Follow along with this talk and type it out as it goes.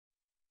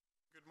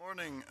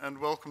Morning and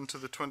welcome to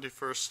the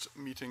 21st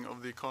meeting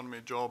of the Economy,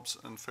 Jobs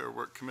and Fair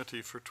Work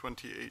Committee for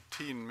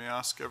 2018. May I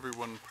ask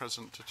everyone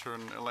present to turn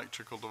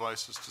electrical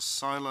devices to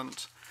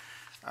silent,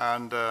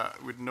 and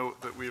we'd note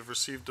that we have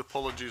received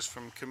apologies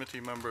from committee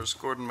members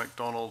Gordon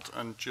MacDonald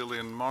and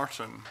Gillian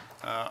Martin.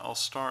 I'll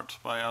start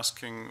by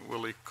asking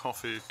Willie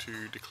Coffey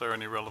to declare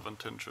any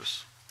relevant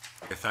interests.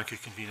 Thank you,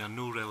 Convener.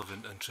 No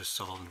relevant interests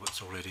other than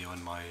what's already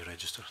on my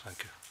register.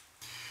 Thank you.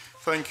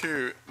 Thank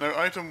you. Now,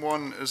 item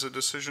 1 is a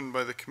decision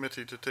by the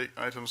committee to take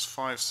items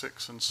 5,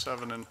 6 and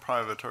 7 in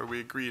private. Are we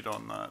agreed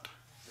on that?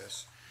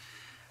 Yes.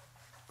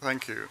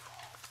 Thank you.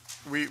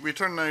 We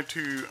turn now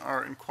to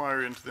our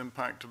inquiry into the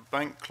impact of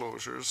bank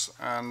closures,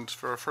 and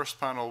for our first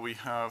panel we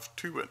have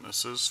two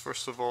witnesses.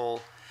 First of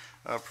all,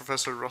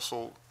 Professor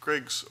Russel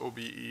Griggs,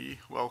 OBE,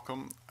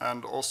 welcome,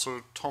 and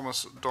also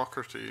Thomas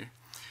Docherty,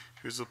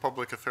 who's the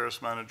Public Affairs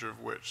Manager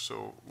of Which,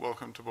 so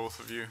welcome to both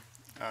of you.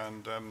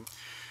 And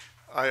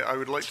I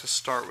would like to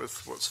start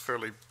with what's a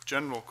fairly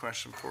general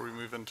question before we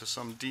move into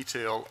some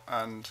detail,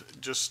 and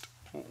just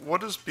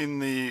what has been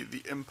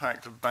the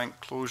impact of bank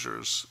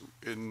closures,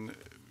 in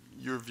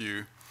your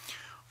view,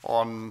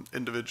 on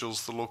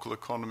individuals, the local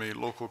economy,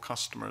 local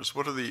customers?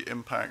 What are the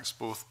impacts,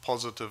 both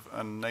positive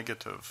and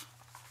negative?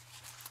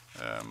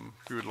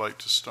 Who would like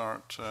to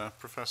start?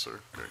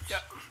 Professor Griggs.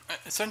 Yeah,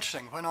 it's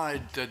interesting. When I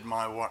did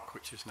my work,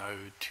 which is now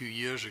 2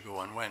 years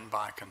ago, and went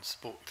back and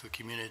spoke to the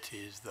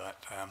communities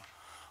that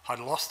had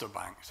lost their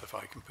banks, if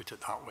I can put it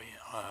that way.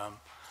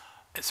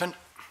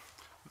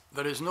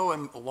 There is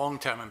no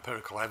long-term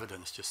empirical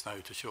evidence just now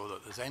to show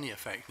that there's any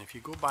effect. And if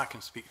you go back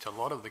and speak to a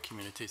lot of the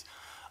communities,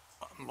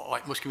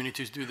 like most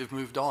communities do, they've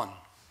moved on.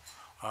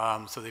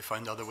 So they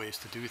found other ways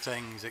to do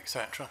things,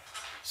 etc.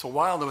 So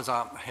while there was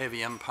a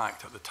heavy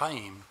impact at the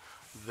time,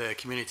 the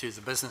communities,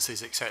 the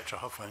businesses, etc.,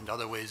 have found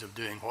other ways of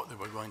doing what they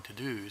were going to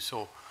do.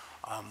 So,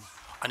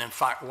 and in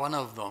fact, one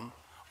of them,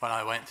 when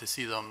I went to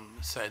see them,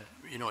 said,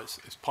 you know, it's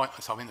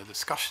pointless having the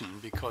discussion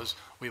because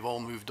we've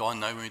all moved on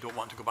now and we don't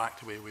want to go back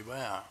to where we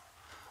were.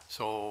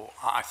 So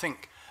I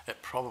think it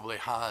probably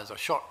has a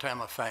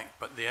short-term effect,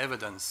 but the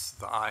evidence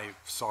that I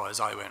saw as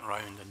I went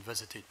round and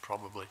visited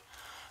probably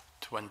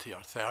 20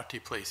 or 30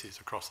 places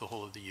across the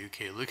whole of the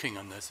UK looking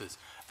on this is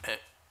it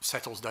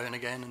settles down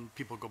again and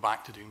people go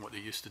back to doing what they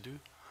used to do,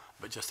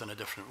 but just in a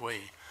different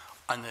way.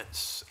 And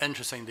it's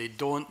interesting, they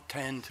don't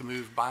tend to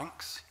move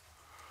banks.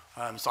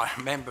 So I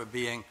remember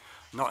being,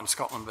 not in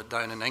Scotland, but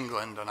down in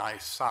England, and I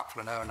sat for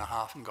an hour and a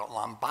half and got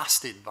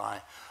lambasted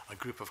by a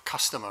group of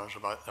customers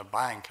about their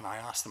bank, and I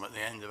asked them at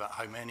the end of it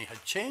how many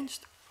had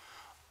changed.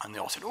 And they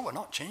all said, oh, we're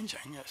not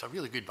changing. It's a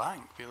really good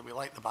bank. We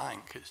like the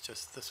bank. It's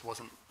just this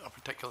wasn't a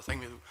particular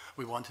thing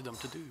we wanted them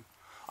to do.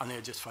 And they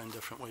had just found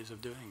different ways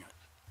of doing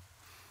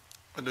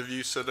it. And have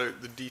you set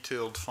out the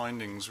detailed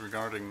findings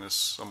regarding this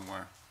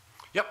somewhere?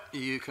 Yep,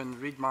 you can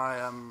read my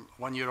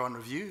 1 year on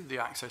review, the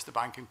Access to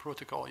Banking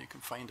Protocol. You can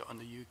find it on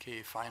the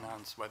UK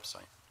Finance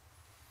website.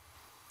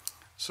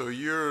 So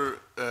your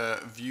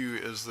view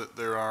is that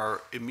there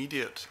are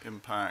immediate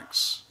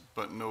impacts,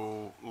 but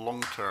no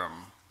long-term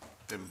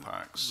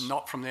impacts?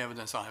 Not from the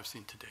evidence I have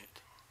seen to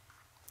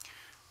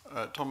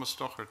date. Thomas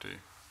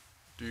Docherty,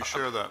 do you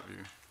share that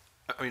view?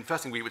 I mean,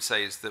 first thing we would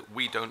say is that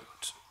we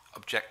don't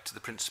object to the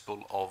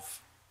principle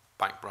of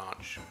bank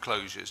branch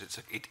closures.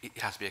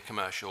 It has to be a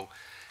commercial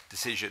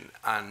decision,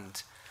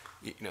 and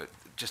you know,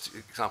 just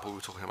an example we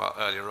were talking about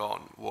earlier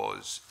on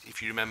was,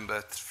 if you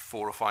remember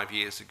 4 or 5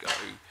 years ago,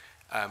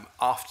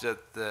 after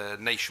the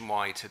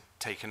Nationwide had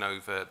taken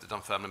over the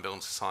Dunfermline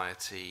Building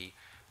Society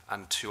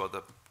and 2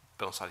 other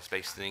building societies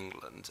based in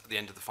England, at the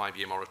end of the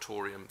 5-year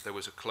moratorium there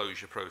was a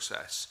closure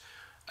process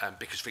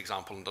because, for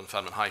example, on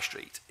Dunfermline High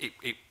Street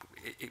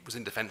it was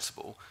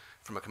indefensible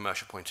from a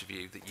commercial point of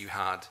view that you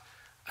had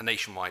a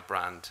Nationwide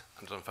brand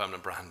and a Dunfermline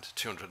brand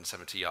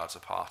 270 yards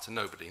apart, and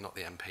nobody, not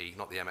the MP,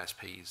 not the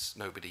MSPs,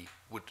 nobody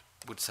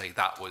would say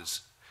that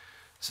was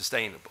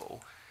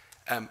sustainable.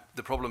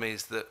 The problem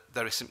is that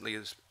there is simply,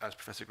 as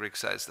Professor Griggs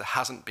says, there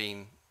hasn't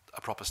been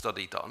a proper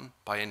study done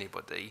by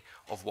anybody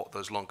of what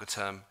those longer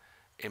term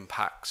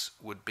impacts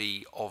would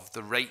be of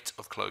the rate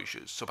of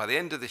closures. So by the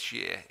end of this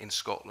year in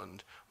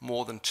Scotland,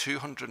 more than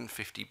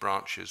 250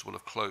 branches will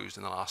have closed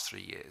in the last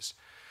 3 years.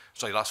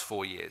 Sorry, last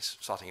 4 years,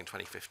 starting in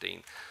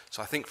 2015.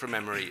 So I think from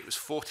memory, it was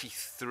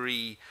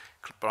 43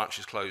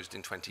 branches closed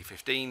in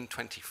 2015,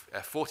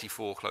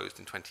 44 closed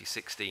in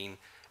 2016,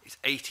 it's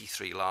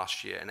 83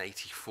 last year, and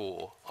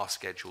 84 are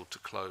scheduled to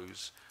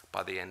close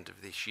by the end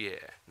of this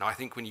year. Now, I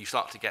think when you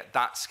start to get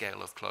that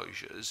scale of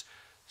closures,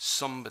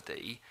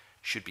 somebody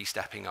should be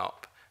stepping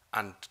up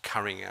and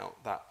carrying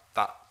out that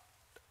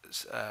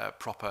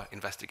proper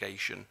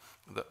investigation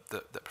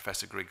that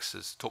Professor Griggs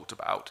has talked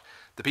about.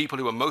 The people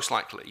who are most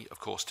likely, of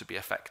course, to be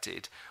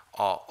affected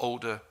are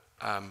older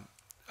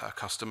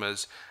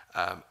customers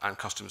and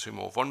customers who are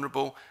more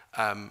vulnerable.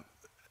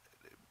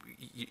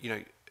 You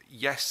know,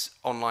 yes,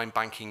 online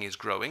banking is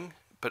growing,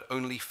 but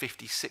only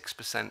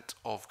 56%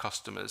 of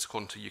customers,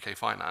 according to UK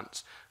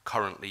Finance,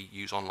 currently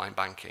use online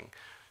banking.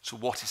 So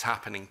what is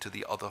happening to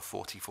the other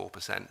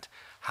 44%?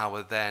 How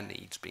are their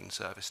needs being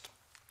serviced?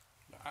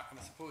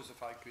 I suppose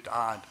if I could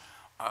add,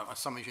 as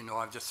some of you know,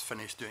 I've just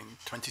finished doing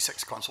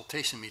 26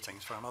 consultation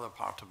meetings for another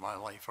part of my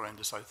life around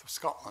the south of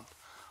Scotland,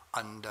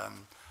 and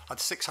had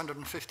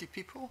 650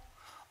 people.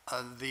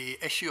 The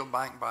issue of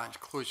bank branch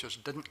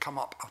closures didn't come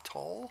up at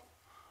all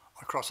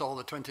across all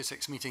the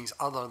 26 meetings,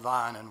 other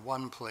than in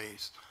one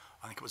place,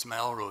 I think it was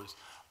Melrose.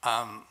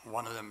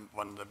 One of the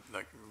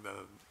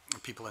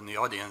people in the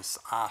audience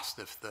asked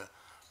if the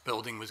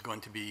building was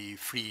going to be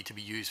free to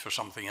be used for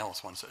something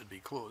else once it had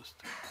been closed.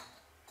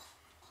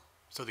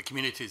 So the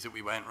communities that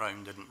we went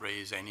round didn't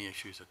raise any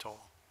issues at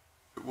all.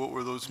 What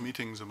were those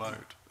meetings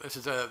about? This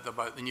is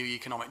about the new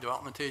Economic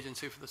Development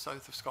Agency for the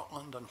south of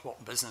Scotland and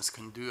what business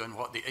can do and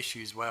what the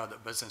issues were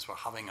that business were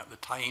having at the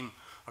time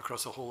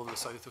across the whole of the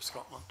south of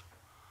Scotland.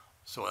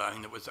 So I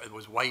mean, it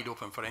was wide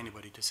open for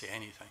anybody to say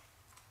anything.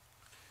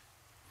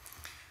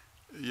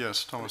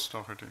 Yes, Thomas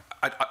Docherty.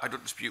 I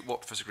don't dispute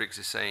what Professor Griggs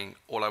is saying.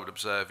 All I would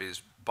observe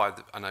is,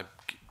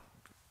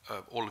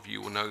 all of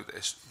you will know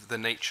this, the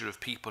nature of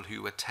people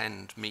who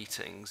attend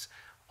meetings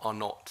are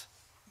not,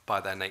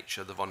 by their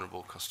nature, the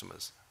vulnerable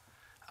customers.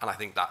 And I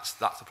think that's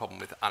the problem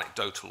with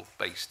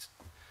anecdotal-based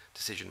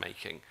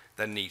decision-making.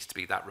 There needs to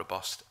be that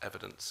robust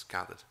evidence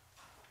gathered.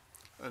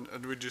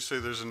 And would you say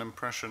there's an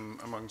impression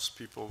amongst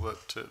people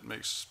that it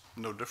makes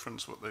no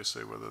difference what they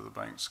say, whether the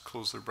banks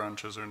close their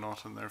branches or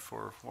not, and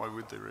therefore why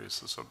would they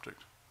raise the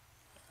subject?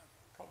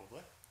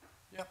 Probably,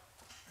 yeah.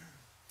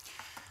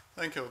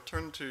 Thank you. I'll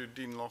turn to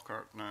Dean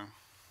Lockhart now.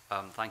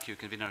 Thank you,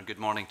 Convener, and good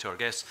morning to our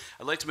guests.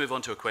 I'd like to move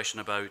on to a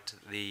question about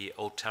the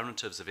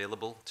alternatives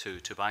available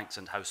to banks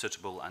and how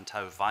suitable and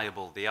how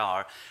viable they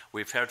are.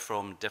 We've heard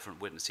from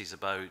different witnesses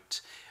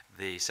about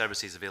the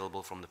services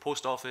available from the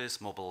post office,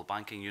 mobile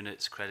banking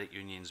units, credit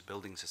unions,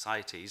 building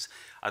societies.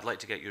 I'd like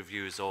to get your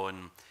views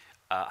on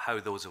how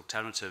those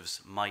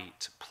alternatives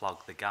might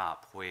plug the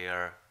gap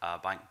where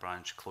bank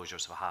branch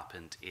closures have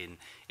happened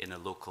in a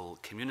local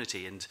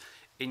community. And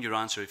in your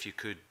answer, if you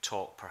could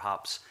talk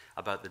perhaps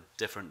about the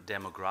different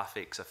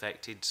demographics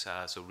affected,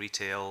 so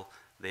retail,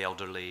 the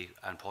elderly,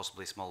 and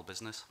possibly small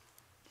business.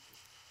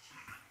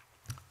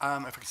 If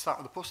I could start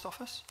with the post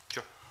office?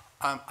 Sure.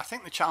 I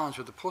think the challenge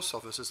with the post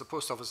office is the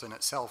post office in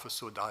itself is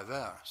so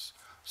diverse.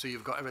 So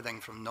you've got everything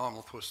from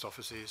normal post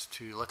offices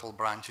to little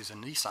branches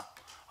in Nisa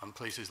and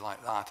places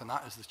like that, and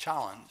that is the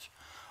challenge.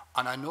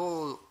 And I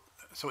know,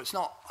 so it's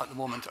not at the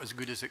moment as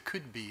good as it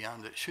could be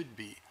and it should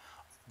be,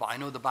 but I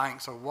know the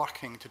banks are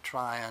working to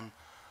try and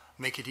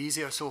make it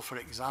easier. So for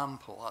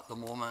example, at the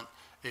moment,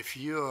 if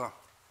you're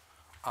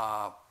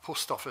a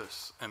post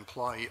office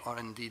employee or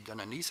indeed an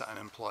ANISA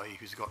employee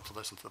who's got to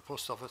listen to the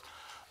post office,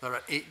 there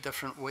are 8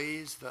 different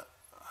ways that,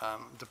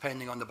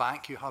 depending on the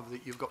bank you have,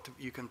 that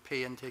you can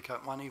pay and take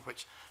out money,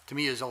 which to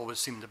me has always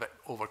seemed a bit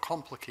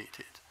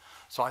overcomplicated.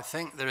 So I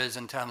think there is,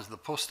 in terms of the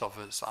post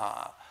office,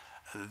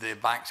 the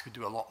banks could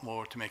do a lot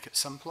more to make it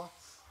simpler.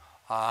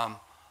 I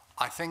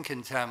think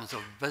in terms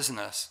of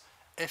business,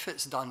 if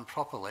it's done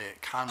properly,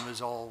 it can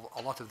resolve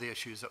a lot of the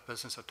issues that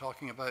business are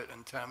talking about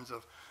in terms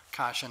of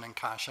cash in and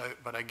cash out.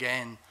 But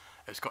again,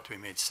 it's got to be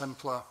made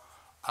simpler.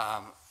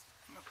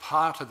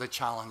 Part of the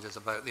challenge is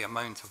about the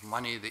amount of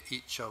money that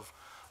each of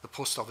the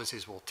post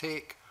offices will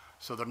take.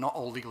 So they're not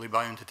all legally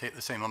bound to take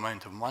the same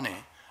amount of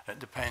money. It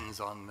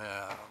depends on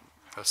their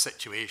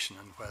situation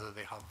and whether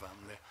they have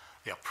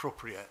the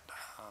appropriate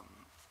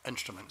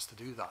instruments to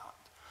do that.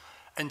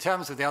 In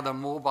terms of the other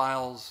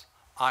mobiles,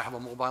 I have a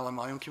mobile in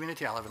my own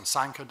community. I live in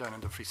Sanker down in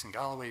Dumfries and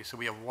Galloway. So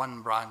we have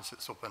one branch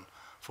that's open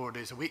 4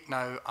 days a week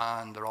now,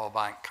 and they're all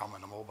bank come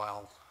in a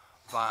mobile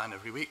van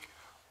every week.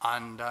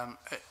 And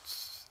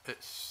it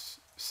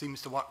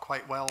seems to work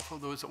quite well for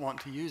those that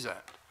want to use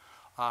it.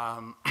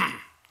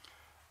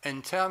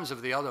 In terms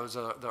of the others,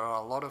 there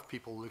are a lot of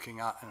people looking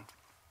at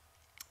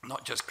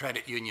not just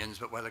credit unions,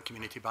 but whether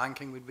community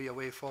banking would be a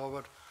way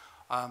forward.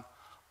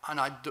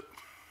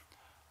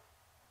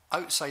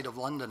 Outside of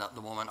London at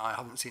the moment, I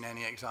haven't seen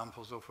any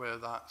examples of where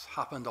that's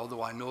happened,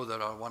 although I know there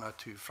are 1 or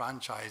 2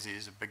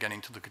 franchises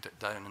beginning to look at it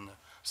down in the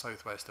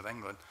southwest of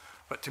England.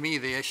 But to me,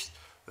 the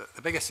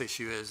biggest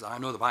issue is, I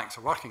know the banks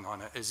are working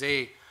on it, is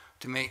to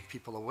make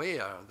people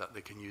aware that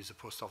they can use the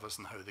post office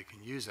and how they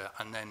can use it,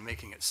 and then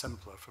making it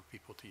simpler for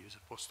people to use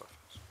the post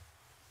office.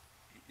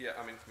 Yeah,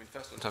 I mean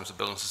first in terms of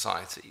building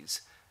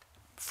societies,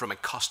 from a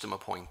customer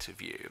point of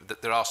view,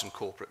 that there are some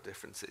corporate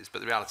differences, but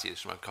the reality is,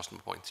 from a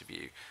customer point of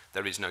view,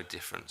 there is no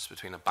difference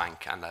between a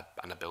bank and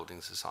a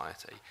building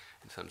society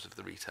in terms of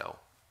the retail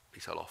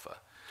offer.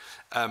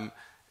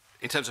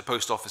 In terms of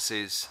post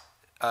offices,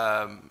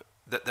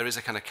 that there is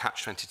a kind of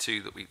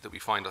catch-22 that we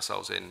find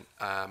ourselves in.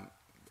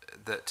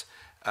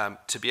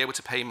 To be able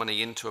to pay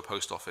money into a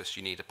post office,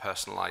 you need a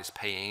personalised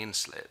pay-in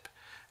slip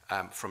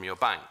from your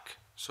bank.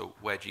 So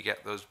where do you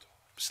get those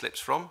slips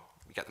from?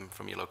 You get them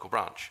from your local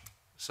branch.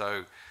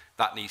 So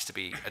that needs to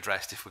be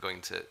addressed if we're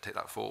going to take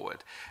that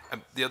forward.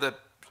 The other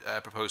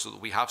proposal that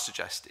we have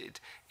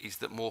suggested is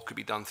that more could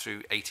be done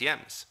through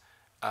ATMs.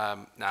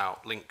 Now,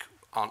 Link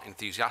aren't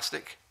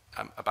enthusiastic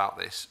about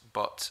this,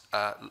 but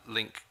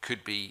Link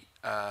could be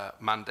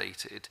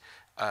mandated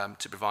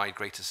to provide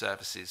greater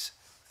services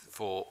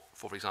for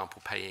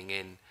example, paying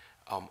in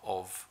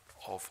of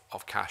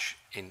cash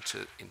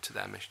into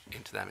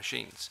their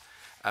machines.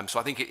 So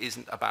I think it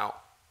isn't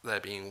about there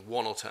being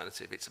one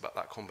alternative. It's about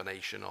that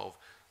combination of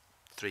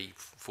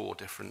 3-4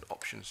 different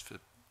options for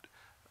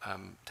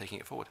taking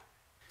it forward.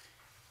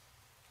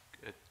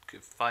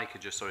 If I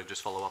could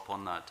just follow up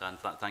on that, and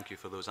thank you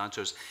for those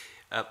answers.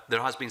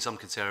 There has been some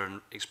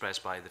concern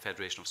expressed by the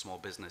Federation of Small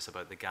Business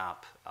about the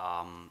gap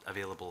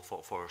available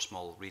for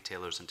small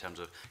retailers in terms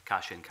of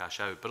cash in, cash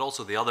out, but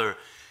also the other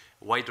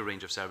wider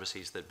range of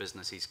services that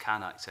businesses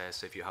can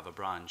access if you have a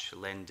branch,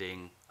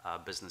 lending,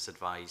 business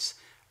advice.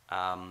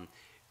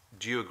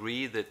 Do you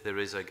agree that there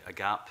is a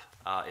gap?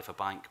 If a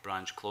bank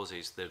branch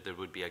closes, there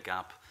would be a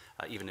gap.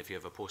 Even if you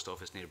have a post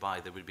office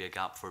nearby, there would be a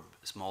gap for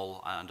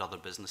small and other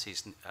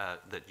businesses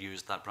that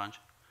use that branch?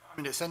 I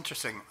mean, it's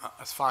interesting.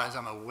 As far as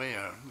I'm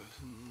aware,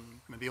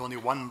 maybe only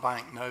one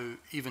bank now,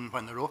 even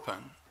when they're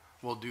open,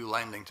 will do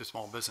lending to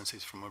small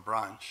businesses from a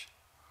branch.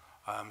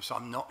 So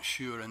I'm not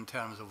sure in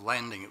terms of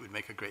lending it would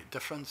make a great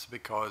difference,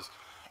 because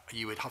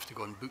you would have to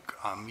go and book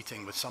a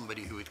meeting with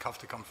somebody who would have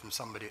to come from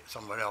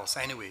somewhere else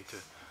anyway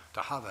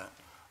to have it.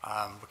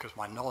 Because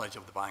my knowledge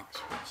of the banks,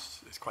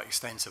 which is quite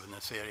extensive in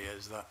this area,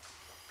 is that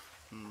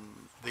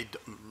I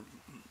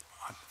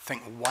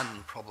think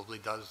one probably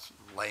does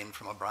lend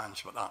from a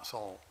branch, but that's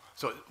all.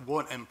 So it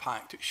won't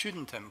impact, it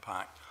shouldn't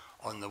impact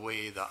on the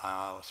way that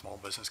a small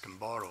business can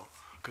borrow,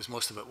 because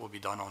most of it will be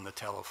done on the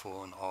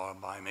telephone or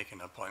by making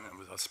an appointment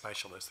with a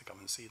specialist to come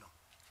and see them.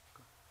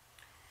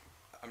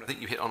 I mean, I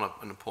think you hit on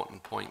an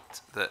important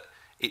point, that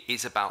it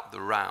is about the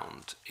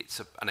round.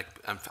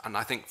 And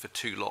I think for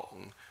too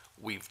long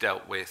we've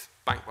dealt with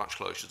bank branch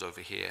closures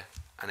over here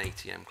and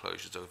ATM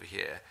closures over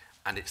here,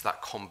 and it's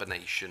that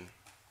combination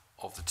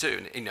of the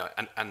two.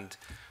 And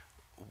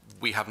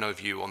we have no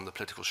view on the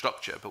political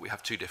structure, but we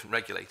have two different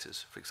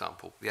regulators. For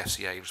example, the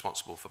FCA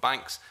responsible for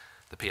banks,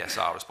 the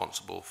PSR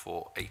responsible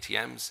for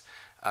ATMs,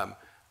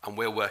 and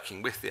we're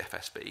working with the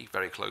FSB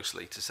very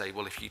closely to say,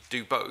 well, if you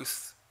do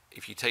both,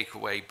 if you take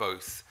away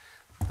both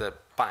the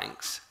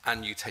banks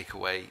and you take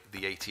away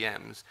the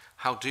ATMs,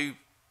 how do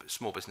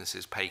small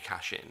businesses pay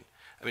cash in?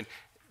 I mean,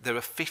 there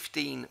are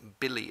 15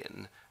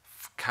 billion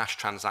cash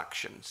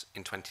transactions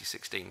in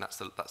 2016. That's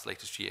the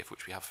latest year for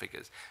which we have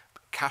figures.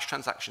 Cash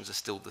transactions are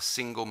still the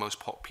single most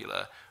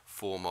popular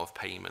form of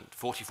payment.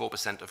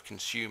 44% of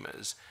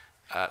consumers,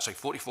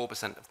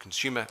 44% of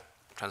consumer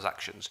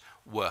transactions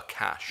were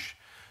cash.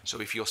 So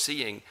if you're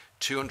seeing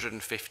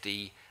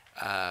 250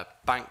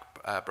 bank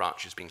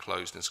branches being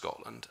closed in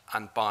Scotland,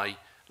 and by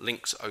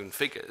Link's own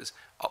figures,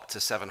 up to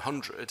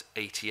 700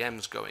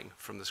 ATMs going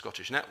from the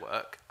Scottish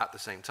network at the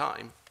same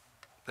time,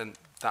 then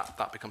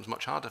that becomes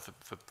much harder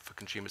for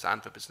consumers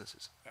and for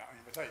businesses. Yeah, I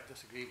mean, without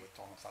disagree with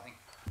Thomas, I think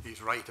he's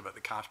right about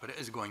the cash, but it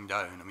is going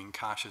down. I mean,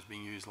 cash is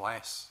being used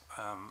less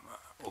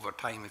over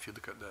time if you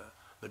look at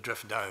the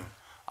drift down,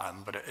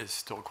 but it is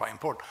still quite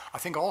important. I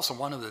think also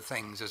one of the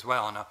things as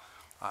well, and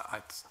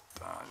I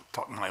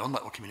talked in my own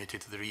little community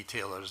to the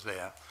retailers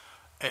there,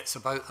 it's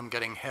about them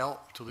getting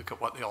help to look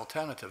at what the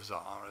alternatives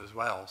are as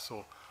well.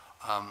 So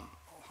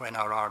when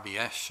our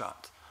RBS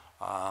shut,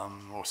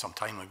 or some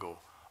time ago,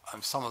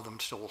 some of them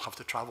still have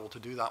to travel to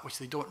do that, which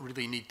they don't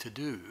really need to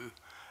do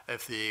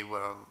if they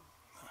were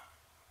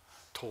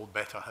told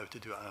better how to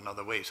do it in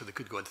another way. So they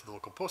could go into the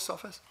local post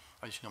office.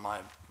 As you know,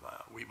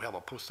 we have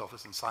a post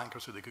office in Sankar,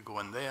 so they could go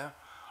in there.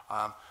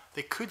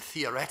 They could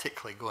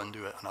theoretically go and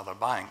do it in another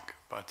bank,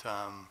 but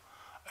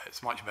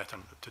it's much better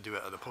to do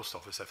it at the post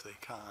office if they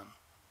can.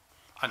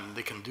 And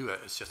they can do it.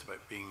 It's just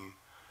about being,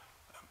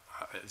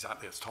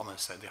 exactly as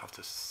Thomas said, they have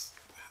to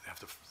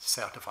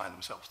certify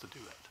themselves to do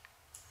it.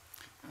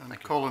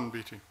 And Colin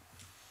Beattie.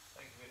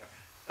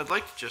 I'd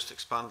like to just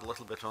expand a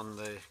little bit on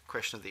the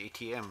question of the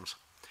ATMs.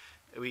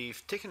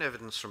 We've taken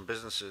evidence from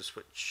businesses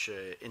which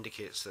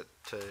indicates that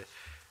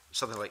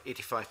something like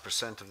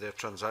 85% of their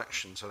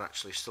transactions are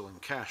actually still in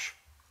cash,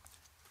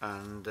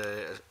 and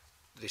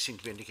they seem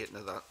to be indicating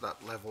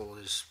that level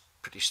is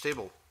pretty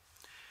stable.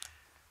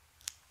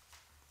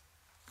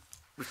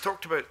 We've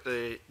talked about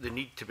the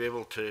need to be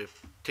able to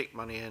take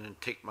money in and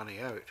take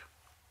money out,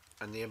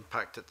 and the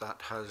impact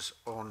that has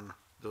on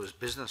those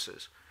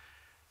businesses.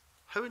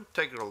 How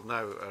integral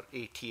now are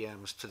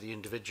ATMs to the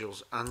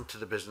individuals and to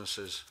the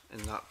businesses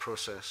in that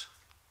process?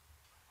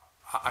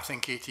 I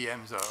think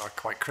ATMs are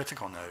quite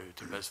critical now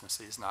to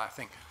businesses. Now, I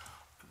think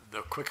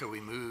the quicker we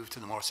move to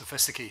the more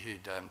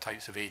sophisticated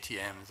types of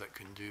ATMs that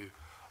can do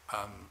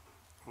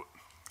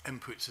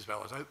inputs as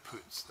well as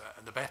outputs,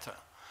 the better.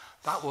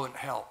 That won't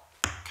help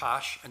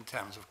cash in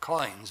terms of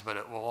coins, but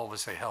it will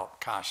obviously help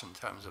cash in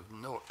terms of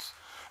notes.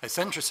 It's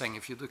interesting,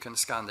 if you look in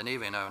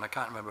Scandinavia now, and I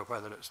can't remember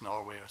whether it's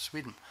Norway or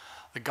Sweden,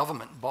 the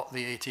government bought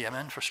the ATM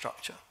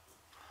infrastructure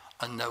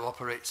and now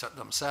operates it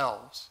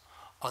themselves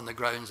on the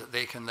grounds that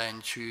they can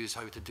then choose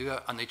how to do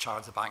it, and they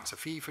charge the banks a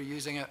fee for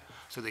using it,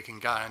 so they can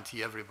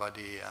guarantee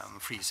everybody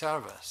free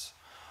service,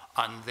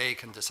 and they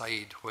can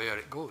decide where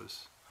it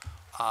goes.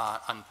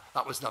 And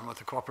that was done with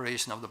the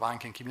cooperation of the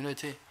banking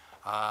community,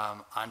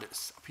 and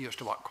it appears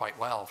to work quite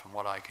well from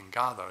what I can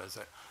gather, is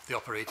that they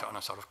operate it on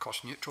a sort of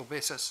cost-neutral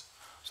basis,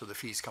 so the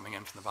fees coming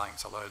in from the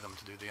banks allow them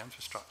to do the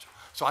infrastructure.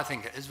 So I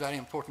think it is very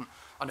important,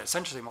 and it's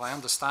interesting, my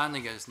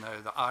understanding is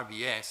now that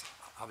RBS,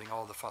 having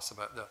all the fuss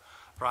about the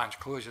branch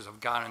closures, have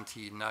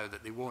guaranteed now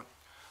that they won't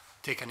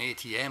take an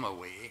ATM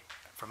away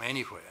from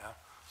anywhere,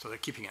 so they're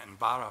keeping it in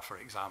Barra, for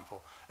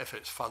example, if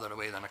it's further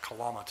away than a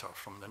kilometre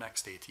from the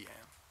next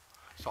ATM.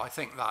 So I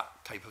think that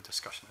type of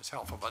discussion is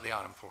helpful, but they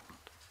are important.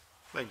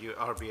 Mind you,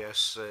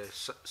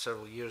 RBS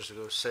several years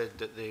ago said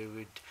that they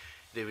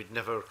would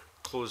never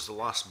close the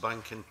last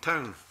bank in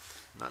town.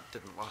 And that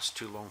didn't last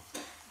too long.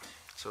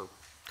 So,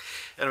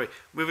 anyway,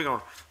 moving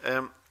on.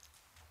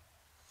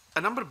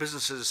 A number of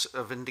businesses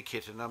have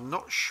indicated, and I'm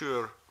not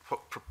sure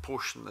what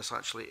proportion this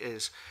actually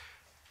is,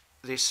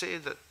 they say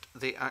that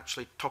they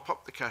actually top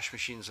up the cash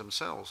machines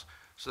themselves.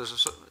 So,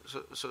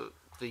 so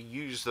they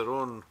use their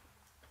own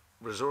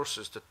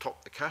resources to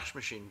top the cash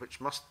machine, which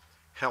must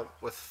help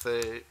with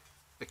the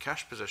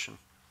cash position.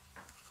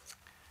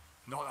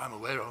 Not that I'm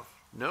aware of.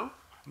 No?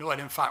 No,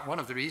 and in fact, one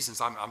of the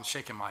reasons I'm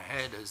shaking my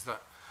head is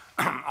that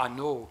I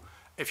know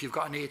if you've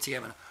got an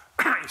ATM in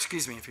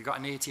excuse me, if you've got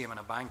an ATM in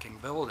a banking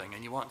building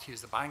and you want to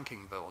use the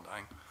banking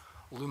building,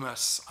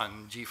 Loomis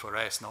and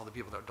G4S and all the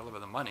people that deliver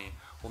the money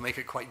will make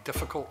it quite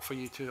difficult for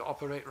you to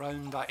operate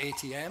around that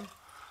ATM.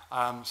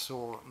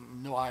 So,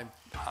 no,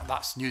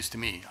 that's news to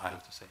me, I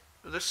have to say.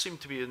 This seemed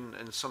to be in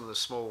some of the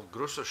small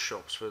grocer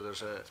shops where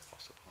there's a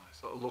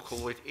local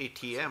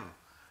ATM.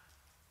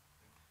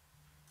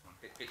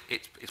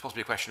 It's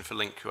possibly a question for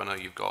Link, who I know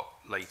you've got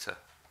later,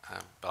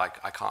 but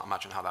I can't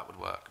imagine how that would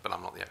work, but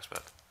I'm not the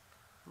expert.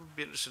 I'd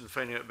be interested in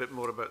finding out a bit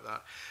more about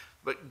that.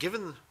 But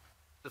given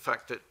the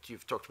fact that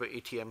you've talked about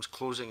ATMs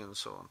closing and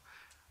so on,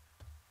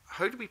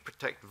 how do we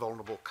protect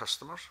vulnerable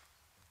customers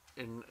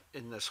in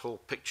this whole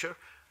picture?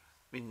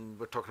 I mean,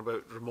 we're talking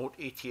about remote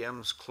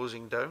ATMs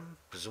closing down,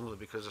 presumably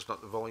because there's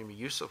not the volume of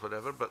use or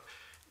whatever, but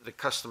the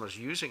customers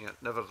using it,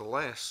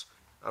 nevertheless,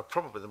 are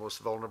probably the most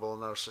vulnerable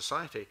in our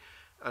society.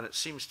 And it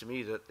seems to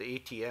me that the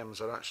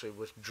ATMs are actually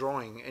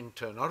withdrawing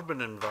into an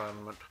urban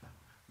environment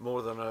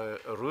more than a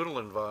rural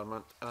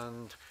environment,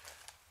 and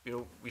you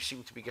know, we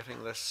seem to be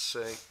getting this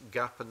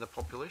gap in the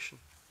population.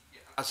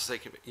 As I say,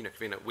 you know,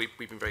 Convener, we've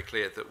been very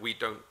clear that we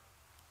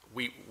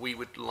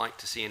would like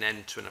to see an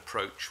end to an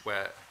approach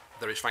where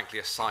there is frankly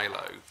a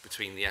silo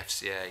between the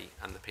FCA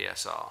and the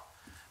PSR,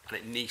 and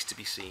it needs to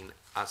be seen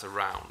as a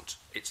round.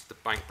 It's the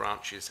bank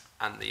branches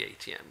and the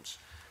ATMs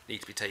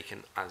need to be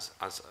taken as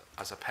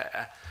a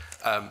pair.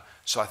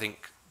 So I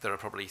think there are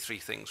probably three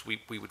things we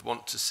would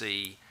want to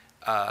see.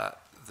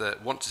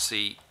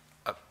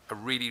 A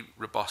really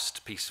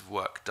robust piece of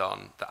work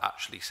done that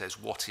actually says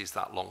what is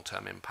that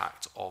long-term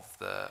impact of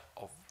the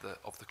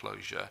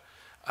closure,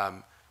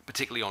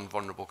 particularly on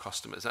vulnerable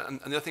customers. And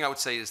the other thing I would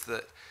say is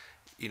that,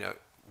 you know,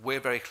 we're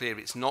very clear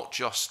it's not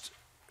just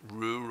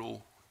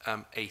rural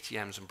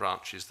ATMs and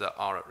branches that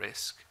are at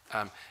risk.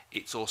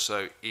 It's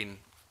also in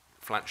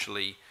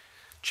financially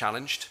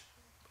challenged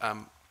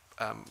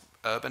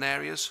urban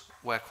areas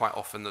where quite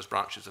often those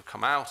branches have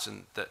come out,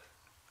 and that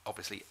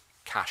obviously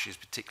cash is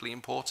particularly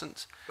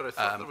important. But I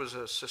thought there was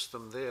a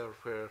system there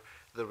where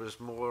there was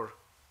more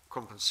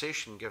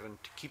compensation given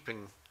to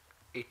keeping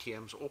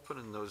ATMs open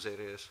in those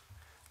areas.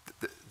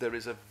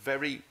 There's a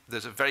very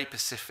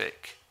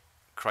specific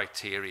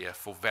criteria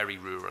for very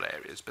rural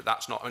areas, but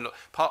that's not. I mean, look,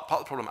 part of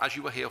the problem, as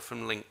you will hear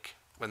from Link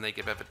when they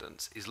give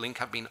evidence, is Link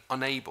have been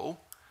unable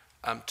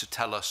to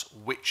tell us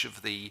which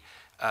of the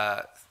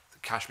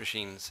cash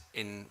machines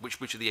in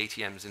which of the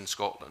ATMs in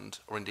Scotland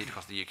or indeed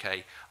across the UK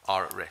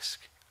are at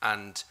risk.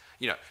 And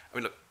you know, I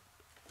mean, look,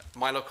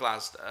 my local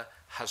Asda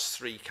has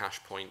 3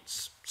 cash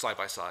points side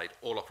by side,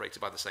 all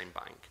operated by the same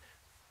bank.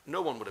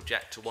 No one would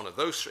object to one of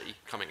those 3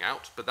 coming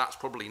out, but that's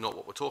probably not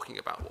what we're talking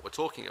about. What we're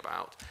talking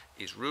about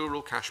is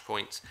rural cash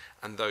points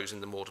and those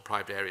in the more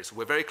deprived areas. So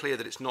we're very clear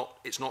that it's not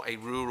a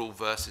rural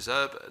versus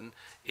urban,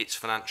 it's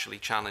financially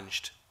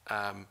challenged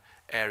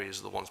areas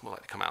are the ones more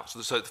likely to come out.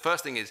 So the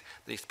first thing is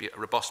there needs to be a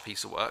robust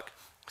piece of work.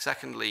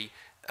 Secondly,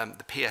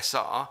 the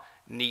PSR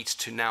needs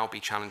to now be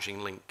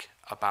challenging Link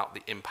about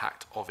the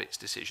impact of its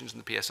decisions,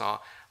 and the PSR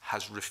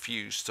has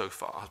refused so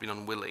far, has been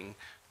unwilling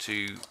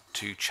to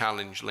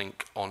challenge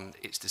Link on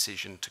its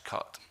decision to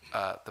cut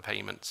the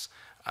payments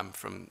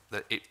from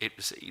that it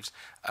receives.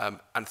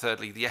 And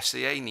thirdly, the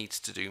FCA needs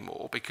to do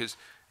more, because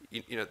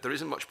you know, there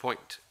isn't much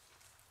point.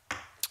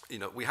 You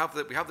know, we have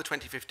the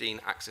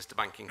 2015 Access to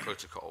Banking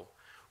Protocol,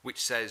 which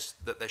says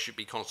that there should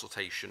be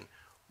consultation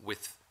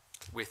with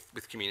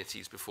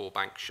communities before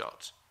banks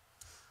shut.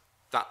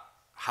 That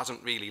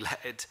hasn't really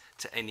led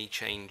to any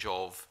change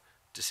of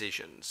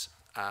decisions,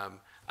 and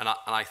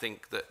I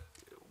think that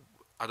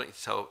I don't need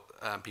to tell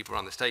people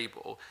around this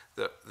table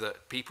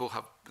that people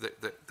have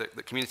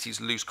that communities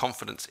lose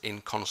confidence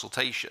in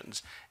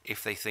consultations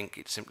if they think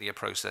it's simply a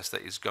process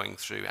that is going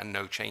through and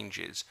no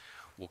changes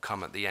will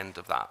come at the end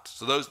of that.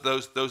 So those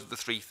are the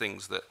 3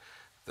 things that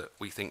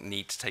we think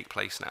need to take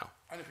place now.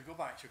 And if we go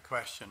back to your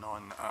question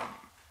on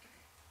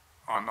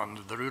on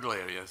the rural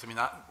areas, I mean,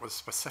 that was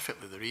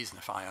specifically the reason,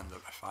 if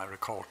I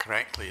recall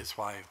correctly, is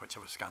why,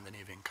 whichever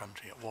Scandinavian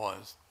country it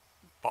was,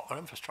 bought their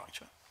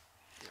infrastructure,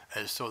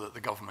 is so that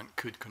the government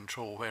could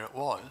control where it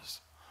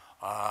was.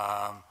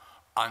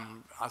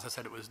 And as I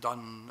said, it was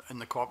done in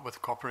the with the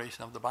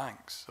cooperation of the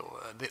banks. So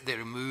they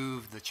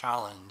removed the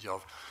challenge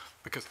of,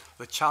 because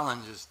the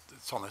challenge, is,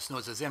 Thomas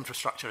knows, is the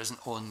infrastructure isn't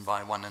owned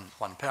by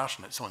one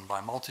person, it's owned by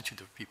a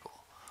multitude of people,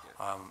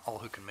 all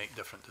who can make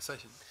different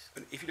decisions.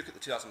 And if you look at the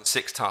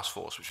 2006 task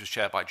force, which was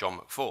chaired by John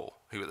McFall,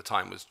 who at the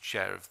time was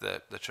chair of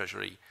the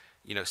Treasury,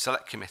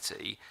 Select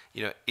Committee,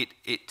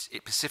 it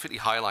specifically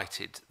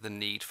highlighted the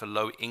need for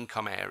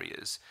low-income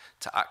areas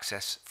to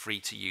access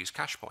free-to-use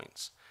cash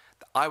points.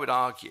 I would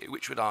argue,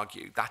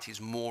 that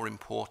is more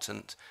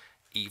important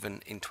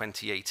even in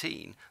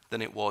 2018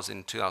 than it was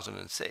in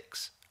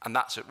 2006, and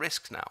that's at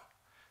risk now.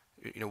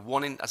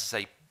 As I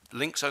say,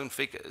 Link's own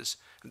figures,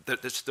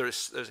 there's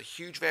a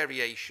huge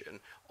variation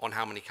on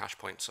how many cash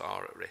points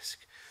are at risk.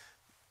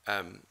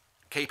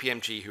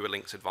 KPMG, who are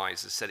Link's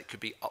advisors, said it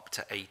could be up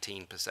to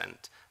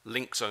 18%.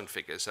 Link's own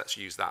figures, let's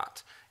use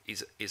that,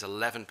 is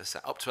 11%,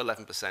 up to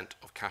 11%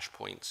 of cash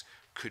points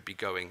could be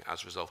going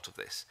as a result of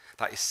this.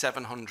 That is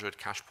 700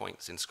 cash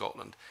points in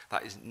Scotland.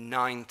 That is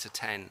 9 to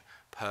 10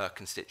 per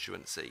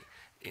constituency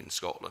in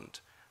Scotland.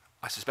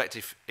 I suspect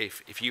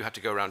if you had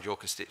to go around your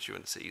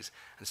constituencies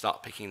and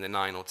start picking the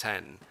 9 or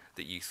 10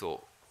 that you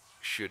thought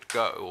should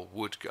go or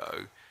would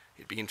go,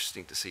 it'd be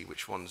interesting to see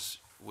which ones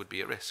would be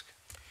at risk.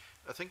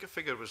 I think a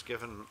figure was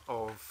given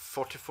of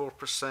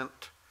 44%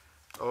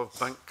 of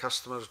bank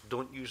customers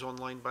don't use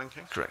online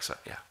banking. Correct, sir,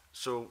 yeah.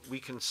 So we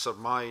can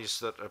surmise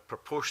that a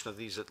proportion of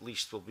these at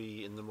least will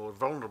be in the more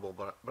vulnerable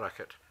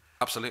bracket.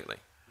 Absolutely.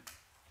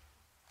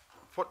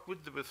 What would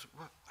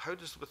how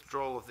does the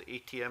withdrawal of the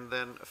ATM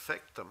then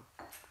affect them?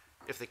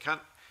 If they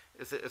can't,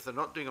 if they're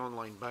not doing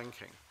online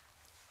banking,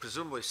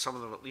 presumably some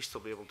of them at least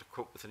will be able to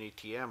cope with an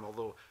ATM,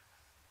 although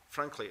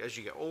frankly, as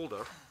you get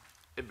older,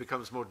 it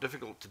becomes more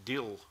difficult to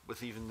deal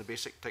with even the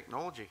basic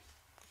technology.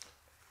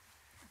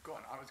 Go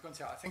on. I was going to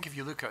say, I think if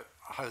you look at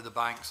how the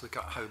banks look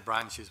at how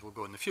branches will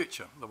go in the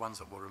future, the ones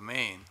that will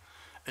remain,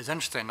 it's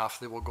interesting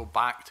enough, they will go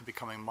back to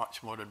becoming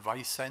much more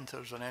advice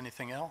centres than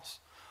anything else.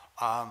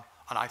 And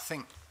I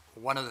think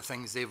one of the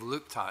things they've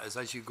looked at is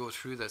as you go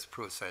through this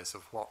process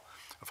of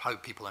how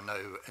people are now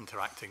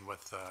interacting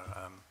with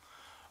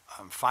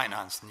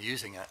finance and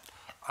using it,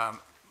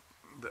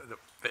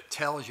 it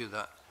tells you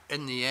that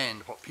in the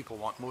end, what people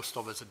want most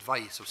of is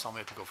advice of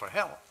somewhere to go for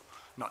help.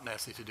 Not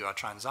necessarily to do a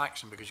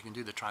transaction, because you can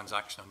do the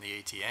transaction on the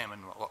ATM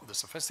and a lot of the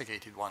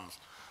sophisticated ones.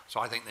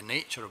 So I think the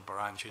nature of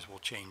branches will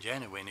change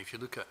anyway. And if you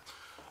look at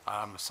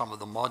some of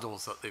the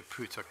models that they've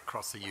put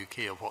across the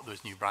UK of what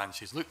those new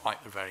branches look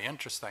like, they're very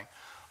interesting,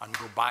 and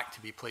go back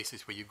to be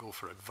places where you go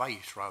for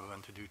advice rather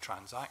than to do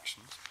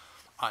transactions.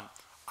 And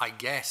I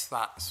guess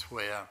that's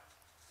where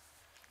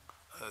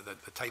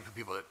the type of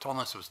people that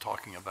Thomas was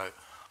talking about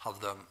have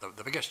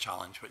the biggest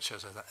challenge, which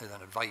is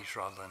an advice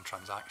rather than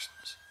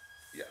transactions.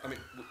 Yeah, I mean,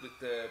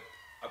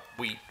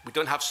 we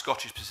don't have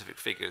Scottish-specific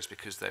figures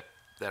because they're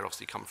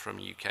obviously come from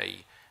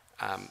UK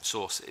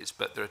sources,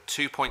 but there are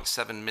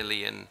 2.7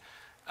 million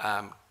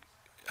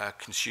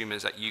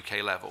consumers at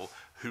UK level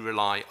who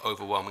rely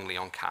overwhelmingly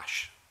on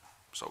cash.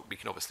 So we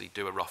can obviously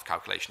do a rough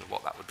calculation of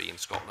what that would be in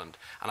Scotland,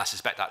 and I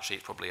suspect actually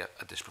it's probably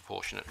a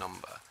disproportionate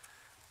number.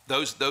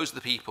 Those are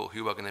the people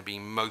who are going to be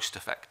most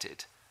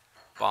affected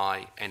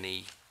by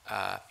any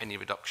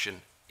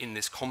reduction in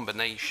this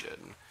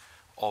combination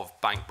of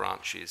bank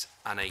branches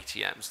and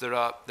ATMs. There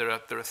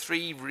are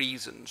three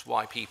reasons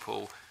why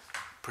people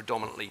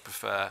predominantly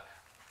prefer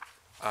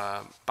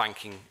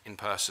banking in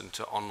person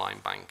to online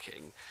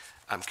banking.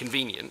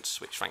 Convenience,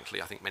 which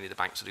frankly I think many of the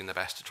banks are doing their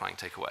best to try and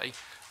take away,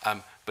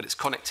 but it's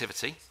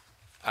connectivity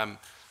and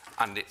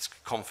it's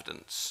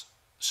confidence.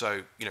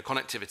 So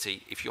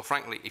connectivity. If you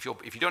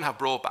don't have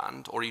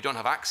broadband or you don't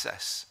have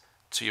access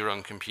to your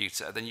own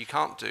computer, then you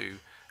can't do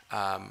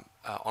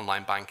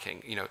online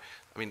banking.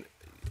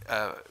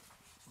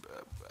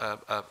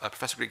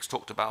 Professor Griggs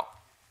talked about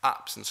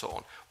apps and so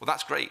on. Well,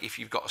 that's great if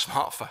you've got a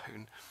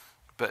smartphone,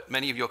 but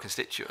many of your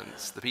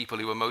constituents, the people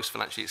who are most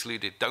financially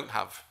excluded, don't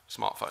have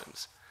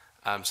smartphones.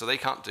 So they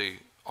can't do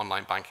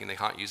online banking, they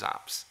can't use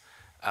apps.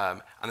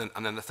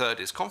 And then the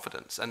third is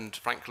confidence. And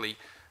frankly,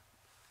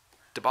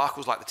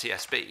 debacles like the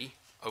TSB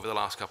over the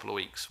last couple of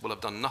weeks will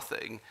have done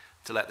nothing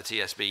to let the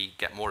TSB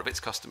get more of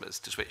its customers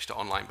to switch to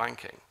online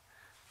banking.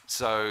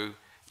 So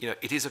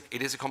it is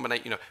a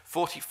combination.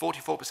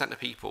 44% of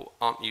people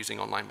aren't using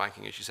online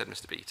banking, as you said,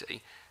 Mr.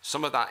 Beattie.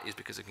 Some of that is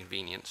because of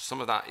convenience,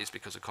 some of that is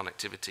because of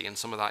connectivity, and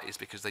some of that is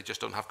because they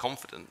just don't have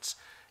confidence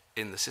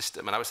in the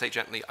system. And I would say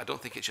gently, I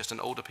don't think it's just an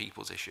older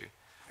people's issue.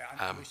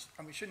 Yeah,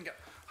 and we shouldn't get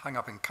hung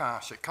up in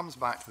cash. It comes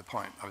back to the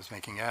point I was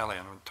making earlier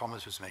and what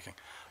Thomas was making.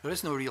 There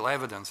is no real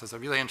evidence. There's a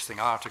really interesting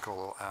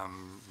article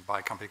by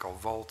a company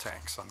called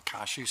Voltex on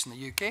cash use in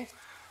the UK,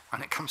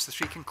 and it comes to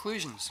three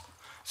conclusions.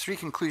 Three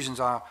conclusions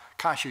are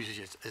cash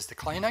usage is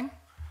declining,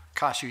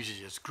 cash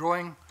usage is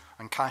growing,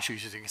 and cash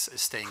usage is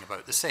staying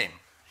about the same.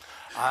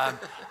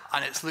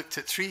 And it's looked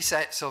at 3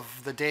 sets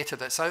of the data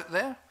that's out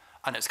there,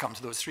 and it's come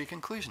to those 3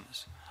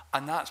 conclusions.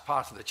 And that's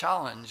part of the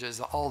challenge, is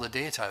that all the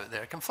data out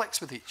there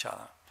conflicts with each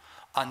other.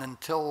 And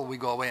until we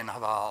go away and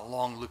have a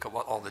long look at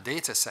what all the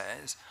data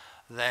says,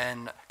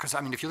 then, because I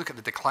mean, if you look at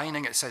the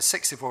declining, it says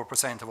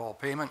 64% of all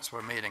payments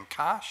were made in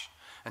cash.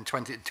 In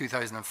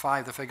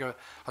 2005, the figure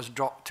has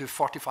dropped to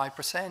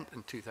 45%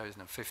 in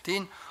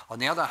 2015. On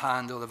the other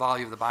hand, though, the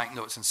value of the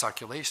banknotes in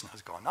circulation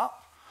has gone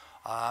up.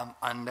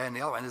 And then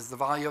the other one is the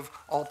value of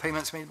all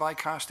payments made by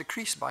cash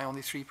decreased by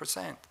only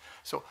 3%.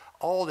 So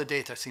all the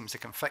data seems to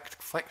conflict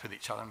with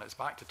each other, and it's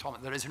back to Tom.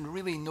 There is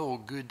really no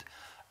good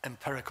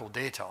empirical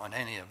data on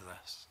any of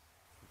this.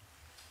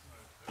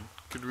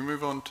 Could we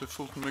move on to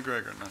Fulton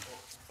McGregor now?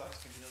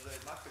 Thanks,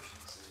 my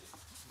questions,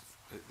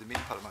 the main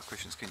part of my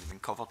question's kind of been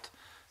covered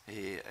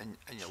in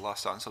your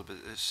last answer, but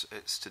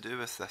it's to do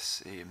with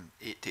this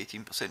 8 to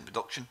 18%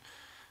 reduction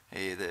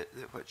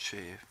which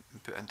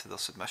put into their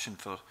submission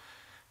for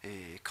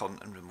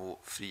current and remote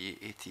free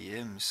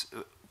ATMs.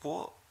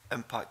 What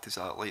impact is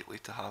that likely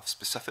to have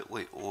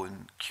specifically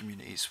on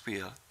communities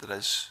where there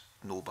is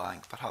no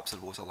bank? Perhaps there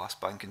was a last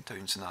bank in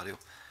town scenario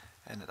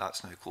and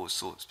that's now closed,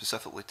 so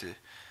specifically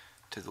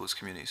to those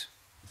communities.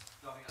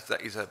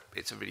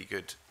 It's a really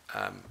good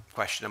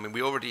question. I mean,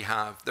 we already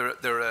have,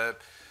 there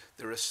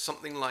are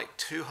something like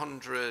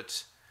 200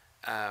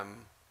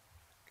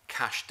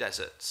 cash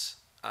deserts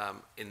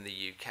in the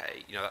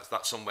UK. You know,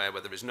 that's somewhere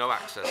where there is no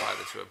access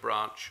either to a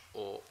branch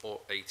or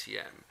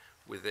ATM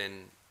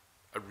within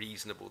a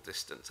reasonable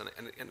distance. And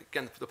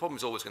again, the problem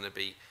is always going to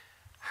be,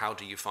 how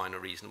do you find a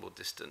reasonable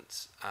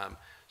distance?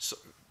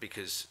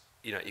 Because,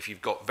 you know, if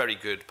you've got very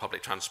good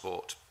public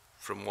transport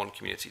from one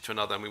community to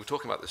another, and we were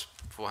talking about this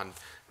beforehand,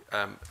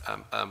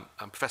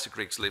 Professor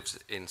Griggs lives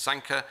in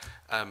Sanker.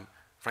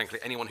 Frankly,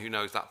 anyone who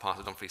knows that part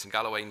of Dumfries and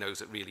Galloway knows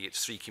that really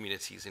it's 3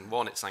 communities in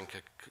one. It's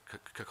Sanker,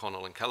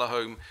 Kirkconnell and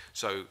Kellerholm.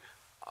 So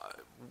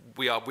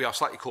we are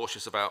slightly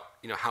cautious about,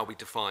 you know, how we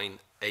define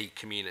a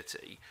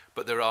community.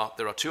 But there are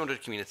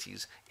 200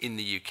 communities in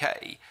the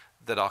UK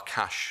that are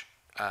cash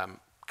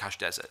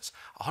deserts.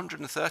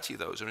 130 of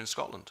those are in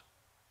Scotland,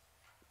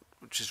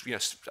 which is, you know,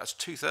 that's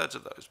 2/3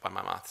 of those by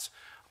my maths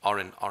are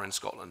in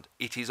Scotland.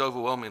 It is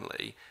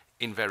overwhelmingly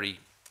in very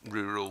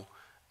rural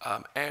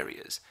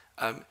areas.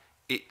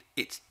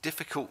 It's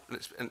difficult,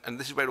 and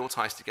this is where it all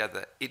ties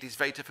together. It is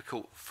very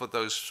difficult for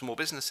those small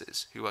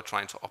businesses who are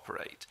trying to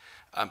operate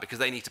because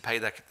they need to pay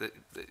they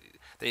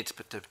need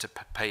to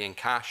pay in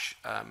cash,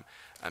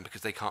 and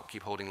because they can't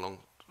keep holding long,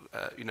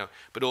 you know.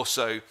 But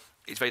also,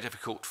 it's very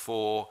difficult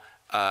for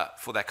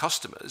their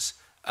customers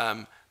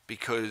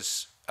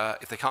because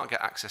if they can't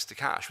get access to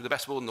cash, with the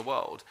best will in the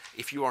world,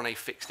 if you're on a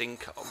fixed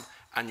income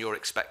and you're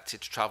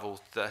expected to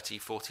travel 30,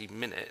 40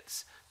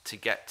 minutes to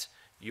get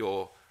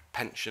your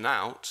pension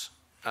out,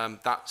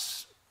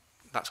 that's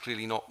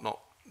clearly not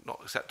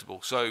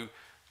acceptable. So,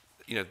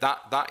 you know,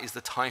 that is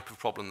the type of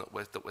problem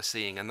that we're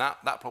seeing, and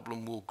that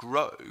problem will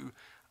grow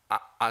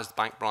as the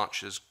bank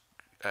branches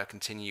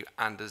continue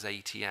and as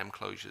ATM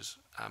closures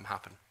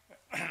happen.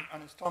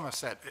 And as Thomas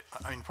said,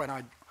 I mean, when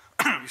I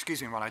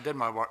when I did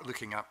my work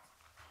looking at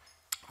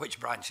which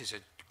branches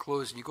had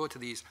closed, and you go to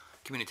these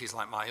communities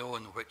like my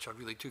own, which are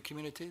really 2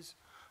 communities.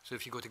 So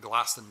if you go to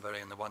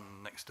Glastonbury and the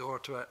one next door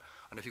to it,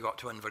 and if you got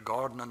to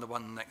Invergordon and the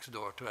one next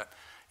door to it,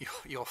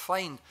 you'll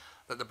find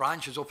that the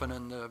branch is open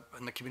in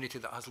the community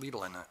that has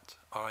Lidl in it,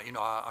 or, you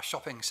know, a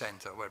shopping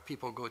centre where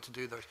people go to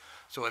do their.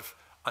 So if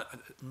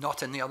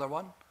not in the other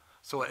one,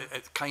 so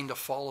it kind of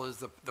follows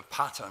the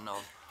pattern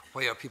of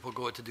where people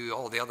go to do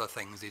all the other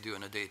things they do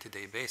on a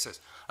day-to-day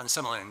basis. And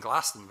similarly in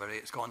Glastonbury,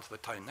 it's gone to the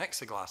town next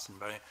to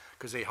Glastonbury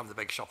because they have the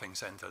big shopping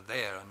centre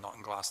there and not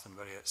in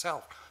Glastonbury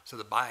itself. So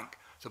the bank,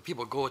 so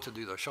people go to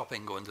do their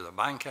shopping, go into their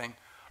banking,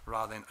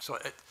 rather than, so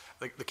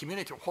the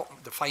community,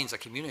 what defines a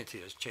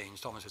community has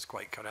changed. Thomas is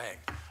quite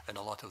correct in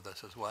a lot of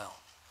this as well.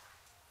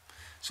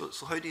 So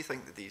how do you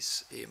think that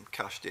these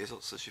cash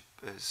deserts,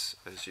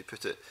 as you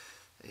put it,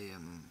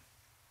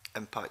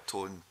 impact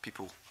on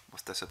people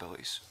with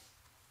disabilities?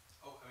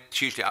 It's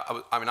hugely.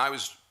 I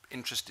was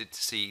interested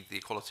to see the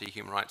Equality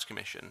Human Rights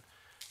Commission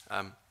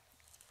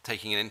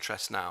taking an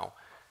interest now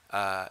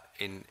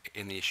in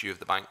the issue of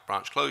the bank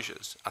branch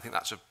closures. I think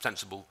that's a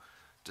sensible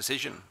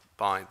decision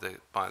by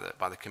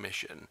the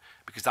Commission,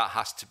 because that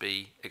has to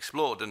be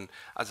explored. And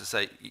as I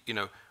say, you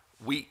know,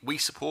 we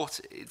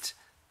supported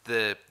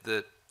the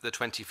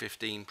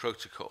 2015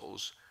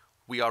 protocols.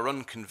 We are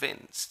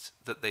unconvinced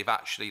that they've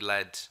actually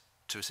led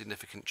to a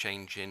significant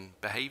change in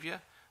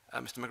behaviour,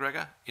 Mr.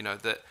 McGregor. You know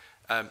that.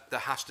 There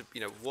has to,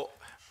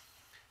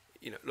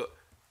 look,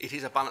 it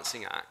is a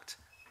balancing act.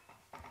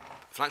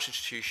 Financial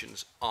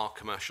institutions are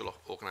commercial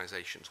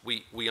organisations.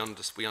 We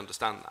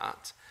understand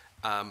that,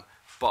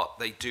 but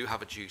they do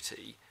have a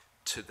duty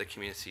to the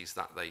communities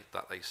that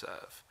they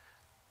serve,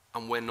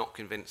 and we're not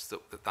convinced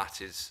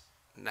that is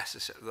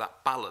necessary.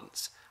 That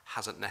balance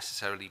hasn't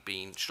necessarily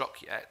been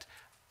struck yet,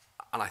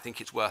 and I think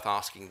it's worth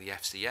asking the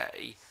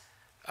FCA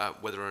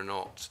whether or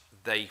not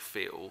they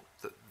feel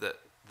that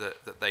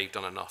that they've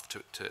done enough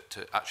to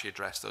actually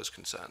address those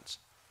concerns.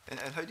 And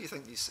how do you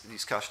think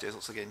these cash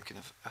deserts again kind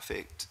of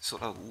affect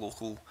sort of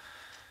local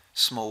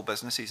small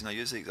businesses? And I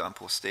use the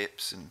example of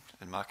Steps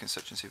in my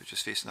constituency, which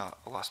is facing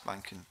a last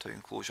bank in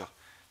town closure.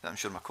 That I'm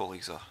sure my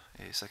colleagues are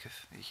sick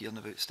of hearing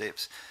about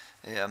Steps.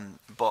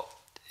 But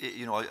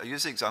you know, I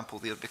use the example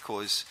there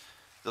because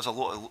there's a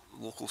lot of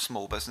local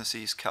small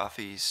businesses,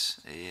 cafes,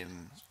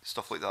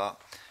 stuff like that,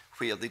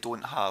 where they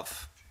don't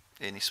have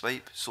any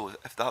swipe. So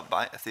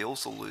if they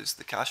also lose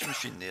the cash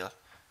machine there,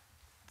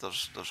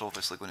 there's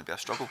obviously going to be a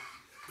struggle.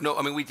 No,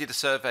 I mean, we did a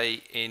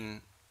survey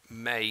in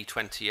May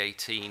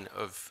 2018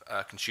 of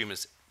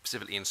consumers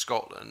specifically in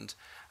Scotland,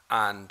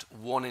 and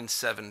 1 in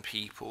 7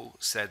 people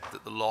said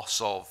that the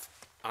loss of,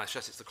 and I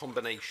stress it's the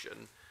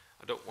combination,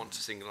 I don't want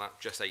to single out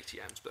just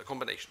ATMs, but a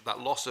combination, that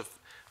loss of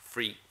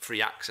free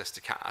access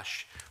to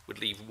cash would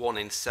leave 1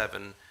 in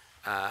 7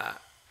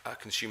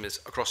 consumers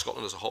across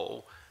Scotland as a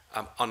whole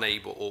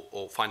unable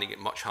or finding it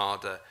much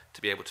harder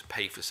to be able to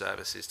pay for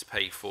services, to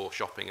pay for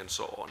shopping and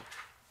so on.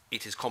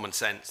 It is common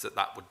sense that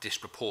that would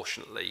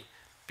disproportionately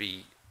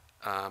be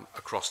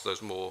across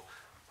those more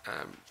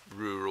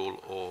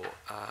rural or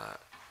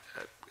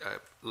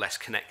less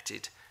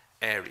connected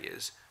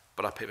areas.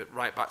 But I pivot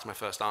right back to my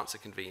first answer,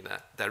 convener.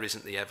 There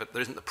isn't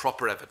the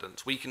proper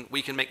evidence. We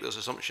can make those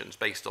assumptions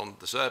based on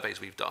the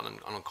surveys we've done and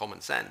on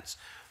common sense.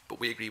 But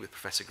we agree with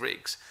Professor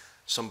Griggs.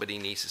 Somebody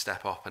needs to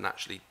step up and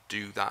actually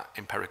do that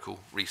empirical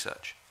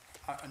research.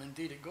 And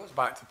indeed, it goes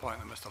back to the point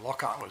that Mr.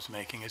 Lockhart was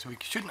making, is we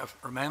shouldn't have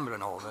remembered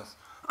in all this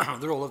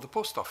the role of the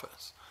post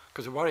office,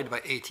 because we're worried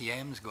about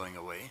ATMs going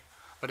away.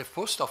 But if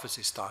post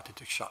offices started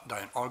to shut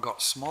down or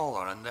got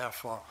smaller and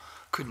therefore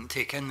couldn't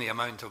take in the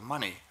amount of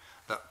money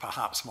that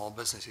perhaps small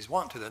businesses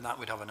want to, then that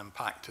would have an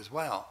impact as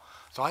well.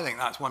 So I think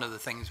that's one of the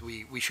things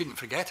we shouldn't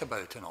forget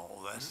about in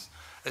all this,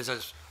 is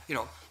as, you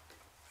know,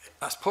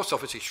 as post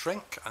offices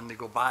shrink and they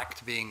go back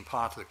to being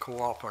part of the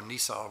co-op or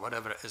NISA or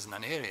whatever it is in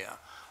an area,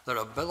 their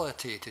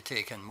ability to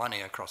take in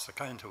money across the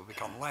counter will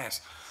become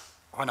less.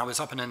 When I was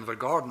up in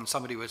Invergordon,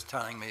 somebody was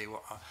telling me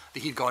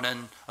that he'd gone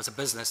in as a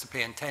business to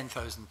pay in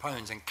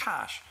 £10,000 in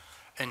cash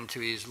into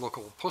his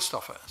local post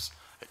office.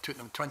 It took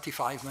them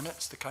 25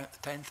 minutes to count the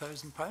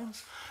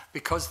 £10,000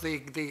 because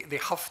they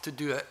have to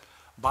do it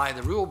by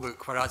the rule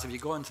book, whereas if you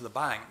go into the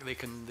bank, they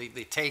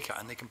take it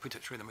and they can put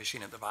it through the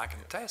machine at the back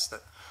and test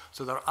it.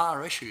 So there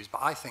are issues, but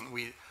I think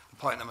the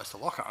point that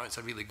Mr. Lockhart is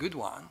a really good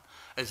one,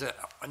 is that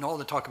in all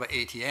the talk about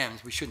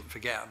ATMs, we shouldn't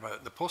forget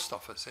about the post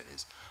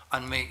offices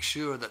and make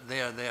sure that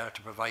they're there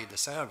to provide the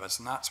service.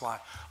 And that's why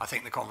I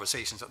think the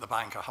conversations that the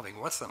bank are having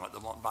with them at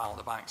the moment,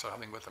 the banks are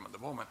having with them at the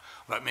moment,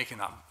 about making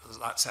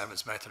that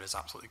service better is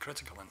absolutely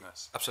critical in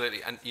this.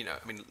 Absolutely, and you know,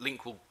 I mean,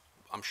 Link will,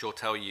 I'm sure,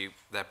 tell you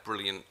their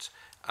brilliant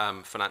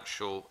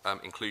financial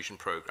inclusion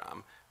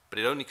program, but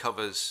it only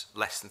covers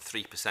less than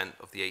 3%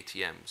 of the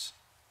ATMs.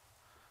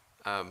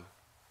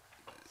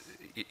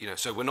 You know,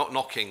 so we're not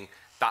knocking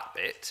that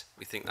bit.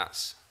 We think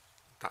that's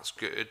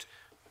good,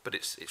 but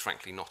it's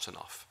frankly not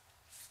enough.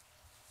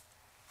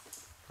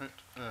 Right,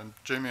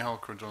 Jamie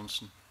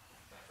Halker-Johnson.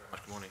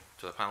 Good morning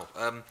to the panel.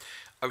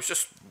 I was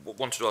just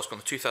wanted to ask on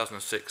the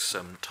 2006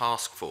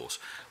 task force,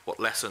 what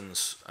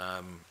lessons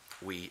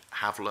we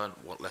have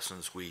learnt, what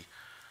lessons we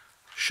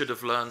should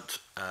have learnt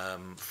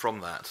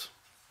from that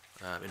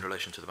in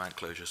relation to the bank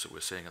closures that we're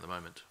seeing at the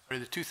moment. The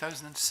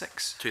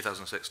 2006?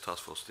 2006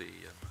 task force,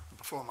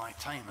 before my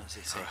time, as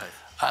they say.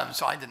 Right.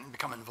 So I didn't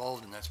become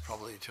involved in this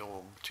probably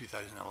till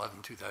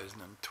 2011,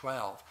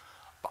 2012.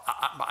 But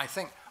I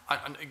think,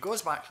 and it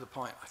goes back to the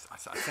point, I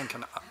think,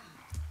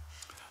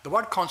 the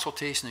word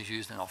consultation is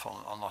used an awful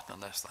lot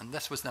in this, and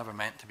this was never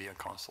meant to be a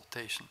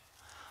consultation.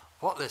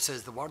 What this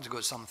is, the words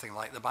go something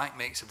like, the bank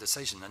makes a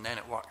decision and then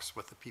it works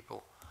with the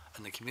people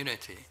in the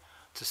community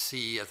to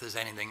see if there's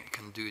anything it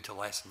can do to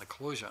lessen the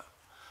closure.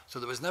 So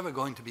there was never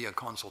going to be a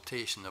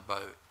consultation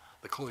about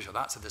the closure.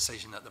 That's a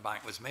decision that the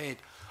bank was made,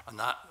 and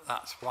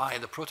that's why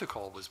the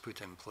protocol was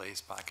put in place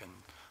back in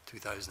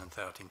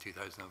 2013,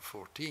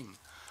 2014,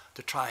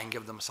 to try and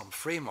give them some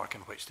framework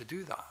in which to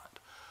do that.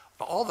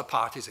 But all the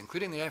parties,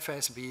 including the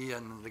FSB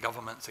and the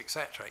governments,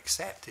 etc.,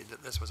 accepted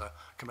that this was a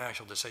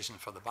commercial decision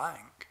for the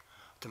bank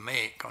to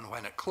make on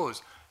when it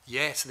closed.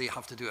 Yes, they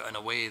have to do it in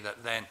a way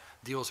that then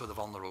deals with the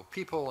vulnerable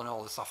people and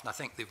all this stuff, and I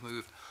think they've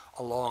moved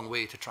a long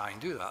way to try and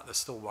do that. There's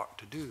still work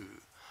to do.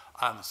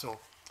 So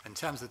in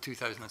terms of the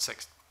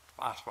 2006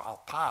 passport,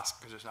 I'll pass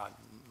because I'm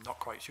not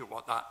quite sure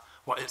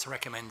what its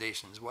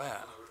recommendations were.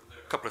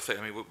 A couple of things.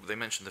 I mean, they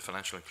mentioned the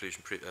financial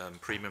inclusion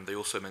premium. They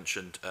also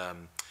mentioned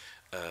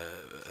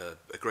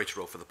a greater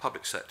role for the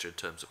public sector in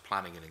terms of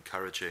planning and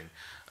encouraging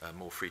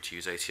more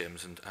free-to-use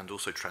ATMs and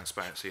also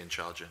transparency in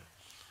charging.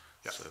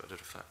 Yeah. So I don't know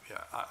if that.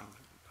 Yeah,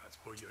 that's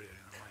what you're in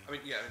mind. I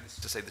mean, yeah,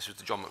 to say this was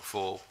the John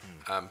McFall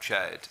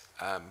chaired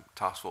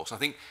task force. And I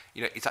think,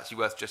 you know, it's actually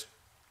worth just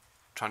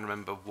trying to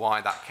remember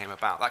why that came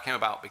about. That came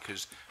about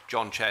because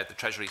John chaired the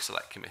Treasury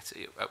Select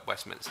Committee at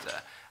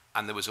Westminster,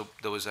 and there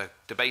was a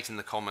debate in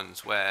the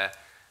Commons where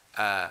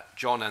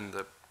John and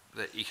the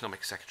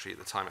Economic Secretary at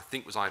the time, I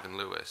think was Ivan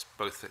Lewis,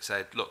 both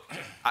said, look,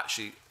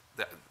 actually,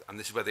 and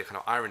this is where the kind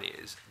of irony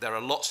is, there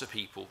are lots of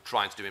people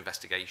trying to do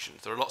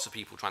investigations. There are lots of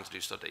people trying to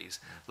do studies.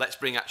 Let's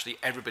bring actually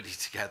everybody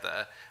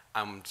together.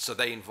 So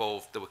they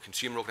involved, there were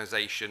consumer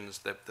organisations,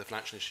 the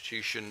financial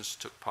institutions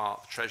took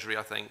part, the Treasury,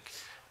 I think,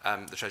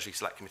 the Treasury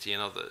Select Committee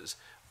and others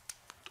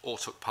all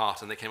took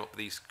part, and they came up with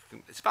these,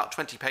 it's about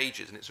 20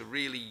 pages, and it's a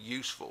really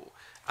useful,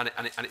 and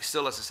it's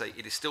still, as I say,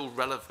 it is still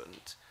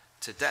relevant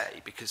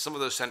today, because some of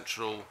those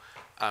central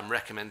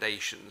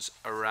recommendations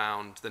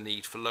around the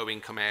need for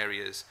low-income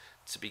areas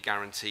to be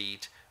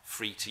guaranteed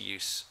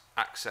free-to-use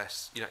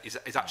access,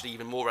 is actually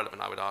even more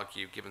relevant, I would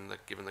argue, given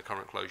the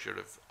current closure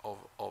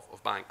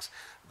of banks.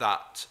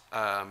 That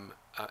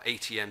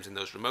ATMs in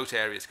those remote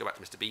areas, go back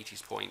to Mr.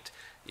 Beattie's point,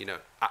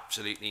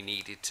 absolutely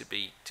needed to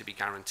be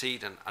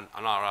guaranteed, and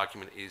our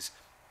argument is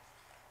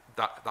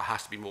that there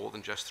has to be more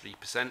than just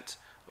 3%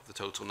 of the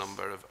total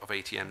number of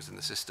ATMs in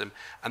the system,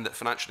 and that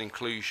financial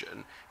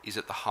inclusion is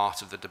at the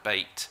heart of the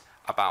debate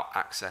about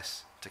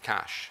access to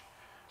cash.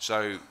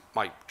 So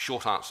my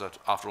short answer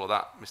after all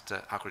that,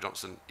 Mr.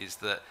 Hackler-Johnson, is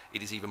that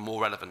it is even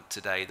more relevant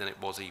today than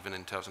it was even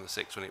in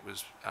 2006 when it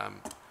was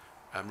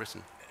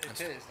written.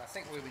 It is. I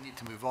think where we need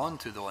to move on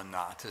to, though, on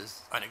that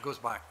is, and it goes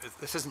back,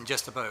 this isn't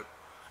just about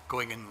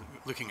going and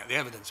looking at the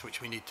evidence,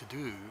 which we need to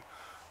do,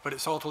 but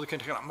it's also looking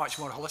at it much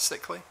more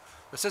holistically.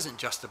 This isn't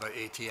just about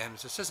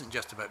ATMs, this isn't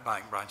just about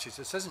bank branches,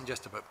 this isn't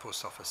just about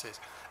post offices.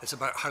 It's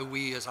about how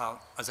we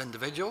as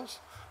individuals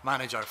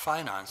manage our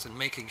finance and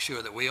making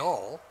sure that we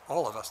all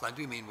of us, and I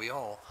do mean we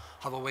all,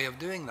 have a way of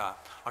doing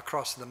that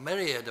across the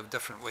myriad of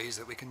different ways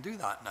that we can do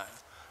that now.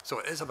 So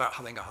it is about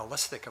having a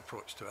holistic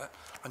approach to it,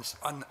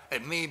 and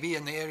it may be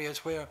in the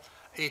areas where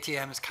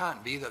ATMs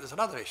can't be that there's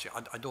another issue.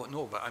 I don't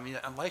know, but I mean,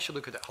 unless you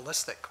look at it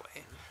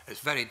holistically,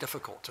 it's very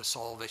difficult to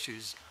solve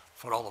issues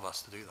for all of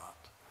us to do that.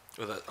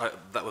 Well,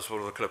 that was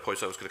one of the kind of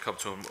points I was going to come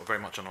to, very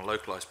much on a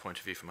localised point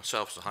of view for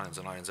myself as a Highlands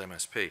and Islands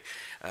MSP.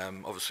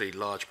 Obviously,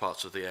 large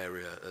parts of the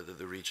area,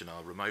 the region,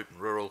 are remote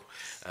and rural.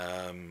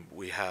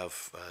 We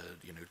have,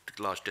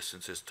 large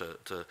distances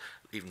to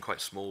even quite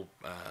small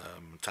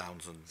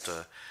towns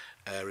and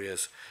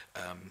areas.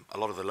 A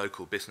lot of the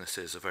local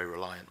businesses are very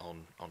reliant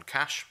on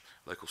cash,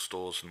 local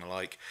stores and the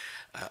like,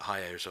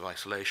 high areas of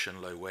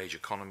isolation, low wage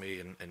economy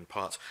in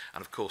parts,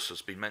 and of course,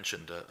 as been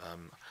mentioned,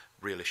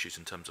 real issues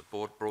in terms of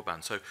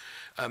broadband. So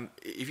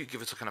if you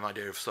give us a kind of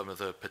idea of some of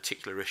the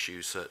particular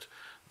issues that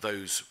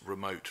those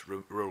remote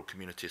rural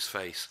communities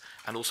face,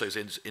 and also as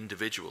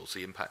individuals,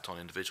 the impact on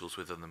individuals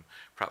within them,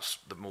 perhaps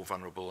the more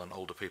vulnerable and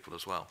older people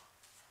as well.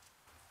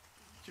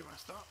 Do you want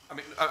to start? I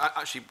mean,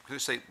 actually, can I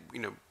say,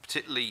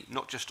 particularly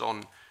not just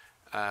on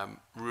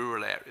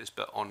rural areas,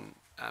 but on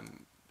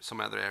some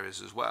other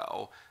areas as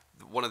well,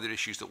 one of the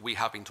issues that we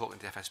have been talking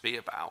to FSB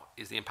about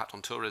is the impact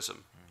on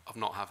tourism of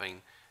not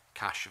having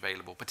cash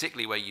available,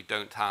 particularly where you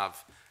don't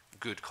have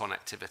good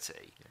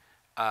connectivity.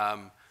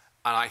 And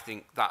I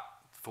think that,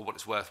 for what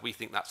it's worth, we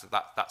think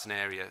that's an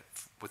area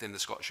within the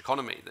Scottish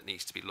economy that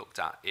needs to be looked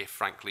at. If,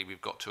 frankly,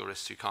 we've got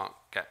tourists who can't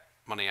get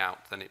money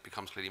out, then it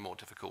becomes clearly more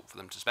difficult for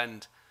them to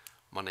spend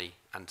money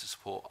and to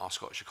support our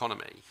Scottish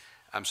economy.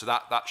 So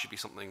that should be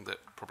something that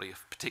probably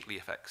particularly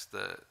affects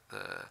the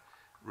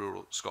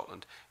rural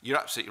Scotland. You're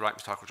absolutely right,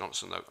 Mr.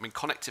 Hackler-Johnson, though. I mean,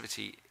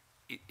 connectivity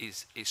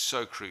is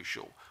so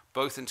crucial,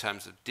 both in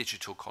terms of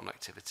digital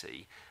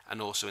connectivity and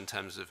also in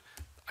terms of,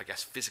 I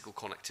guess, physical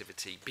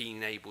connectivity,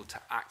 being able to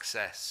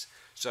access.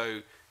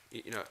 So,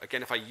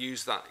 again, if I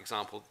use that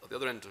example at the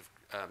other end of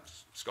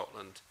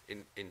Scotland,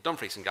 in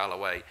Dumfries and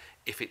Galloway,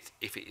 if it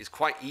is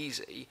quite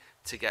easy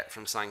to get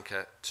from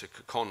Sanca to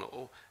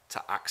Connell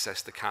to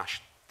access the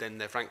cash, then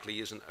there frankly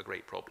isn't a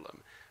great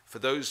problem. For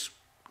those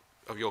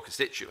of your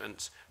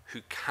constituents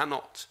who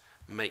cannot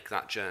make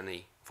that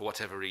journey for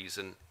whatever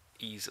reason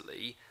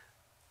easily,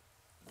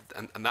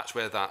 and that's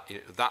where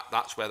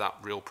that's where that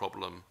real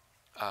problem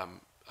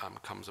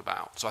comes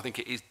about. So I think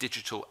it is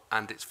digital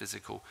and it's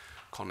physical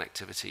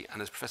connectivity,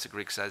 and as Professor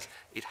Griggs says,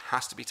 it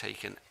has to be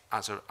taken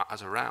as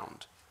a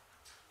round.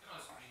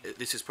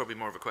 This is probably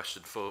more of a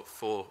question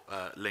for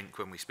Link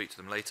when we speak to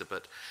them later,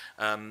 but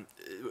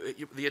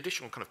the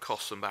additional kind of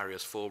costs and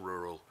barriers for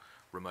rural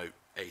remote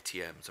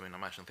ATMs, I mean, I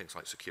imagine things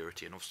like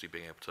security and obviously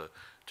being able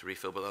to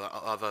refill, but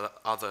are there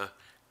other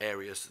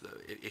areas,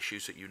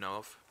 issues that you know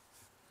of?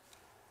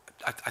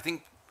 I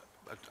think,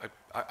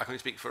 I can only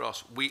speak for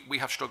us, we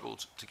have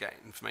struggled to get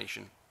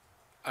information.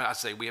 I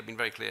say we have been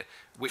very clear,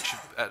 which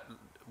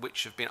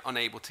have been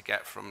unable to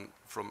get from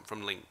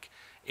Link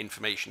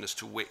information as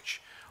to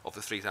which of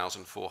the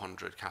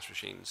 3,400 cash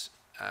machines,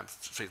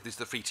 these are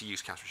the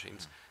free-to-use cash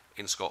machines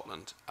in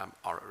Scotland,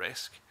 are at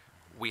risk.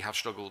 We have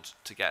struggled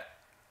to get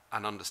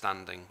an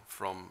understanding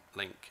from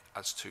Link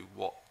as to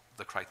what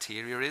the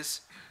criteria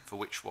is for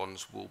which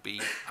ones will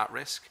be at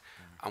risk,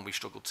 and we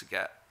struggled to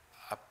get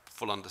a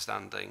full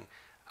understanding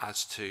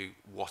as to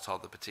what are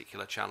the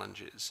particular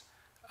challenges.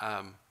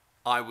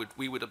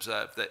 We would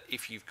observe that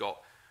if you've got,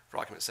 for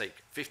argument's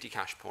sake, 50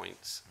 cash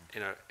points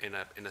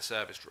in a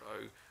service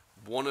row,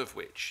 one of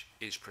which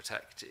is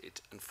protected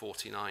and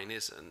 49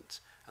 isn't,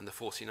 and the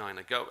 49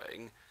 are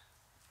going,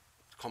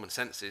 common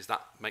sense is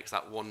that makes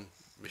that one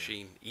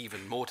machine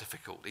even more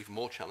difficult, even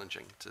more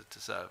challenging to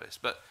service.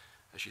 But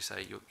as you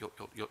say,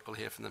 you'll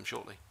hear from them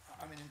shortly.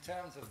 I mean, in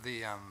terms of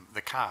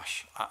the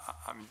cash,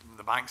 I mean,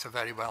 the banks are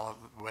very well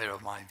aware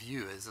of my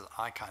view is that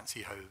I can't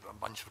see how a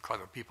bunch of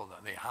clever people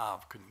that they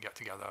have couldn't get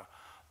together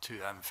to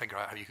figure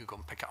out how you could go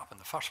and pick it up in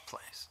the first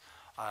place.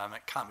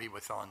 It can't be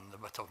within the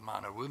wit of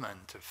man or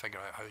woman to figure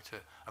out how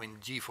to. I mean,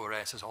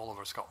 G4S is all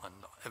over Scotland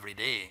every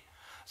day.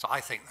 So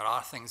I think there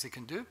are things they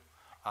can do.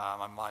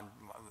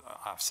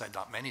 I've said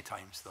that many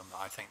times to them,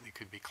 that I think they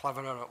could be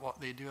cleverer at what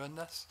they do in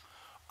this.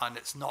 And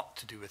it's not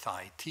to do with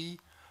IT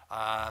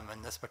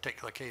in this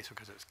particular case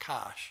because it's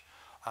cash.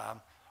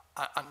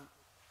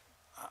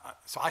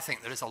 So I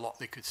think there is a lot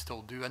they could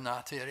still do in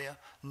that area,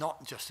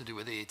 not just to do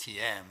with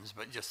ATMs,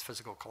 but just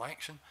physical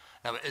collection.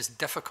 Now it is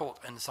difficult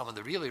in some of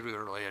the really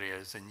rural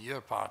areas in your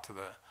part of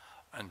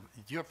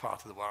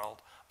the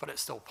world, but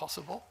it's still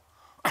possible.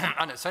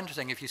 And it's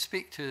interesting if you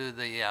speak to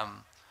the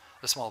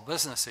small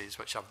businesses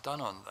which I've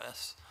done on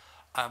this,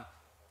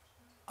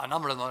 a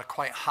number of them are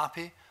quite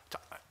happy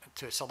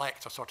to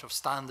select a sort of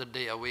standard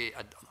day a week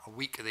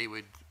they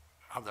would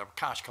have their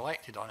cash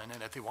collected on, and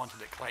then if they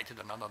wanted it collected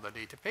on another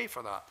day to pay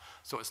for that.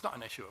 So it's not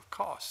an issue of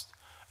cost.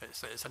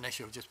 It's an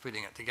issue of just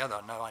putting it together.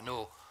 Now I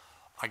know,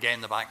 again,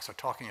 the banks are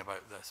talking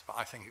about this, but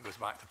I think it goes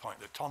back to the point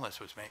that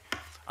Thomas was making.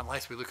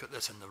 Unless we look at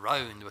this in the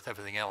round with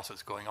everything else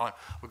that's going on,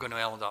 we're going to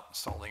end up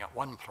solving up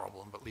one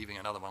problem, but leaving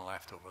another one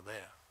left over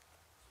there.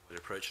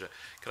 Approach it.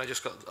 Can I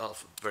just go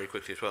very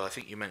quickly as well? I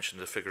think you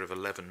mentioned the figure of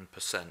 11%.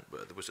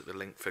 Was it the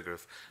link figure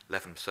of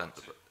 11%,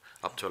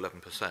 up to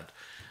 11%?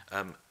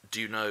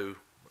 Do you know?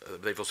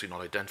 They've obviously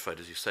not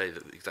identified, as you say,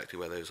 exactly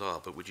where those are.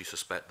 But would you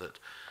suspect that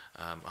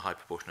a high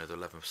proportion of the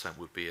 11%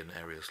 would be in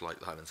areas like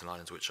the Highlands and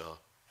Islands, which are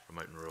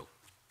remote and rural?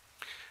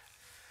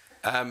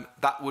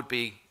 That would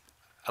be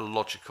a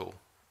logical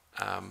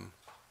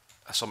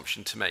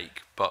assumption to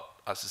make. But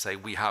as I say,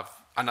 we have,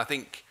 and I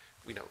think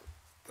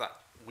that.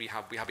 We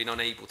have been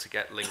unable to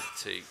get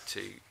linked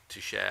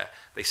to share.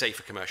 They say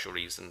for commercial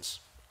reasons.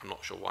 I'm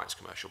not sure why it's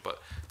commercial,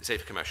 but they say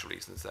for commercial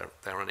reasons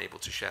they're unable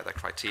to share their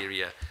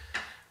criteria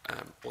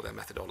or their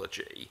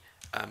methodology.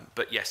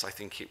 But yes, I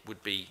think it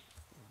would be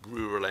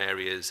rural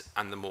areas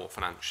and the more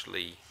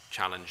financially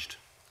challenged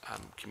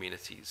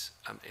communities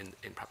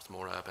in perhaps the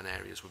more urban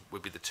areas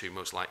would be the two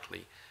most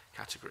likely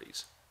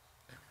categories.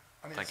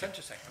 I mean, it's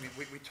interesting. I mean,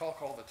 we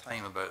talk all the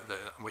time about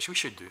which we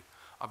should do,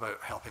 about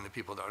helping the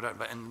people that are around.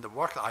 But in the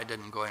work that I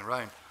did in going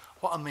around,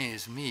 what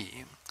amazed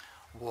me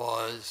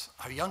was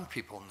how young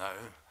people now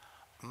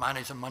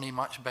manage their money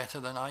much better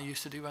than I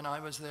used to do when I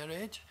was their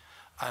age,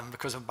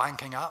 because of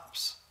banking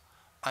apps.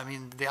 I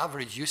mean, the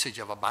average usage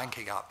of a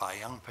banking app by a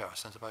young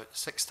person is about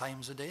 6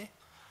 times a day.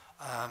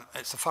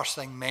 It's the first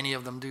thing many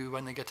of them do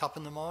when they get up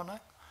in the morning.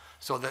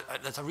 So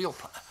there's a real.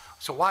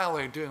 So while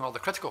we're doing all the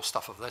critical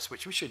stuff of this,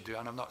 which we should do,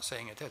 and I'm not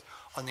saying it is,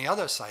 on the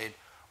other side,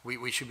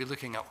 we should be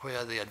looking at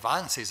where the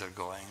advances are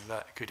going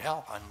that could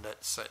help, and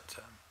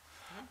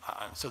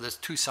so there's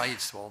two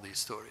sides to all these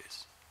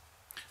stories.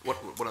 One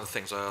of the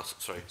things I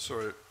asked,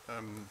 sorry.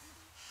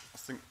 I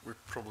think we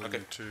probably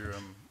need to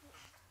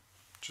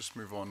just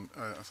move on,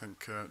 I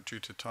think, due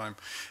to time.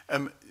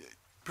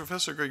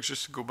 Professor Griggs,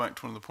 just to go back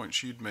to one of the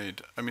points you'd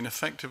made, I mean,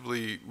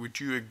 effectively, would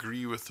you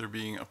agree with there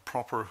being a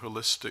proper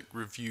holistic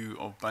review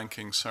of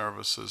banking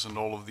services and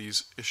all of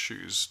these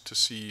issues to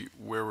see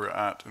where we're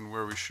at and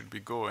where we should be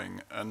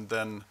going, and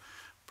then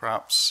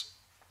perhaps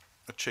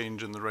a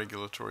change in the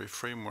regulatory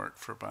framework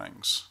for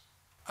banks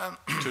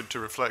to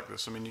reflect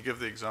this? I mean, you give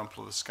the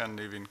example of the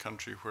Scandinavian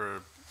country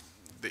where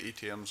the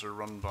ATMs are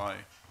run by,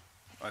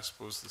 I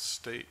suppose, the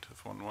state,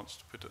 if one wants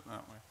to put it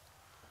that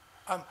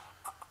way.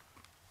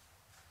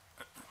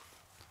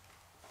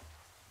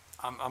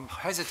 I'm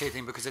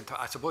hesitating because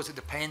I suppose it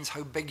depends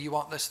how big you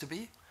want this to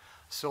be.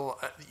 So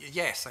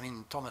yes, I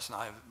mean, Thomas and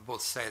I have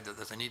both said that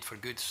there's a need for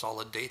good,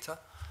 solid data,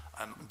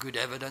 good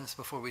evidence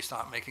before we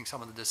start making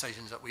some of the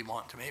decisions that we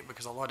want to make,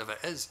 because a lot of it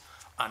is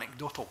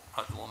anecdotal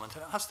at the moment,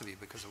 and it has to be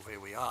because of where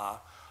we are.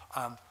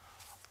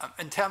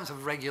 In terms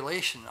of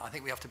regulation, I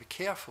think we have to be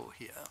careful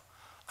here.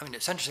 I mean,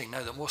 it's interesting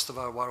now that most of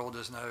our world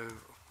is now,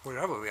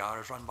 wherever we are,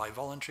 is run by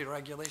voluntary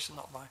regulation,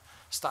 not by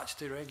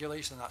statutory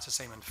regulation. That's the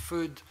same in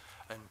food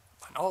and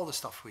all the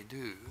stuff we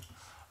do.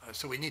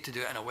 So we need to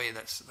do it in a way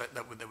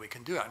that we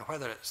can do it, and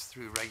whether it's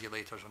through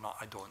regulators or not,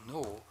 I don't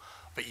know.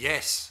 But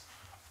yes,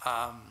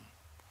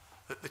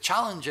 the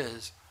challenge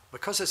is,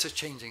 because this is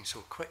changing so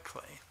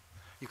quickly,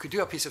 you could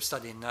do a piece of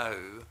study now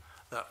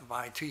that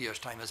by 2 years'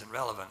 time isn't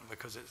relevant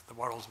because the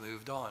world's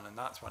moved on, and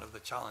that's one of the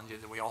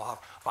challenges that we all have.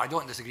 But I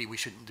don't disagree we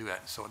shouldn't do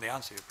it. So the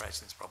answer to your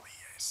question is probably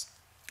yes.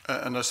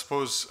 And I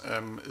suppose,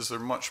 is there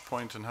much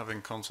point in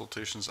having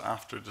consultations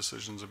after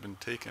decisions have been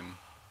taken,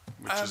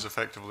 which is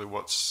effectively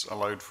what's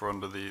allowed for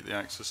under the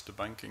access to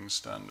banking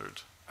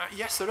standard?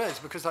 Yes, there is,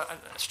 because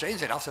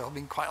strangely enough, there have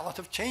been quite a lot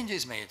of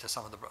changes made to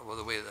some of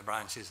the way that the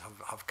branches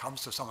have come.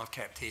 So some have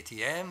kept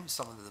ATMs,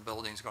 some of the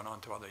buildings gone on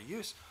to other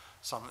use.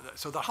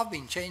 So there have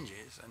been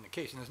changes in the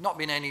case, and there's not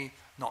been any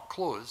not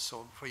closed,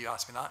 so before you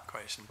ask me that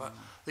question, but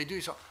they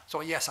do so. So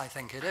yes, I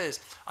think it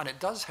is, and it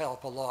does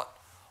help a lot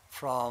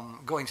from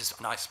going to,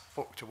 and I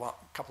spoke to a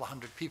couple of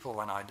hundred people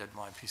when I did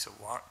my piece of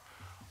work,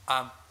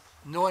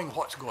 knowing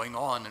what's going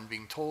on and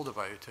being told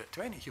about it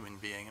to any human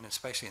being, and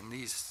especially in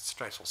these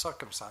stressful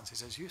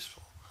circumstances, is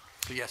useful.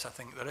 So yes, I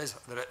think there is.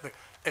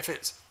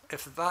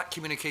 If that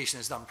communication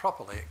is done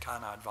properly, it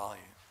can add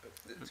value.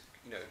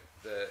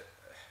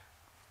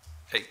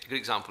 A good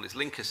example is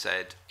Link has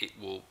said it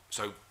will.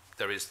 So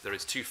there is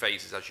 2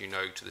 phases, as you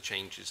know, to the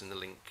changes in the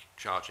Link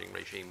charging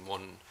regime.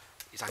 One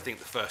is, I think,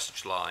 the 1st of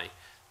July,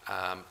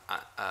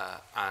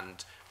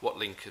 and what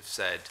Link have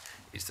said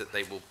is that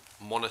they will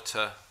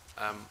monitor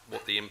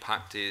what the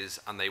impact is,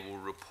 and they will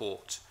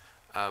report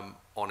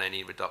on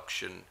any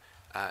reduction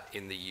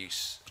in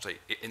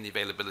the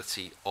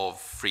availability of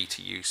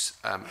free-to-use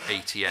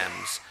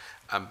ATMs.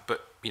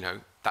 But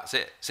that's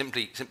it.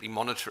 Simply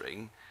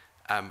monitoring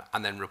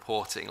and then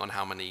reporting on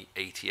how many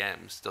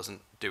ATMs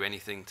doesn't do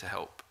anything to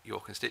help your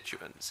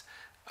constituents.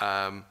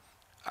 And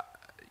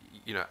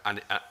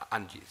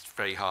it's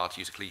very hard, to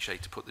use a cliche,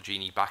 to put the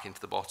genie back into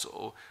the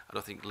bottle. I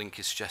don't think Link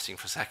is suggesting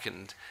for a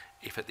second,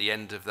 if at the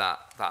end of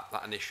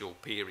that initial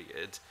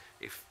period,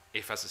 if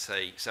as I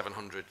say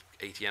 700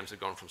 ATMs have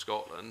gone from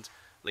Scotland,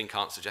 Link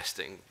aren't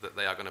suggesting that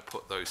they are going to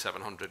put those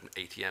 700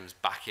 ATMs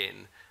back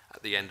in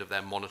at the end of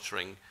their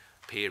monitoring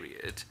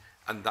period.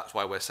 And that's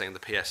why we're saying the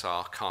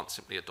PSR can't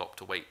simply adopt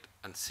a wait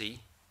and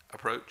see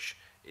approach.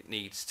 It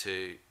needs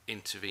to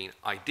intervene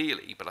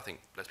ideally, but I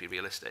think, let's be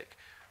realistic,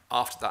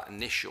 after that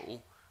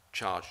initial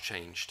charge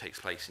change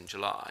takes place in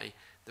July,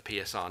 the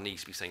PSR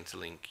needs to be saying to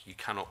Link, you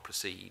cannot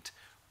proceed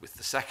with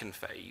the 2nd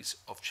phase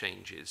of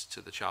changes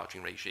to the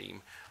charging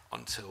regime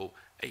until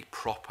a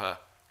proper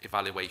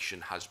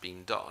evaluation has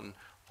been done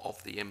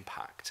of the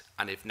impact.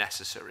 And if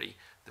necessary,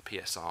 the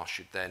PSR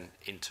should then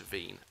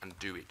intervene and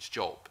do its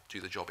job, do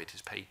the job it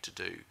is paid to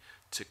do,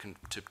 to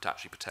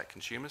actually protect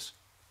consumers.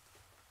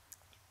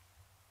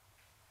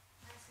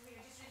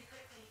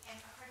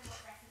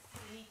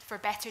 For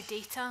better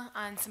data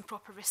and some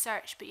proper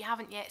research, but you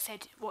haven't yet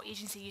said what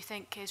agency you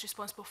think is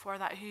responsible for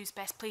that, who's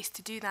best placed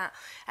to do that.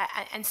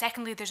 And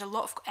secondly, there's a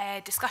lot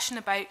of discussion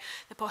about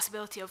the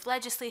possibility of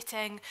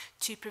legislating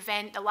to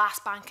prevent the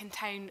last bank in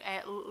town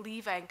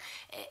leaving.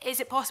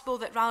 Is it possible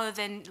that rather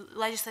than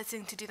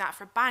legislating to do that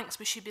for banks,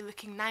 we should be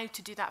looking now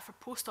to do that for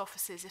post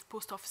offices, if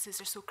post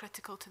offices are so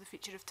critical to the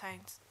future of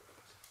towns?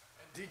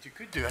 Indeed you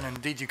could do, and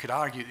indeed you could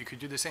argue that you could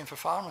do the same for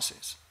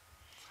pharmacies.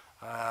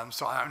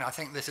 So I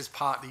think this is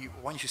partly,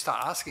 once you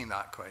start asking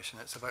that question,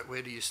 it's about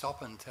where do you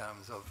stop in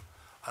terms of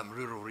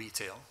rural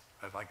retail,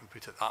 if I can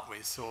put it that way.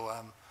 So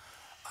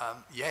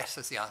yes,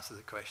 is the answer to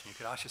the question. You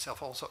could ask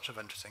yourself all sorts of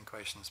interesting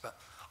questions, but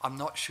I'm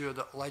not sure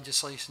that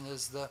legislation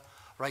is the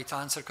right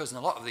answer, because in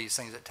a lot of these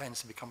things it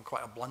tends to become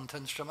quite a blunt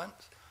instrument,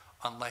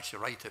 unless you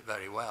write it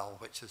very well,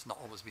 which has not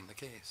always been the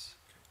case.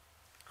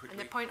 And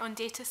the point on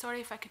data, sorry,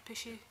 if I could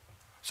push you.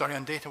 Sorry,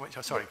 on data,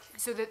 sorry.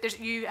 So that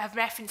you have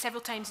referenced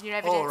several times in your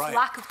evidence,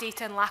 lack of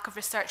data and lack of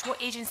research.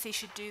 What agency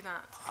should do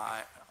that?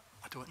 I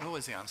don't know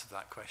is the answer to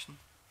that question,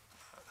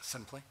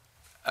 simply.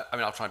 I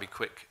mean, I'll try and be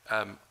quick.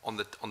 On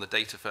the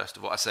data, first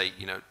of all, I say,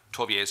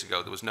 12 years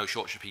ago, there was no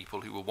shortage of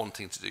people who were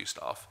wanting to do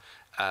stuff,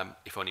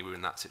 if only we were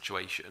in that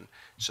situation.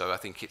 So I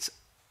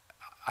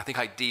think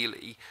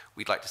ideally,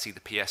 we'd like to see the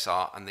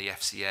PSR and the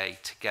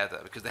FCA together,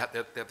 because they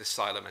have this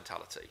silo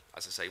mentality.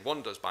 As I say,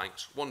 one does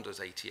banks, one does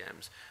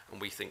ATMs,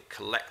 and we think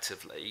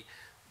collectively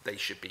they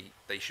should be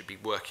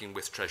working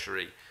with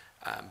Treasury,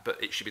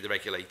 but it should be the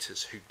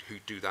regulators who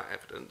do that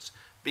evidence.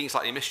 Being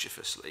slightly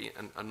mischievously,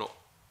 and not,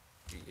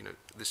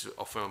 this is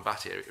off my own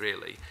bat here,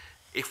 really,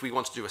 if we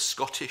want to do a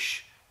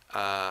Scottish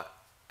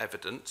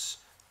evidence,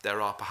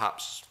 there are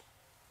perhaps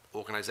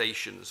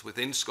organisations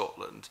within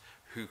Scotland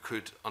who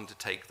could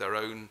undertake their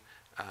own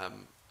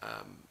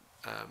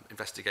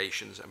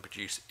investigations and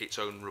produce its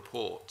own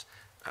report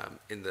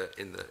in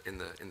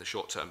the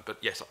short term. But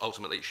yes,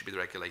 ultimately it should be the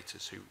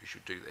regulators who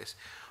should do this.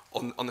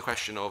 On the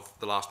question of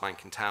the last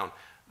bank in town,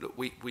 look,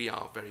 we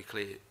are very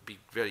clear, be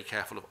very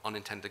careful of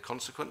unintended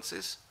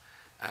consequences.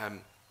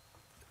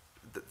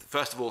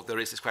 First of all, there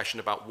is this question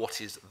about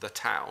what is the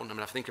town. I mean,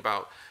 I think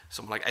about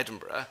somewhere like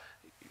Edinburgh.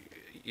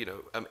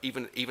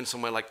 Even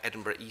somewhere like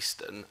Edinburgh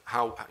Eastern,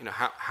 how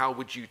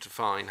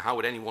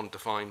would anyone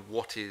define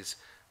what is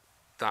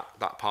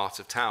that part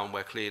of town,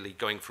 where clearly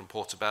going from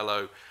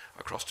Portobello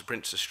across to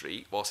Princes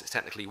Street, whilst it's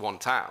technically one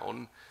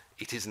town,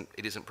 it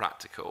isn't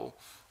practical.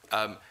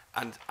 And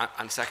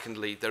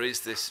secondly, there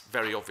is this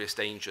very obvious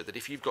danger that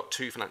if you've got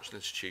 2 financial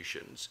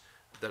institutions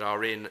that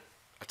are in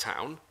a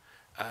town,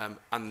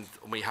 and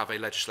we have a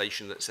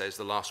legislation that says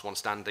the last one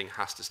standing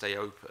has to stay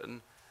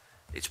open,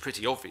 it's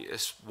pretty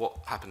obvious what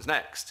happens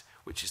next,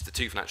 which is the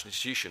 2 financial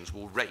institutions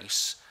will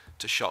race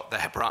to shut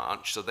their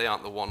branch, so they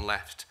aren't the one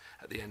left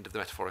at the end of the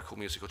metaphorical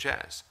musical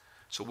chairs.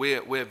 So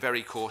we're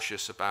very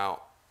cautious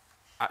about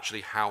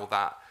actually how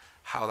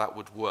that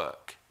would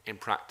work in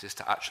practice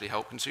to actually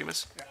help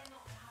consumers.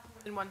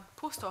 In one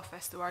post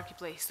office, though,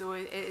 arguably. So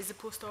is the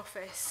post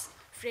office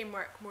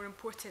framework more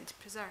important to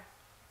preserve?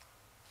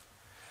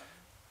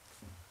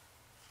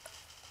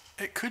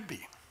 It could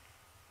be.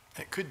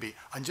 It could be.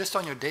 And just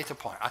on your data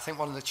point, I think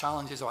one of the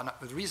challenges, and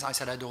the reason I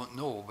said I don't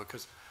know,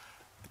 because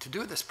to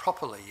do this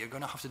properly, you're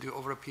going to have to do it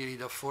over a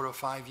period of 4 or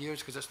 5 years,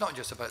 because it's not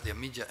just about the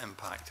immediate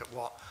impact at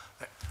what,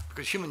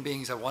 because human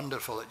beings are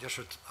wonderful at just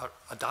are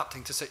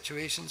adapting to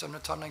situations and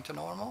returning to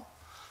normal.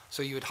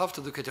 So you would have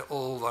to look at it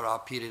over a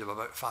period of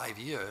about 5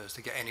 years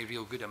to get any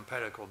real good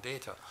empirical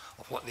data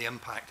of what the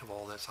impact of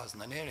all this has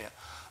in an area.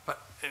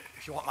 But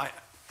if you want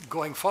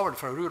going forward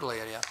for a rural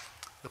area,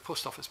 the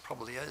post office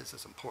probably is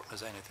as important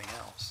as anything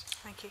else.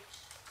 Thank you.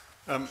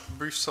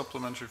 Brief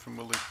supplementary from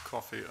Willie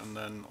Coffey and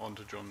then on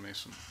to John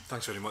Mason.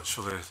 Thanks very much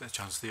for the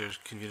chance there,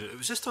 Convener. It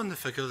was just on the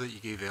figure that you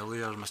gave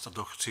earlier, Mr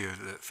Docherty,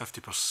 that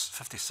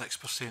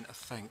 56%, I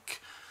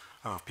think,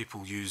 of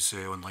people use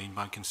online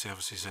banking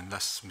services, and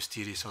this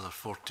mysterious other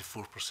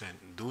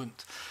 44%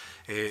 don't.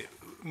 I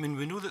mean,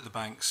 we know that the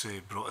banks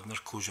brought in their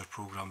closure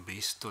programme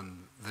based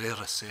on their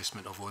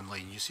assessment of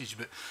online usage,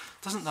 but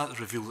doesn't that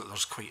reveal that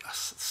there's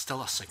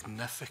still a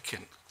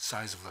significant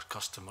size of their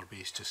customer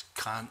base just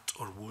can't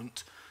or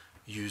won't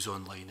use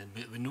online?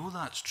 And we know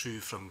that's true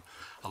from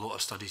a lot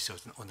of studies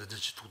on the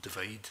digital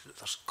divide, that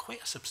there's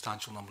quite a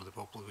substantial number of the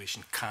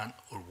population can't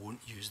or won't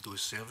use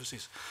those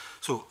services.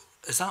 So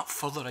is that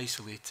further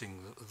isolating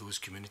those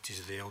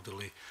communities, the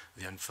elderly,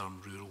 the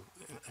infirm, rural,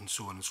 and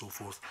so on and so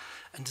forth?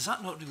 And does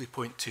that not really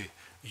point to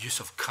use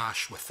of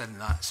cash within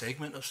that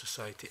segment of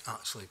society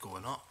actually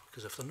going up?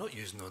 Because if they're not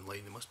using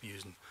online, they must be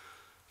using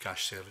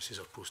cash services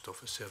or post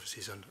office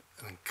services on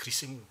an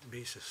increasing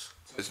basis.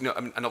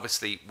 And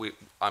obviously,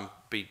 I'm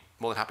be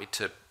more than happy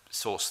to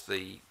source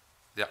the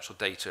actual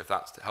data if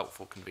that's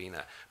helpful,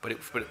 Convener. But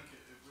it would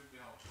be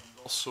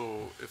helpful.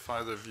 Also, if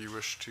either of you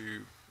wish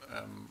to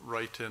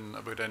write in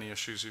about any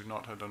issues you've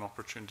not had an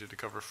opportunity to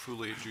cover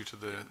fully due to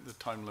the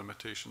time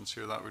limitations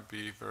here, that would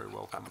be very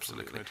welcome.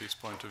 Absolutely. From the committee's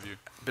point of view.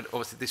 But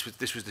obviously,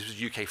 this was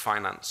UK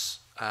Finance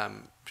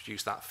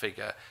produced that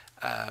figure,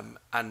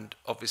 and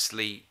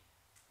obviously,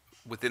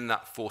 within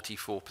that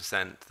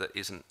 44% that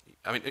isn't,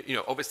 I mean, you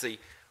know, obviously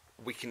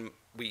we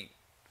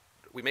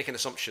make an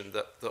assumption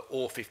that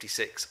all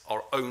 56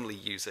 are only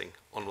using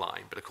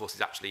online, but of course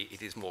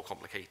it is more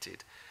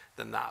complicated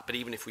than that. But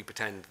even if we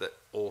pretend that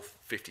all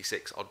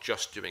 56 are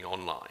just doing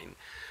online,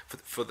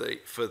 for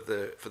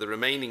the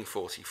remaining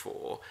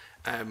 44,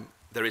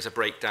 there is a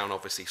breakdown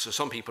obviously. So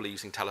some people are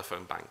using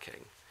telephone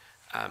banking.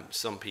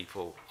 Some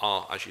people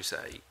are, as you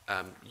say,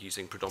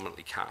 using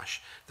predominantly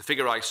cash. The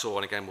figure I saw,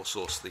 and again we'll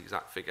source the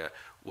exact figure,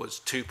 was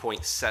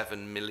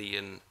 2.7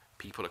 million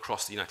people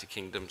across the United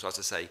Kingdom. So as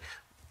I say,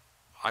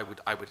 I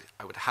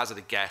would hazard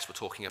a guess we're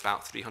talking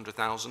about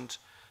 300,000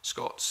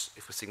 Scots,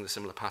 if we're seeing the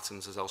similar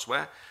patterns as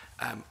elsewhere,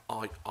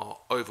 are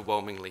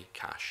overwhelmingly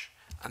cash,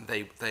 and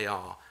they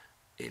are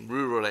in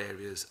rural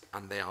areas,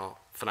 and they are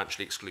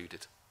financially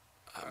excluded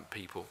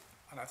people.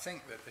 And I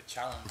think that the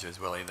challenge is,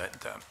 Willie,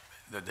 that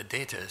the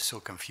data is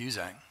so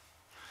confusing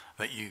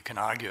that you can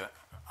argue it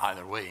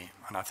either way.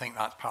 And I think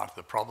that's part of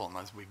the problem,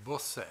 as we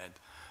both said,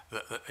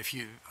 that if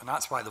you, and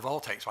that's why the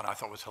Voltex one I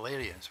thought was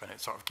hilarious when it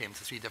sort of came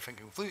to 3 different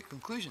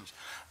conclusions.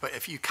 But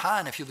if you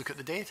look at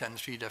the data in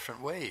 3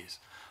 different ways,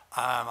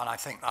 and I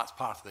think that's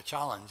part of the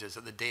challenge, is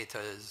that the data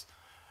is,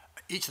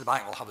 each of the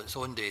bank will have its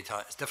own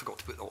data. It's difficult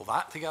to put all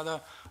that together.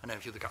 And then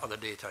if you look at other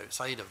data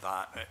outside of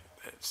that,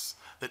 it's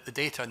that the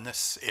data in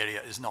this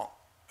area is not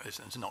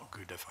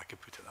good, if I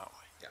could put it that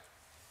way. Yeah.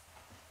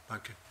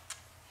 Thank you.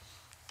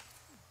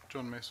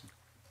 John Mason.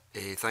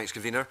 Thanks,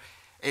 Convener.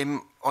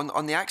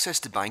 On the access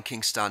to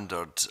banking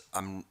standard,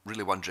 I'm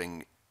really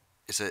wondering,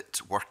 is it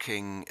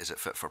working? Is it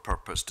fit for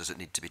purpose? Does it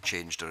need to be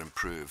changed or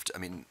improved? I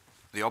mean,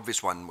 the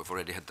obvious one, we've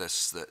already had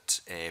this,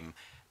 that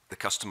the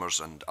customers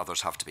and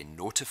others have to be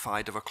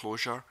notified of a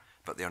closure,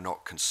 but they are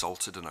not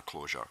consulted in a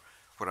closure.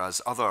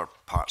 Whereas other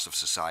parts of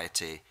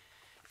society,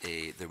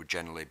 there would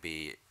generally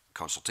be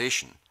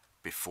consultation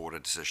before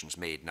a decision's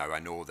made. Now, I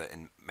know that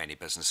in many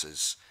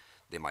businesses,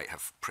 they might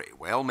have pretty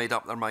well made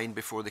up their mind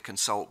before they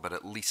consult, but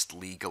at least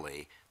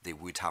legally, they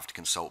would have to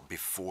consult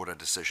before a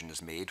decision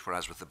is made,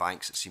 whereas with the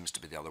banks, it seems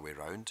to be the other way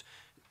around.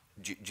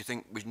 Do you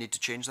think we need to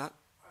change that?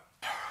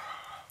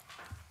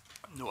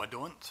 No, I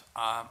don't.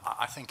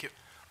 I think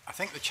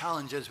the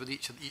challenge is with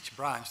each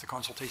branch, the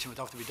consultation would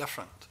have to be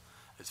different.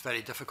 It's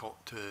very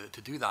difficult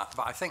to do that.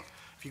 But I think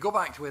if you go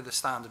back to where the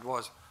standard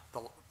was,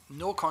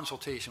 no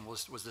consultation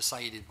was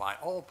decided by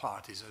all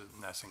parties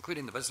in this,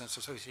 including the business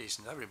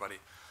associations, everybody,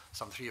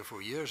 some 3 or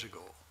 4 years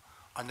ago.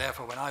 And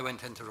therefore, when I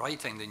went into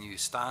writing the new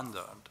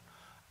standard,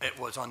 it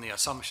was on the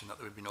assumption that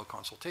there would be no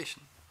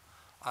consultation.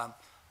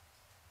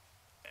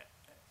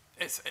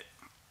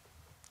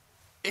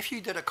 If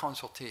you did a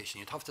consultation,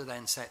 you'd have to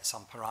then set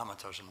some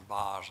parameters and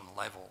bars and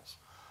levels.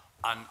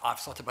 And I've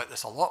thought about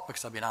this a lot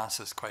because I've been asked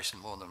this question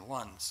more than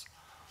once.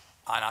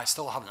 And I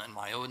still haven't in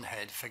my own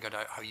head figured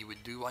out how you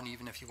would do one,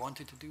 even if you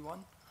wanted to do one.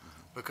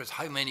 Mm-hmm. Because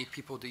how many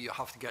people do you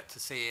have to get to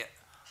say,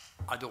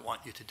 I don't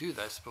want you to do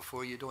this,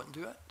 before you don't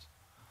do it?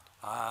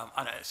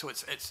 So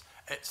it's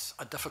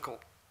a difficult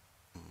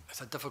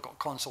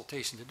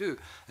consultation to do.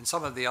 And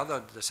some of the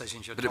other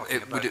decisions you're talking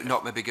about... Would it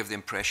not maybe give the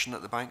impression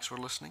that the banks were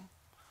listening?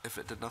 if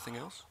it did nothing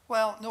else?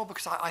 Well, no,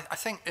 because I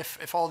think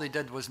if all they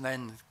did was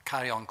then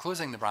carry on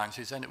closing the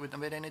branches, then it wouldn't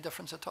have made any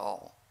difference at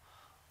all.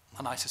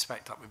 And I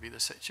suspect that would be the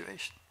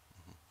situation.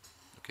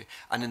 Okay.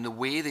 And in the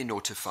way they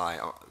notify,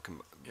 I'll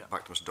come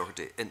back to Mr.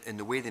 Docherty, in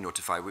the way they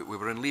notify, we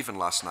were in Leven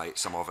last night,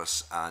 some of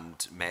us,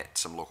 and met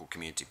some local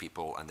community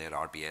people, and their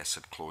RBS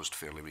had closed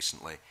fairly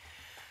recently.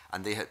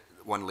 And they had,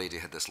 one lady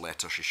had this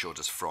letter she showed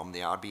us from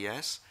the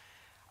RBS,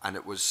 and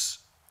it was,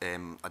 I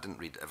didn't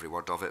read every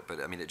word of it, but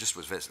I mean, it just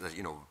was,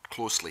 you know,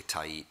 closely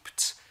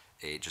typed,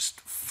 just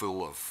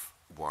full of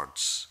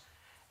words.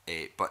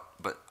 But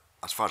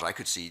as far as I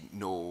could see,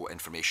 no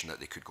information that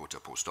they could go to a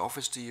post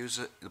office to use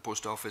it, the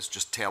post office,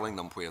 just telling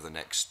them where the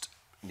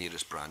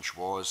nearest branch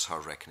was.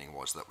 Her reckoning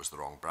was that was the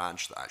wrong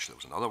branch, that actually there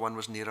was another one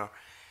was nearer,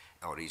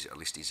 or at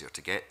least easier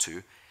to get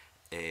to.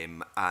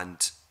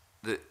 And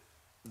there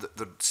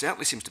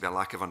certainly seems to be a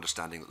lack of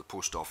understanding that the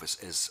post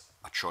office is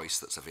a choice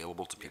that's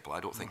available to people.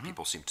 I don't think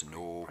people seem to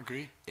know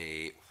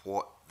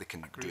what they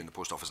can do in the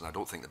post office, and I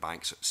don't think the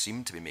banks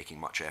seem to be making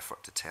much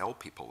effort to tell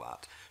people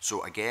that.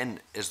 So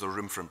again, is there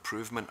room for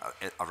improvement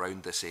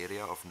around this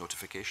area of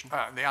notification?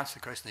 The answer to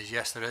the question is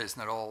yes, there is,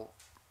 and they're all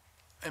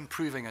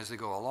improving as they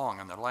go along,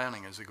 and they're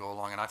learning as they go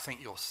along, and I think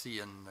you'll see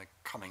in the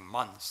coming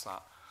months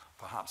that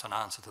perhaps an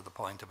answer to the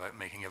point about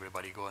making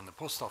everybody go in the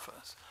post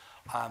office.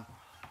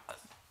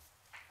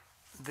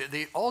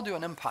 They all do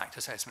an impact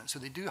assessment, so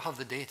they do have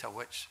the data,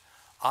 which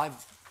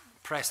I've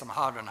pressed them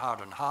harder and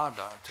harder and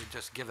harder to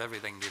just give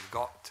everything they've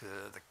got to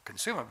the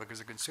consumer, because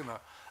the consumer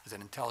is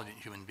an intelligent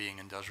human being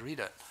and does read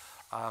it.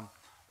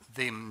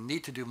 They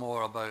need to do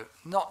more about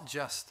not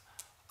just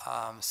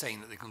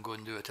saying that they can go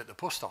and do it at the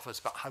post office,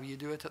 but how you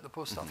do it at the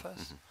post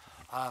office.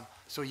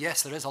 So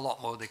yes, there is a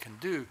lot more they can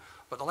do,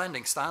 but the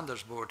Lending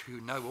Standards Board,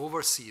 who now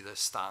oversee this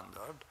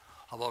standard,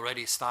 have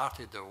already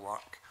started their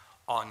work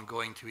on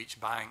going to each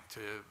bank to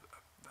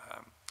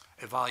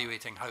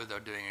evaluating how they're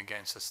doing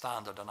against the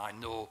standard, and I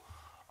know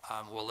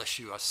will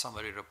issue a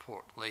summary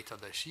report later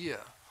this year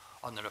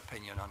on their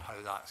opinion on how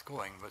that's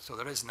going. But so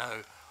there is now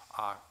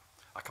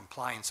a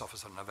compliance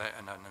officer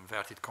in an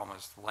inverted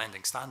commas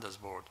Lending Standards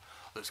Board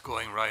that's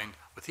going around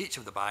with each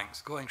of the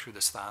banks, going through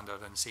the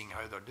standard and seeing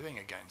how they're doing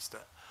against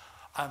it.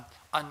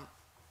 And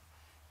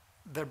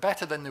they're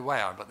better than they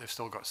were, but they've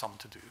still got some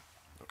to do.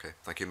 Okay,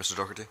 thank you. Mr.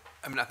 Docherty?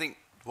 I mean, I think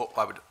what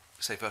I would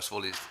say first of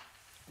all is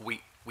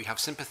we have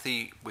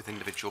sympathy with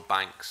individual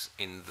banks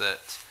in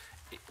that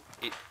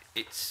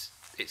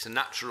it's a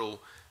natural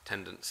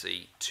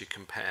tendency to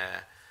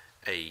compare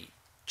a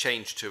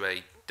change to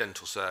a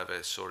dental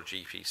service or a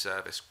GP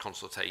service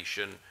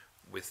consultation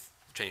with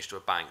change to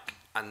a bank.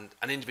 And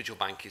an individual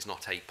bank is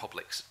not a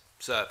public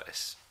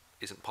service,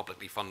 isn't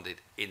publicly funded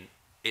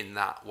in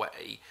that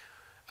way.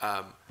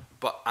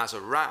 But as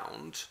a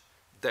round,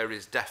 there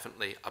is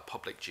definitely a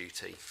public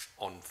duty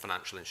on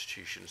financial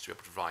institutions to be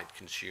able to provide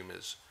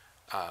consumers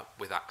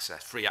with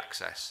free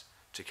access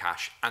to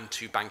cash and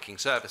to banking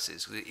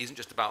services. It isn't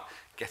just about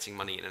getting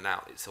money in and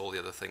out, it's all the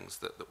other things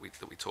that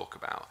we talk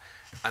about.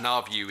 And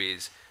our view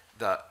is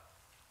that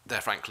there,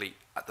 frankly,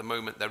 at the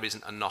moment, there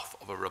isn't enough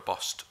of a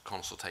robust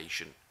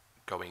consultation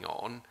going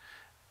on.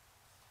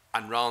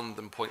 And rather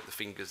than point the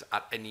fingers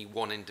at any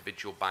one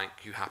individual bank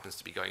who happens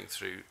to be going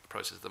through the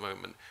process at the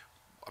moment,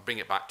 I bring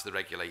it back to the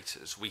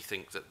regulators. We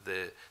think that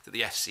the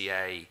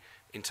FCA,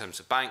 in terms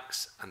of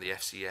banks, and the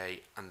FCA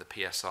and the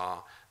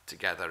PSR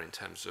together in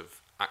terms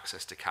of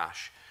access to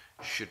cash,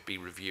 should be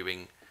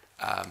reviewing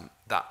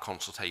that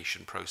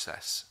consultation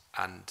process,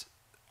 and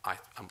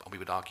we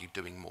would argue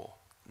doing more.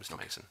 Mr.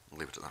 Mason. I'll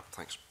leave it at that.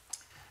 Thanks.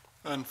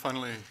 And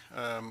finally,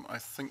 I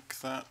think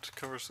that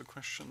covers the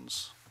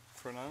questions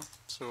for now.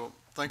 So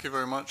thank you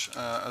very much.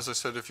 As I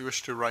said, if you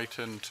wish to write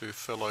in to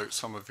fill out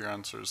some of your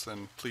answers,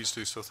 then please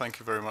do so. Thank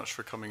you very much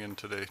for coming in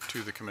today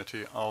to the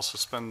committee. I'll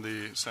suspend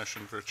the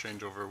session for a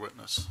changeover of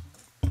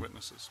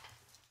witnesses.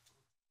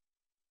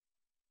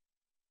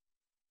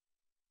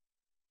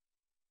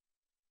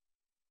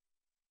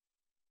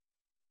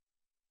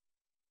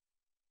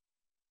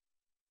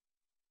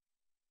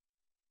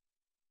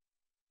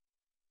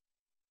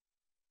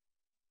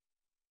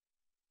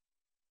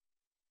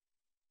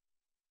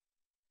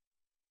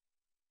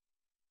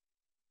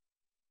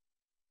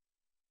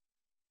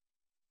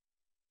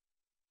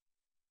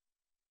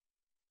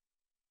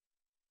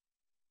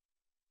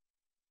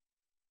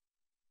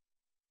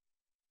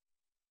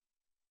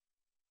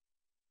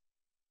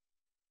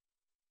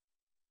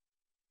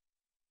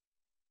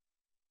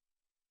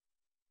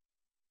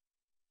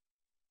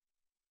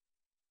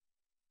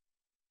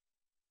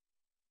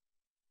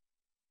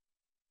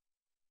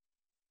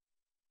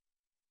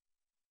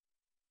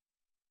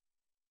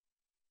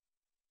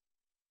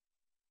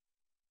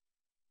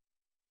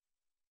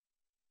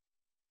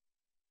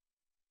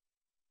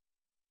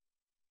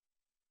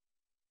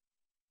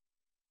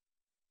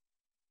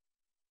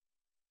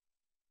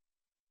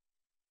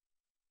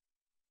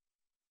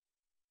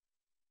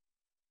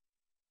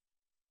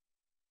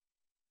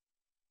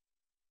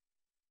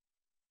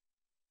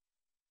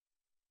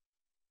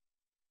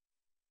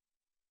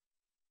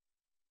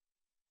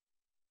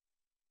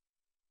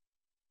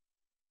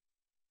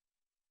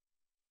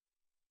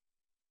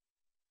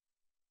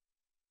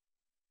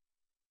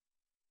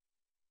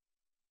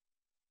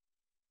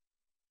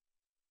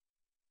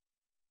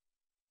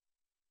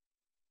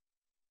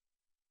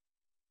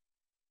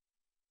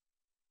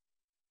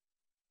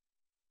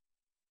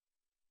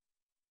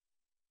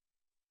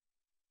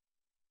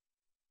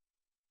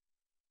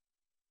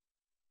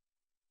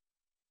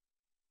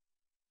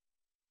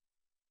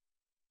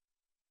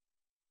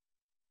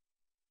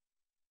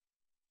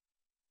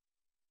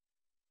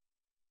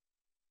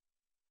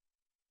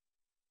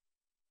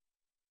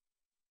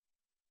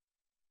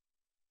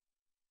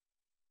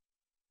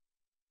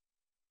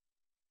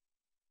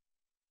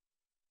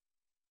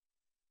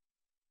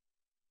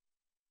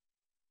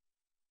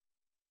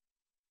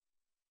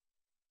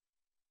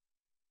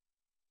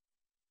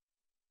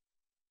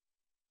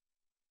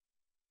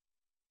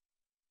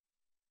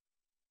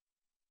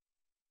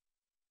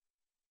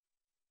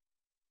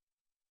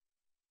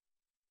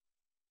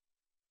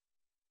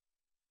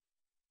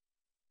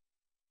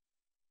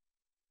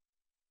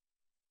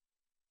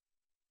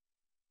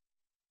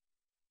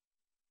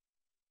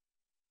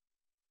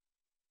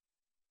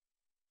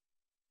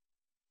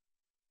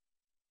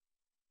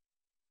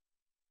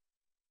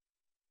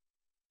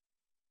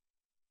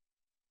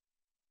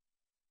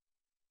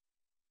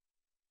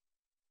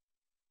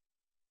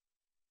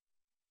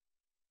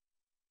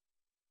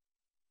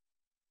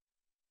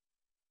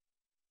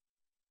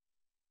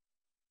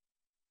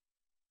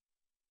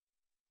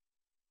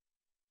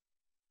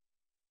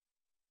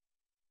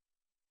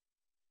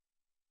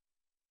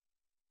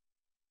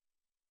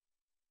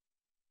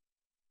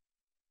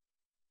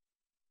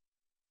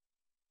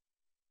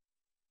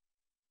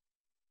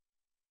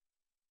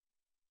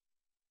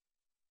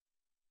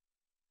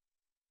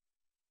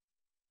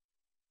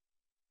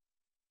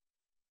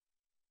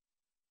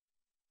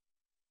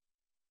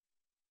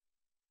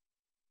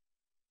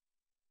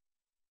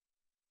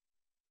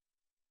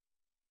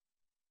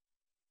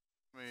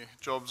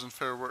 Jobs and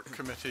Fair Work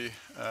Committee.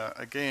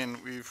 Again,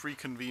 we've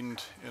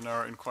reconvened in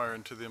our inquiry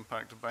into the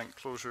impact of bank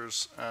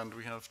closures, and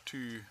we have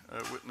two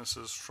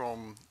witnesses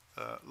from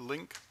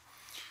Link.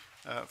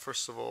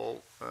 First of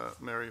all,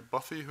 Mary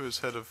Buffee, who is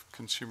Head of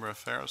Consumer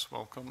Affairs,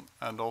 welcome,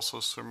 and also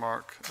Sir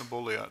Mark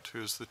Boleat,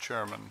 who is the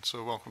Chairman.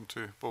 So welcome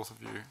to both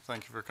of you.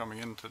 Thank you for coming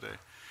in today.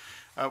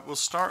 We'll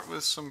start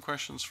with some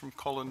questions from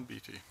Colin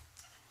Beattie.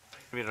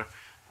 Peter,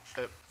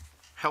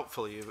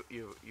 helpful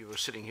you were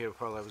sitting here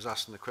while I was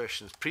asking the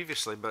questions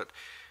previously, but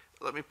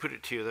let me put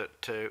it to you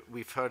that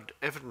we've heard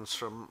evidence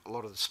from a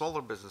lot of the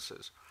smaller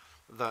businesses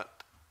that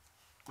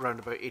around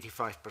about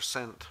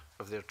 85%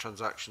 of their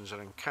transactions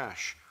are in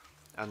cash,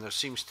 and there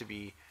seems to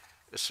be,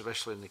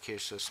 especially in the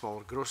case of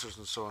smaller grocers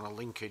and so on, a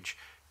linkage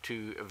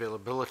to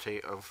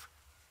availability of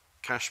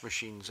cash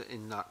machines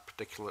in that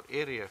particular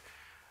area.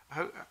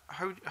 How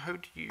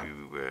do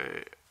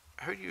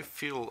you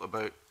feel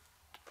about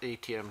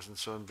ATMs and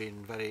so on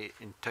being very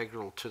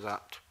integral to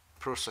that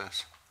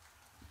process?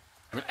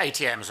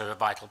 ATMs are a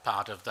vital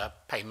part of the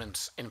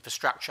payments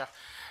infrastructure,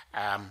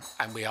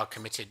 and we are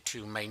committed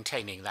to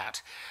maintaining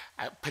that,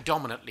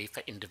 predominantly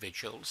for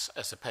individuals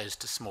as opposed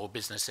to small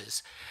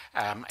businesses.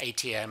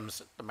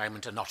 ATMs at the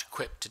moment are not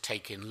equipped to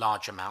take in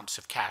large amounts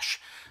of cash.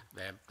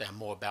 They're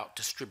more about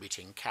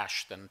distributing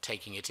cash than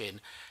taking it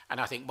in. And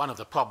I think one of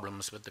the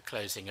problems with the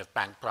closing of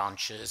bank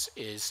branches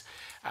is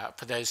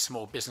for those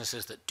small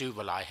businesses that do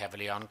rely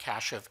heavily on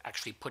cash, of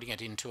actually putting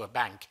it into a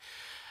bank.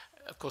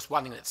 Of course,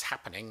 one thing that's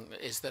happening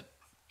is that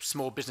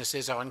small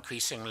businesses are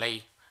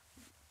increasingly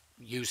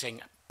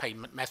using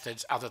payment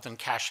methods other than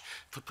cash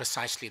for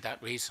precisely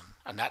that reason.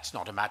 And that's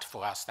not a matter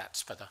for us, that's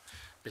for the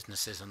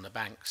businesses and the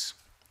banks.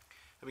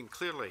 I mean,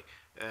 clearly,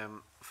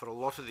 for a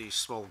lot of these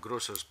small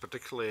grocers,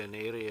 particularly in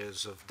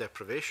areas of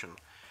deprivation,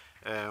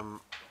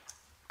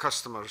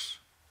 customers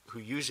who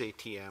use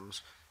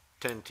ATMs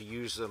tend to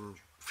use them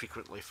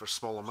frequently for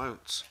small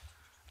amounts,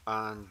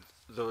 and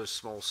those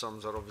small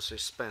sums are obviously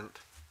spent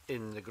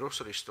in the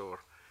grocery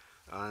store,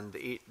 and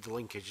the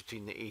linkage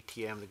between the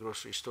ATM, the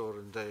grocery store,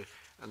 and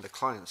the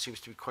client seems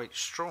to be quite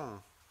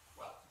strong.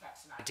 Well,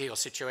 that's an ideal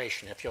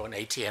situation if you're an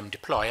ATM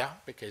deployer,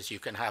 because you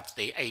can have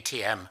the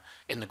ATM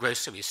in the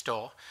grocery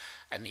store,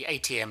 and the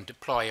ATM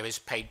deployer is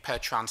paid per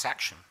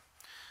transaction.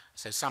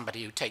 So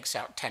somebody who takes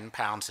out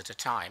 £10 at a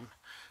time,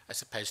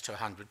 as opposed to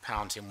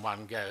 £100 in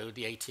one go,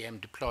 the ATM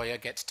deployer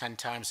gets 10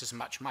 times as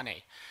much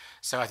money.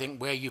 So I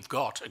think where you've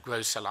got a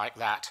grocer like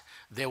that,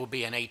 there will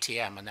be an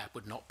ATM, and that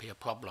would not be a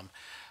problem.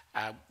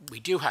 We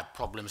do have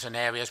problems in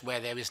areas where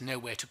there is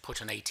nowhere to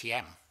put an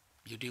ATM.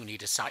 You do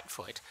need a site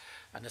for it,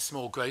 and a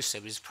small grocer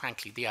is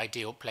frankly the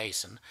ideal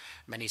place, and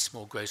many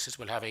small grocers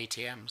will have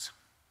ATMs.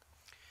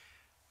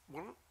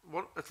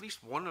 Well, at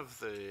least one of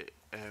the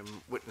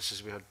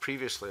witnesses we had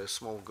previously, a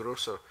small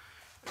grocer,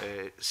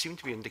 seemed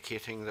to be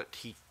indicating that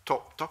he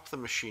topped up the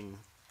machine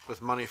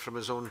with money from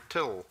his own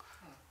till.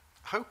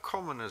 How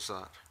common is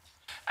that?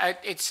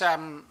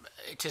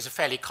 It is a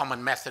fairly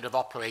common method of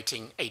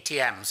operating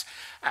ATMs.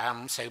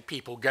 So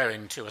people go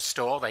into a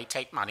store, they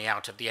take money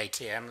out of the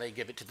ATM, they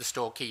give it to the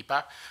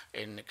storekeeper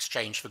in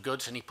exchange for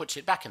goods, and he puts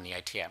it back in the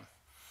ATM.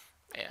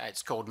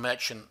 It's called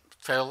merchant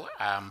fill,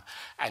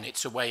 and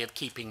it's a way of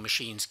keeping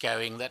machines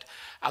going that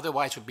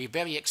otherwise would be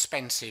very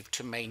expensive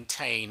to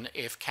maintain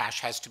if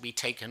cash has to be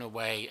taken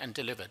away and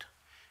delivered.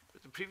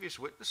 But the previous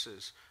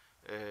witnesses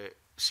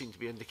seem to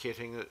be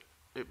indicating that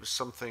it was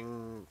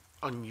something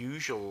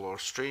unusual or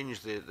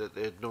strange that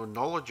they had no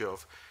knowledge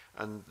of,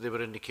 and they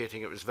were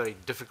indicating it was very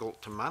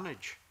difficult to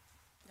manage.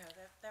 No,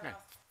 there are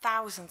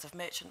thousands of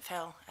merchant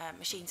fill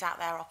machines out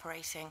there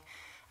operating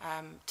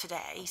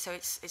today, so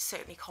it's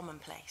certainly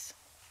commonplace.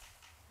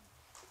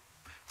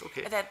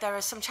 Okay. There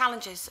are some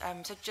challenges,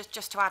 so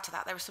just to add to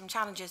that, there are some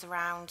challenges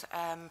around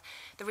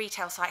the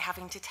retail site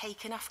having to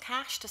take enough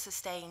cash to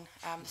sustain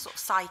the sort of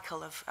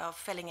cycle of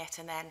filling it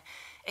and then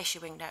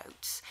issuing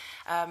notes.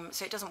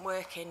 So it doesn't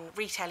work in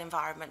retail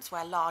environments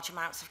where large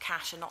amounts of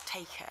cash are not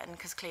taken,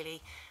 because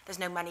clearly there's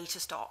no money to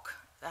stock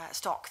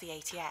the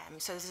ATM.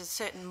 So there's a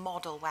certain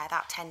model where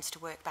that tends to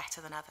work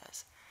better than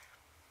others.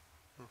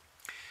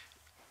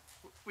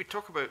 We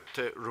talk about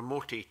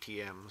remote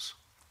ATMs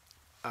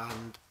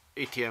and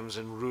ATMs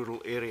in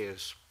rural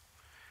areas.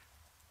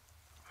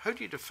 How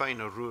do you define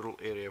a rural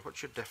area?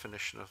 What's your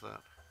definition of that?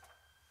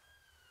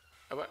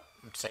 Well,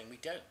 I'm saying we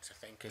don't,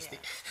 I think,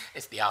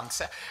 is the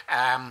answer.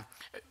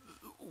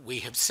 We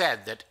have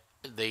said that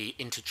the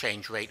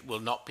interchange rate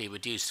will not be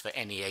reduced for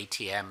any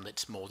ATM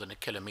that's more than a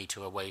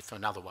kilometre away from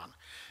another one.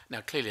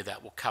 Now, clearly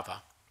that will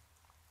cover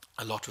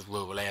a lot of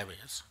rural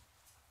areas.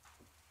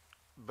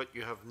 But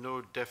you have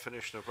no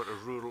definition of what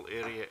a rural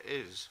area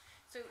is.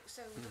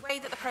 So the way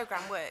that the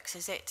programme works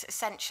is it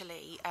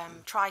essentially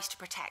tries to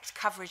protect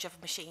coverage of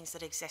machines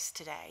that exist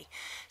today.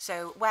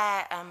 So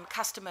where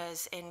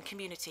customers in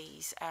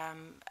communities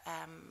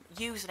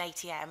use an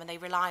ATM and they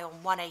rely on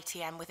one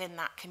ATM within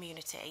that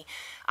community,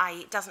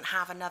 it doesn't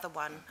have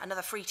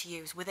another free to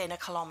use within a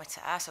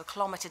kilometre. So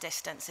kilometre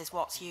distance is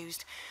what's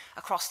used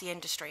across the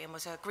industry and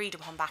was agreed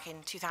upon back in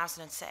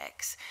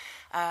 2006.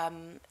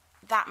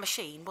 that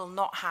machine will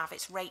not have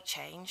its rate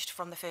changed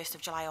from the 1st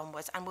of July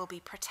onwards and will be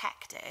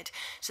protected.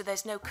 So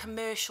there's no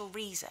commercial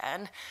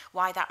reason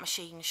why that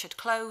machine should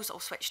close or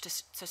switch to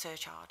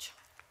surcharge.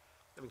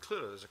 I mean,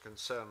 clearly there's a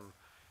concern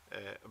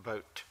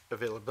about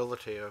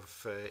availability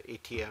of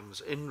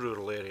ATMs in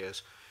rural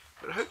areas,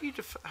 but how do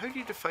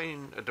you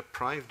define a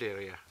deprived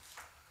area?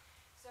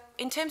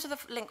 In terms of the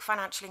Link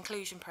Financial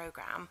Inclusion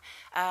Programme,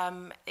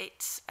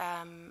 it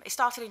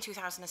started in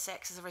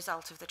 2006 as a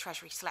result of the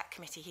Treasury Select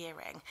Committee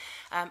hearing.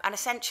 And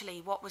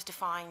essentially what was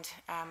defined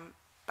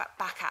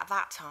back at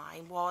that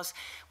time was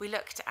we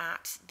looked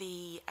at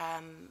the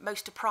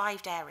most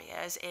deprived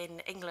areas in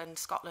England,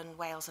 Scotland,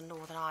 Wales and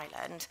Northern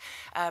Ireland,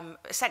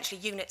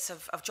 essentially units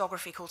of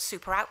geography called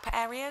super output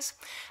areas,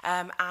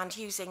 and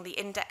using the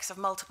index of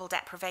multiple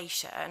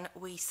deprivation,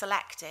 we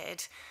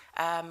selected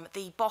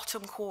the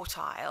bottom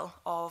quartile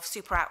of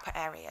super output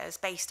areas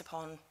based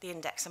upon the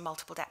index of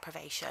multiple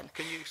deprivation.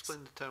 Can you explain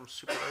the term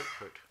super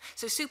output?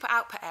 So super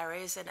output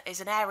area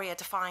is an area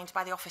defined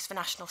by the Office for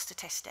National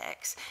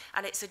Statistics,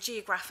 and it's a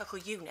geographical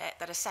unit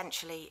that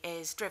essentially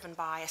is driven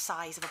by a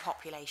size of a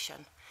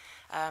population.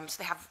 So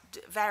they have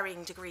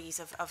varying degrees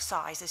of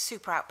size. There's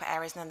super output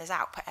areas and then there's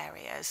output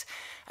areas.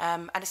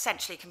 And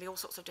essentially it can be all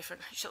sorts of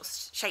different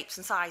shapes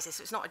and sizes.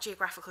 So it's not a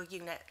geographical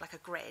unit like a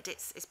grid.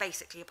 It's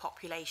basically a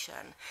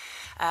population.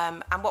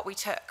 And what we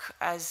took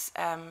as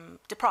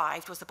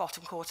deprived was the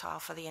bottom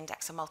quartile for the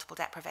index of multiple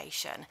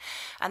deprivation.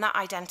 And that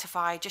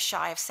identified just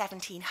shy of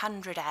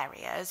 1,700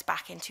 areas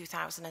back in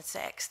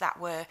 2006 that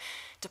were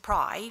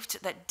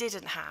deprived, that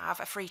didn't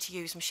have a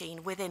free-to-use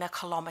machine within a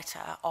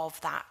kilometre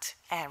of that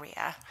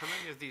area. How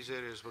many of these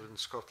areas were in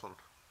Scotland?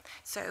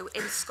 So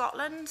in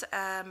Scotland,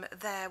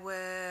 there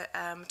were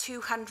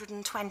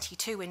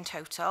 222 in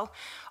total,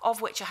 of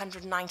which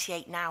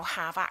 198 now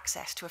have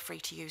access to a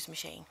free-to-use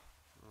machine.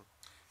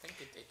 I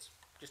think it's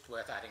just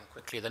worth adding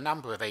quickly, the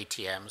number of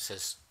ATMs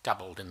has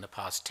doubled in the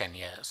past 10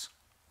 years.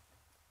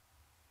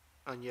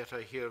 And yet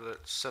I hear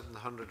that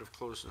 700 have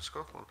closed in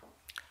Scotland.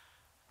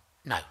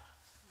 No.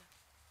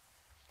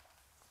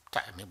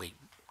 I mean,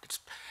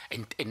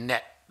 in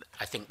net,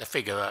 I think the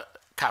figure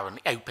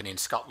currently open in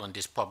Scotland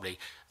is probably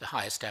the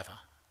highest ever.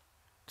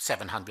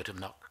 700 have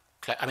not.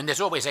 I mean,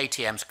 there's always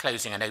ATMs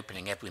closing and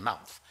opening every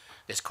month.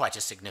 There's quite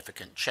a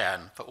significant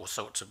churn for all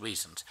sorts of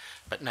reasons.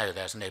 But no,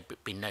 there's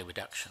been no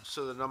reduction.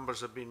 So the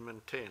numbers have been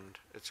maintained.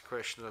 It's a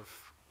question of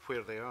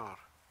where they are.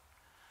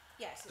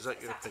 Yes, is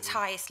that your at its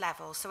opinion? highest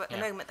level. So at the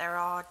moment there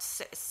are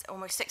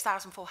almost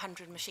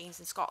 6,400 machines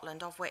in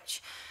Scotland, of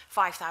which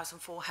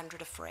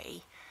 5,400 are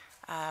free.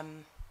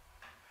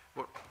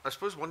 Well, I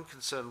suppose one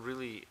concern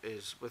really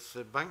is with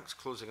the banks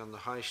closing on the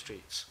high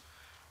streets,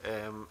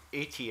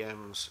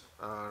 ATMs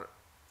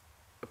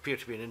appear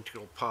to be an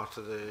integral part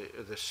of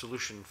the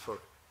solution for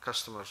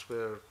customers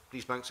where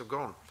these banks have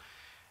gone.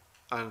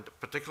 And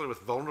particularly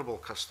with vulnerable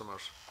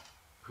customers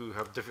who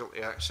have difficulty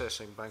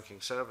accessing banking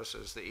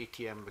services, the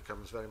ATM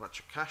becomes very much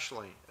a cash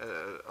line,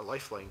 a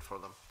lifeline for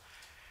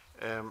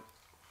them.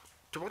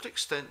 To what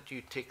extent do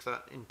you take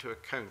that into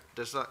account?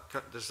 Does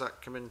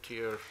that come into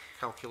your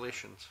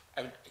calculations?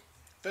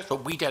 First of all,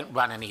 we don't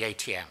run any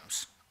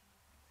ATMs.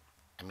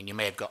 I mean, you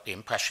may have got the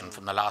impression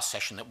from the last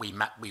session that we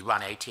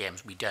run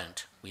ATMs. We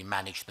don't. We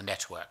manage the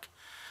network.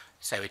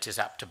 So it is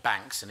up to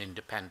banks and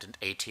independent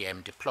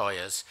ATM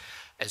deployers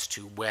as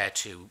to where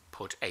to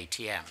put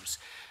ATMs.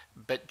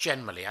 But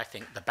generally, I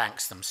think the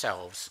banks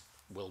themselves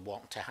will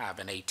want to have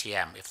an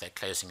ATM if they're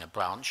closing a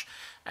branch,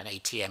 and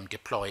ATM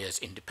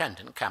deployers,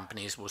 independent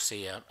companies, will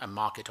see a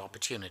market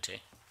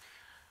opportunity.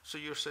 So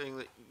you're saying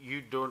that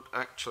you don't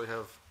actually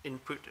have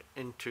input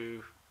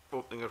into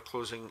opening or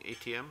closing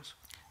ATMs?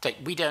 So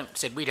we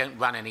don't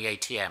run any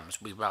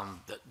ATMs, we run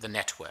the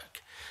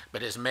network.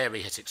 But as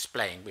Mary has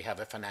explained, we have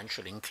a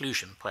financial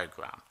inclusion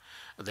programme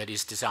that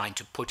is designed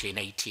to put in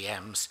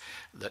ATMs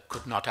that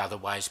could not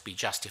otherwise be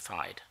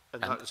justified.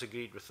 And that is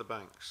agreed with the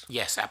banks?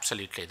 Yes,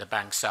 absolutely. The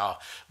banks are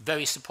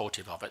very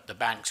supportive of it. The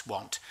banks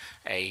want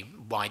a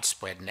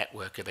widespread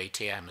network of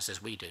ATMs,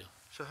 as we do.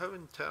 So how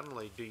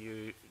internally do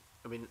you,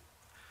 I mean,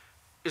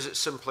 is it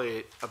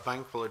simply a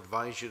bank will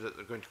advise you that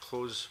they're going to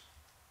close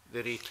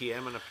their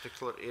ATM in a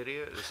particular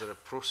area? Is there a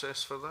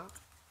process for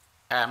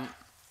that?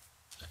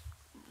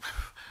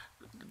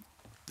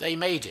 They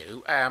may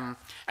do. I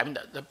mean,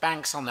 the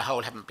banks on the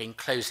whole haven't been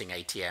closing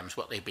ATMs.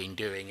 What they've been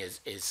doing is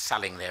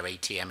selling their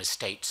ATM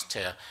estates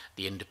to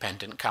the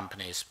independent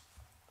companies.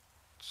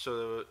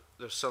 So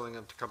they're selling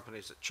them to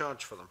companies that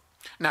charge for them?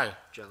 No.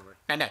 Generally?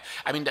 No.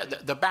 I mean,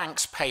 the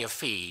banks pay a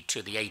fee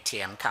to the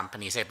ATM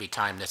companies every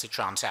time there's a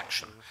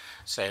transaction.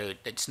 So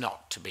it's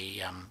not to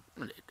be,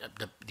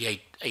 the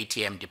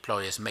ATM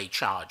deployers may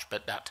charge,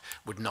 but that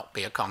would not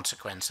be a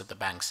consequence of the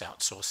banks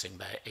outsourcing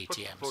their ATMs.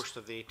 What proportion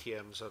of the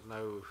ATMs are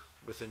now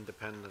with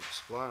independent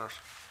suppliers?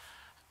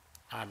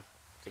 I'm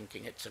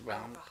thinking it's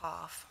around over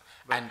half.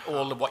 And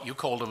all of what you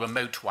call the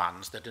remote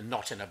ones that are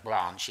not in a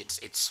branch,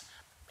 it's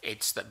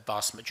the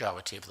vast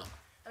majority of them.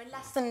 I mean,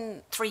 less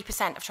than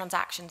 3% of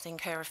transactions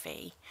incur a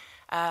fee.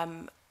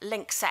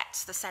 Link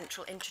sets the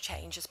central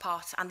interchange as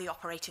part and the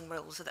operating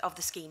rules of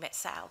the scheme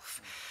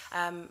itself.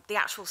 The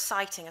actual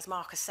siting, as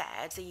Mark has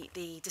said,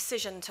 the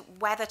decision to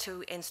whether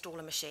to install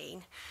a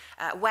machine,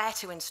 where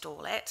to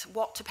install it,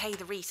 what to pay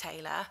the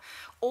retailer,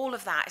 all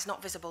of that is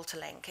not visible to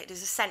Link. It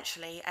is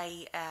essentially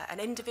an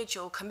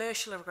individual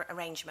commercial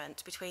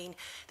arrangement between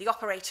the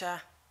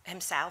operator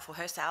himself or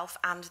herself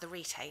and the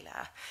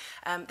retailer.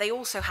 They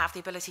also have the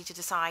ability to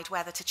decide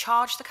whether to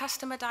charge the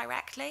customer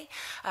directly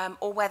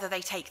or whether they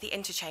take the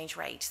interchange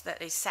rate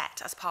that is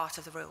set as part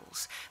of the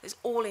rules. It's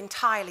all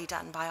entirely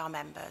done by our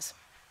members.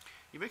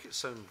 You make it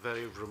sound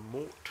very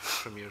remote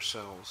from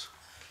yourselves.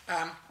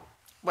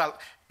 Well,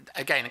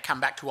 again, I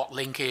come back to what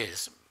Link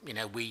is. You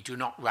know, we do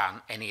not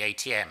run any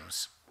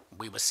ATMs.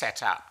 We were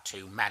set up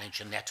to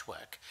manage a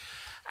network.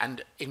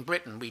 And in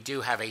Britain, we do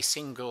have a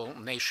single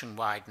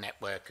nationwide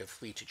network of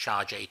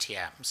free-to-charge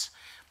ATMs.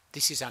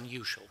 This is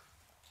unusual.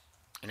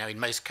 You know, in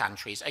most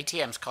countries,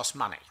 ATMs cost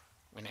money,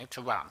 you know,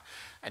 to run.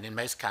 And in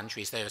most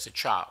countries, there is a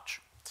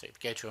charge. So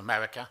if you go to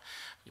America,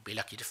 you'll be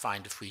lucky to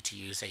find a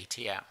free-to-use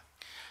ATM.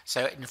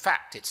 So in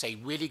fact, it's a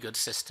really good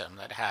system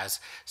that has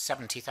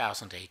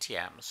 70,000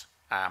 ATMs.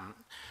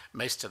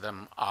 Most of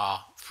them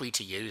are free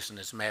to use, and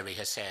as Mary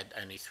has said,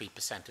 only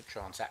 3% of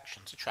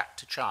transactions attract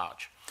to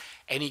charge.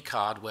 Any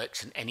card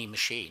works in any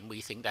machine. We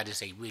think that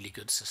is a really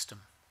good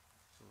system.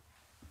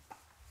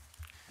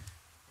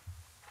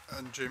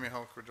 And Jamie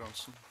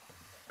Halker-Johnson.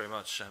 Very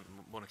much.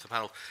 Morning to the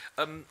panel.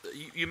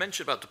 You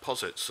mentioned about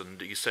deposits, and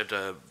you said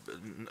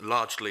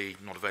largely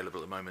not available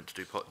at the moment to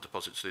do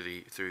deposits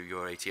through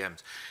your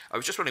ATMs. I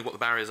was just wondering what the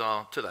barriers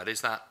are to that.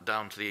 Is that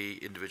down to the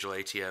individual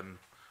ATM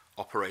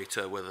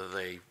operator, whether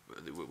they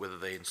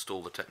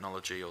install the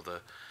technology or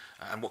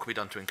and what can be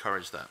done to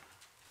encourage that?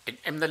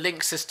 And the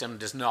Link system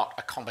does not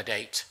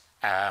accommodate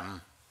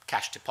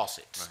cash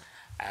deposits.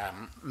 Right.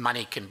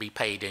 Money can be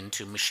paid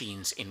into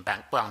machines in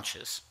bank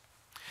branches.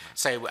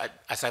 So,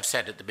 as I've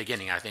said at the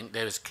beginning, I think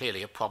there is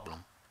clearly a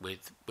problem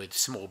with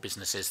small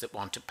businesses that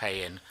want to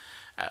pay in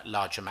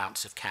large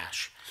amounts of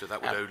cash. So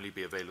that would only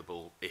be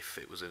available if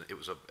it was a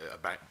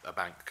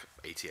bank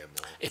ATM?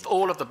 Or if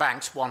all of the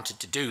banks wanted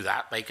to do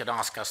that, they could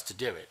ask us to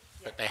do it,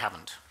 but they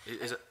haven't.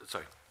 Is it?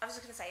 Sorry. I was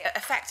just going to say,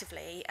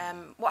 effectively,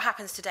 what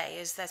happens today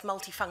is there's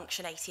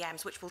multifunction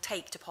ATMs which will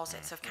take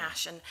deposits of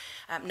cash and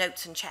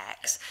notes and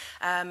cheques.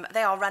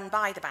 They are run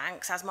by the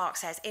banks, as Mark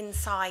says,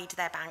 inside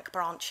their bank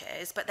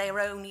branches, but they are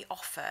only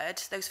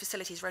offered, those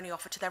facilities are only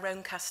offered to their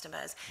own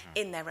customers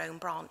in their own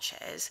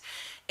branches.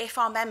 If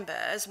our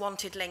members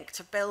wanted Link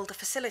to build a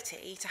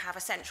facility to have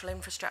a central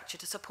infrastructure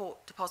to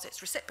support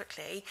deposits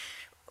reciprocally,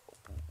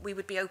 we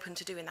would be open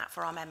to doing that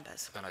for our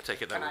members. Then I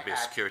take it that would be a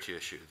security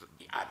issue.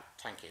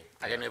 Thank you.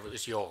 I don't know if it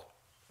was your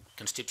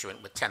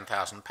constituent with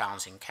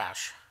 £10,000 in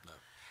cash. No.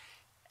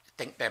 I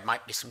think there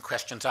might be some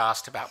questions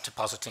asked about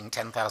depositing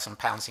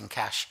 £10,000 in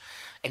cash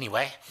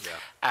anyway.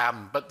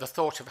 Yeah. But the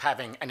thought of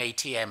having an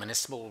ATM and a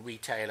small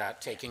retailer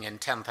taking in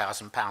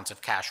 £10,000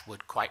 of cash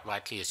would quite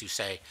rightly, as you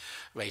say,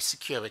 raise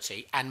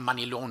security and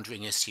money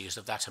laundering issues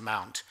of that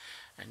amount.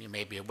 And you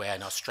may be aware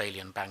an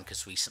Australian bank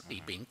has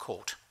recently been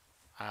caught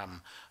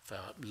for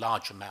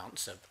large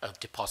amounts of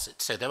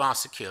deposits. So there are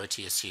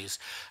security issues,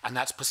 and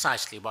that's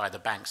precisely why the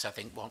banks, I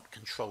think, want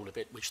control of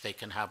it, which they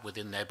can have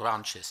within their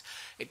branches.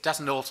 It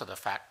doesn't alter the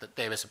fact that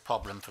there is a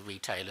problem for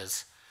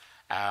retailers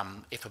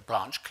if a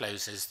branch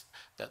closes,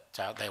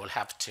 that they will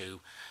have to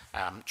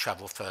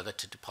travel further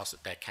to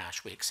deposit their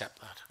cash. We accept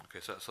that. Okay,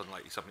 so that's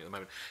unlikely something at the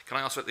moment. Can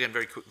I ask at the end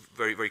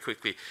very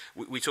quickly?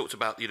 We talked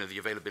about the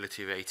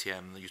availability of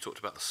ATM. You talked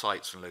about the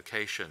sites and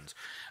locations.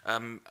 I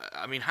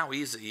mean, how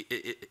easy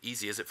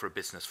is it for a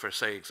business, for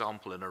say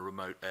example, in a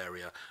remote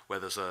area where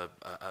there's a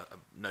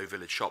no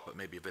village shop but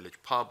maybe a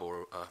village pub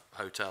or a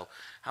hotel?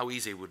 How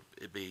easy would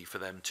it be for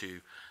them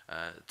to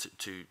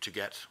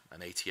get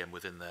an ATM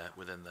within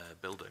their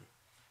building?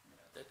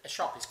 A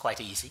shop is quite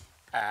easy.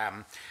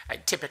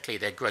 Typically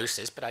they're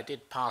grocers, but I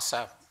did pass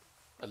a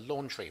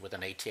laundry with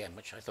an ATM,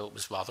 which I thought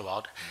was rather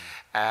odd.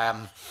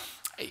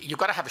 You've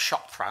got to have a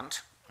shop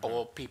front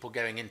or people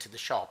going into the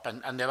shop,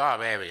 and there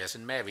are areas,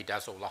 and Mary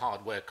does all the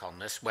hard work on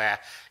this, where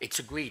it's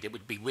agreed it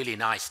would be really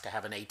nice to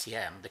have an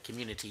ATM. The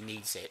community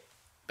needs it,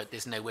 but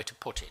there's nowhere to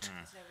put it.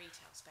 There's no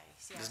retail space.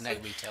 Yeah. There's no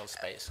retail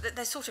space.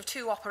 There's sort of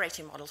two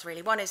operating models,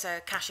 really. One is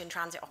a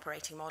cash-in-transit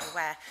operating model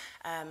where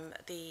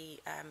the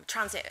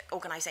transit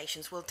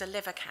organisations will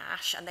deliver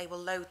cash and they will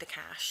load the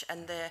cash,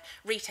 and the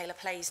retailer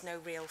plays no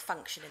real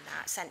function in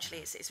that.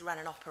 Essentially, it's run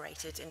and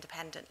operated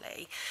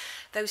independently.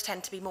 Those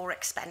tend to be more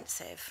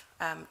expensive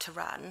to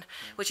run,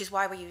 which is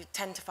why we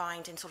tend to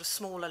find in sort of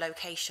smaller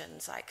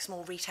locations, like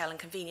small retail and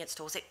convenience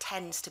stores, it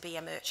tends to be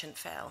a merchant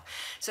fill.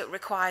 So it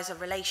requires a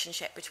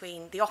relationship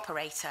between the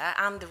operator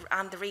and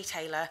the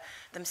retailer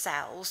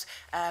themselves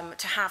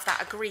to have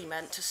that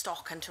agreement to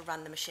stock and to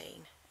run the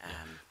machine.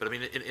 But I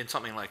mean, in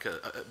something like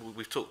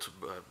we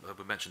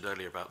mentioned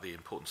earlier about the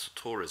importance of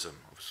tourism,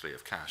 obviously,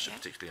 of cash,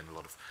 particularly in a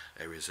lot of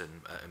areas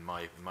in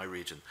my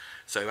region.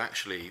 So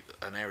actually,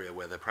 an area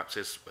where there perhaps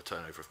is a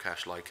turnover of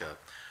cash, like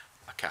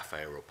a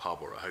cafe or a pub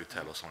or a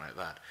hotel or something like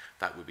that,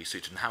 that would be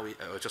suited. And how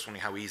I was just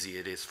wondering how easy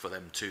it is for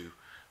them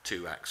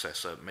to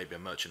access maybe a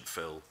merchant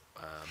fill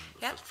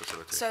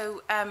facility.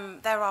 So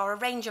there are a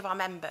range of our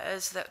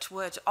members that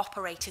would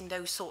operate in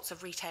those sorts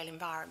of retail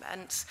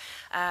environments.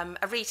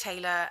 A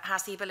retailer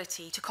has the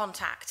ability to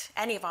contact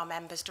any of our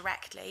members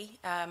directly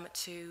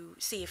to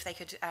see if they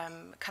could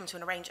come to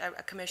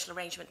a commercial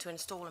arrangement to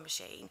install a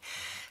machine.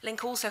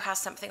 Link also has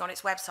something on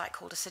its website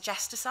called a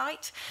suggester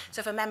site. So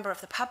if a member of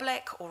the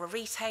public or a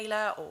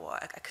retailer or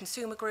a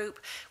consumer group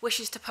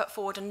wishes to put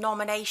forward a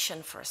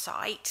nomination for a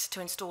site to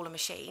install a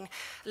machine,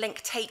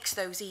 Link takes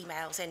those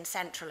emails in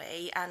centrally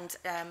and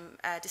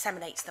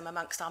disseminates them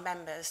amongst our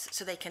members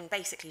so they can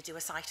basically do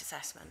a site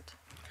assessment.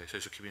 Okay,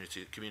 so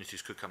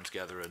communities could come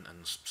together and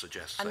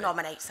suggest... And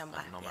nominate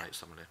somewhere. And nominate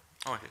somebody.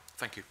 Oh, okay,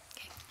 thank you.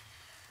 Okay.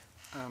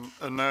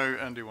 And now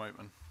Andy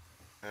Whiteman.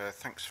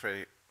 Thanks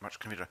very much,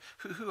 Convener.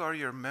 Who are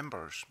your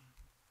members?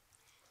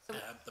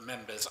 The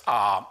members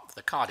are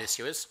the card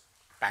issuers,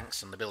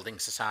 banks and the building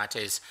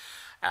societies,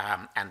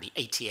 and the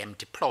ATM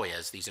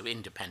deployers. These are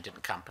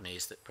independent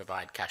companies that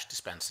provide cash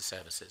dispenser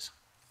services.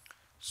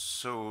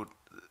 So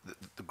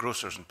the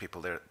grocers and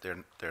people,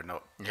 they're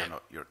not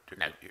your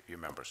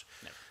members.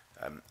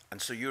 No.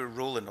 And so your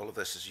role in all of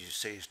this, as you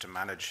say, is to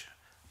manage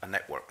a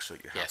network. So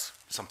you have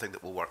something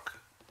that will work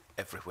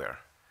everywhere.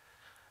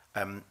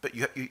 But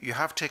you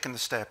have taken the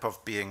step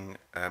of being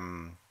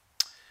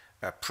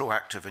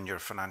proactive in your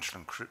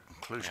financial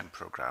inclusion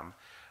program.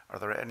 Are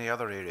there any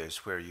other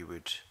areas where you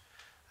would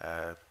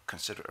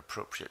consider it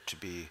appropriate to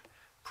be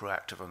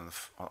proactive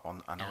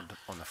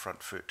on the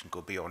front foot and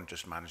go beyond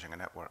just managing a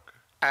network?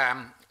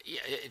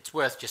 It's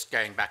worth just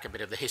going back a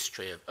bit of the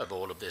history of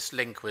all of this.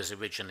 Link was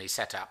originally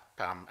set up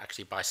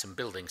actually by some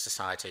building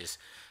societies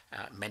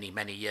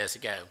many years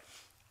ago.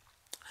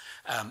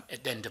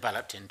 It then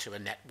developed into a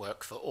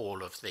network for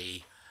all of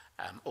the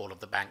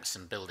banks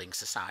and building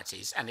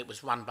societies, and it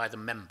was run by the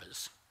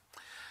members.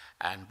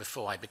 And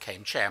before I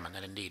became chairman,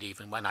 and indeed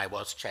even when I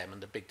was chairman,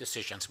 the big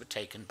decisions were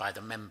taken by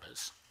the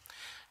members.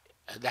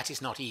 That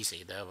is not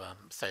easy. There were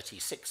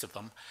 36 of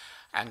them,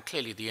 and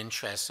clearly the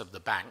interests of the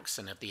banks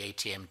and of the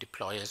ATM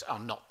deployers are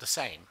not the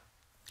same.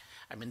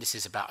 I mean, this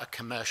is about a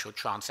commercial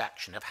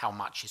transaction of how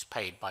much is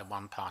paid by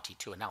one party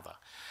to another,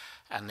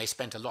 and they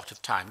spent a lot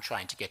of time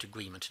trying to get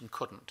agreement and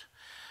couldn't.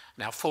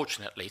 Now,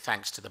 fortunately,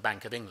 thanks to the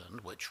Bank of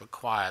England, which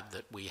required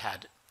that we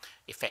had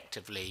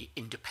effectively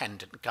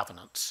independent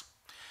governance,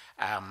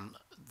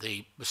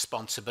 the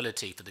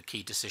responsibility for the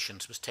key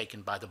decisions was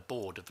taken by the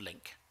board of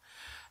Link.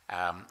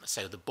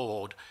 So the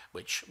board,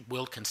 which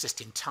will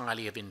consist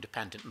entirely of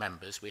independent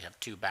members, we have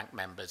 2 bank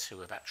members who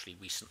have actually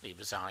recently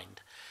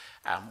resigned,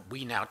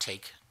 we now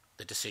take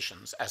the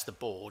decisions as the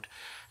board,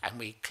 and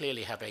we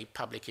clearly have a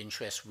public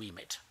interest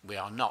remit. We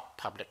are not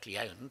publicly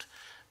owned,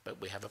 but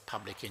we have a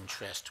public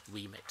interest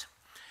remit.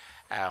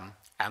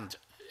 And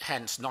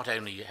hence, not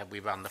only have we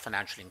run the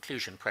financial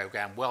inclusion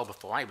program well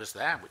before I was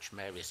there, which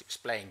Mary has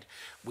explained,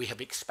 we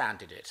have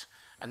expanded it.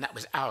 And that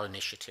was our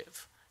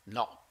initiative,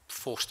 not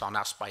forced on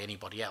us by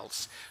anybody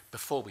else.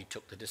 Before we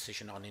took the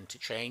decision on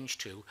interchange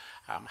to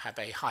have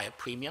a higher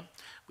premium,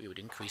 we would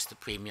increase the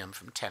premium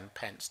from 10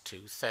 pence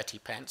to 30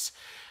 pence.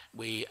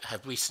 We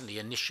have recently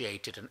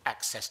initiated an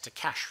access to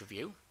cash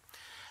review,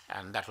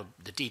 and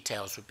the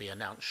details will be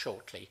announced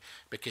shortly,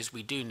 because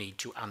we do need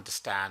to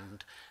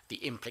understand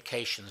the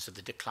implications of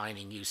the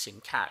declining use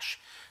in cash.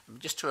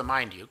 Just to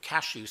remind you,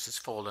 cash use has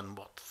fallen,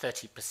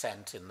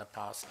 30% in the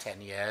past 10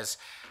 years,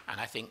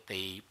 and I think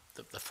the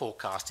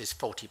forecast is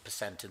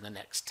 40% in the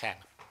next 10.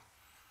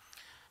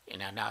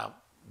 Now,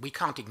 we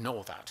can't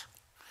ignore that.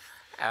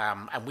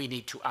 And we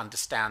need to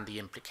understand the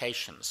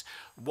implications.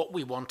 What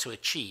we want to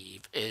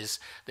achieve is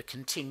the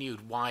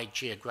continued wide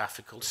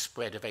geographical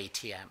spread of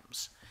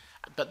ATMs,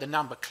 but the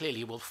number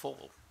clearly will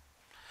fall.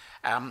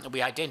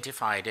 We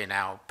identified in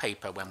our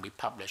paper when we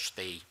published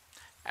the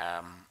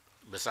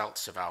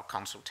results of our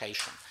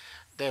consultation,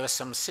 there are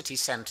some city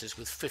centres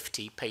with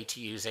 50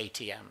 pay-to-use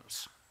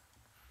ATMs.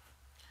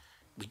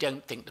 We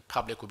don't think the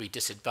public will be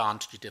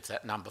disadvantaged if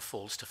that number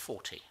falls to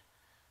 40,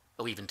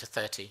 or even to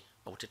 30,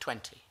 or to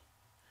 20.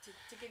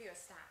 To give you a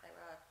stat,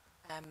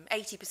 there are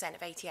 80%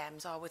 of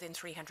ATMs are within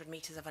 300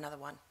 metres of another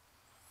one.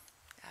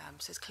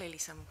 So there's clearly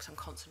some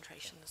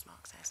concentration, as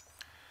Mark says.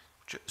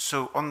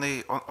 So on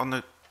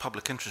the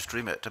public interest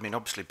remit, I mean,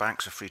 obviously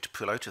banks are free to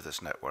pull out of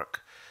this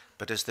network,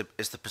 but is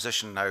the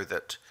position now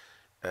that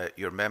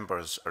your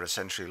members are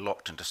essentially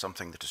locked into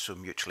something that is so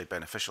mutually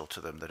beneficial to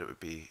them that it would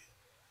be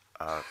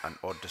an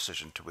odd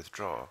decision to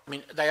withdraw? I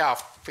mean, they are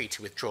free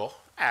to withdraw.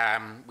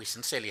 We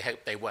sincerely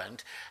hope they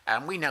won't.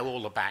 We know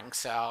all the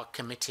banks are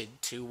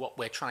committed to what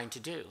we're trying to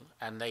do,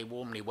 and they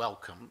warmly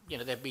welcome.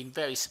 They've been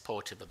very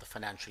supportive of the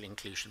financial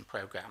inclusion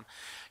program.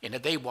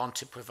 They want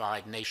to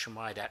provide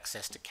nationwide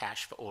access to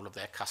cash for all of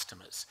their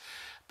customers.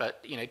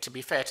 But, to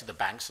be fair to the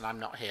banks, and I'm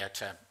not here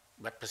to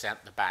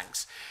represent the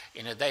banks,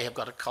 they have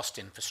got a cost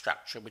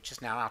infrastructure which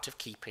is now out of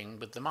keeping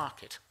with the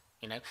market.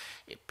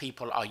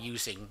 People are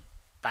using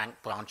bank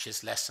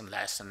branches less and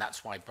less, and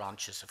that's why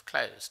branches have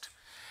closed.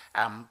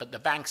 But the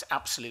banks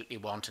absolutely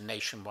want a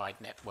nationwide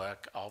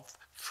network of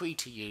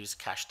free-to-use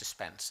cash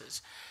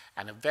dispensers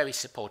and are very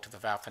supportive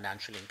of our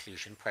financial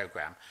inclusion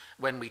programme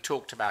when we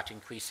talked about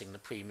increasing the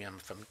premium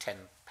from 10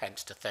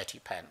 pence to 30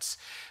 pence,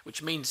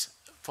 which means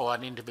for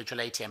an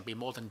individual ATM be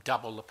more than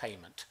double the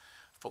payment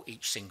for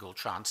each single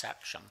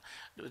transaction.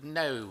 There was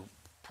no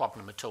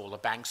problem at all. The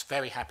bank's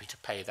very happy to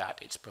pay that.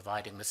 It's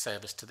providing the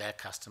service to their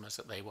customers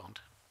that they want.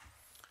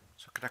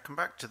 So can I come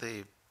back to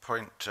the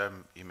point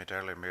you made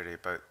earlier, Mary,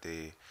 about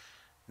the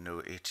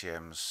no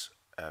ATMs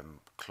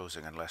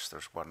closing unless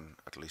there's one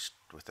at least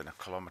within a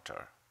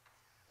kilometre?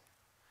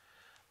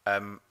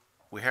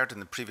 We heard in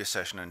the previous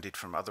session, indeed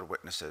from other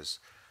witnesses,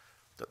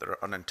 that there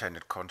are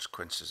unintended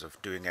consequences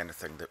of doing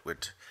anything that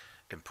would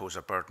impose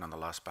a burden on the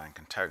last bank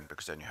in town,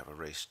 because then you have a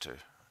race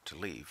to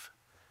leave.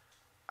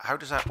 How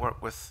does that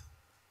work with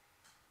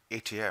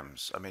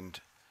ATMs? I mean,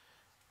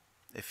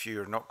 if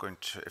you're not going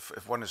to,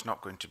 if one is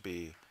not going to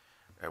be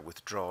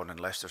withdrawn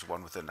unless there's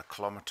one within a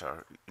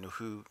kilometre, you know,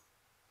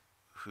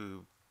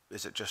 who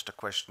is it just a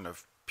question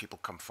of people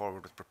come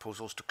forward with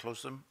proposals to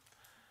close them?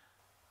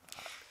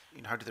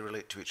 You know, how do they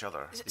relate to each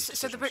other?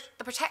 So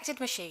the protected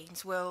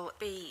machines will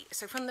be,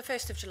 so from the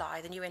 1st of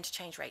July, the new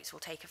interchange rates will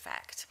take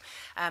effect.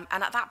 And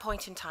at that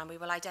point in time, we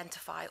will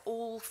identify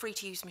all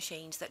free-to-use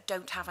machines that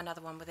don't have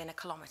another one within a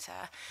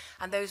kilometre,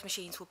 and those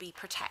machines will be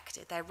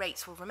protected. Their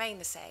rates will remain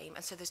the same,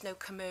 and so there's no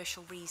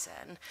commercial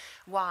reason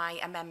why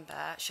a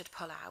member should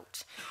pull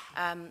out.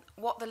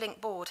 What the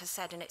Link Board has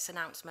said in its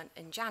announcement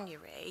in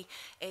January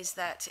is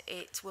that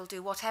it will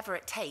do whatever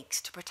it takes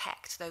to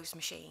protect those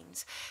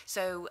machines.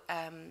 So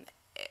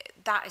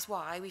that is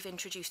why we've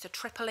introduced a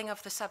tripling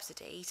of the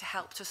subsidy to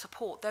help to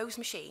support those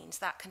machines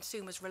that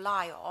consumers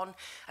rely on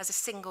as a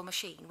single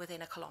machine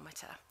within a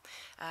kilometre.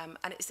 And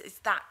it's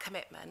that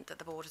commitment that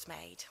the board has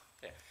made.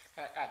 Yeah.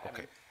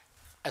 Okay.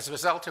 As a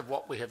result of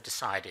what we have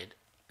decided,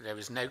 there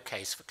is no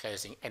case for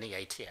closing any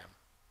ATM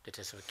that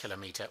is a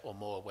kilometre or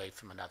more away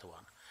from another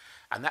one.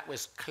 And that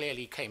was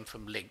clearly came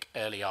from Link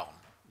early on.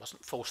 It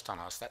wasn't forced on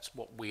us. That's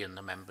what we and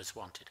the members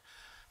wanted.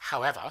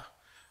 However,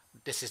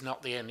 this is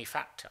not the only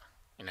factor.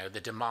 You know,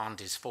 the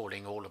demand is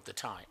falling all of the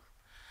time.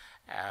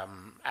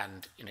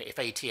 And you know, if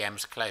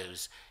ATMs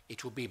close,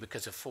 it will be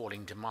because of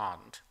falling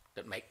demand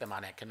that make them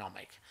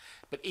uneconomic.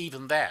 But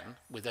even then,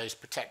 with those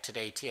protected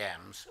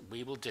ATMs,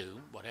 we will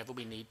do whatever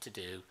we need to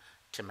do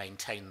to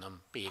maintain them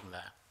being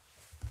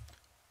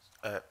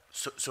there.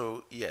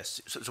 So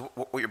yes, so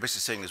what you're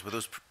basically saying is with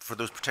those, for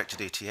those protected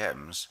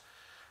ATMs,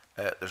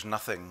 there's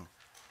nothing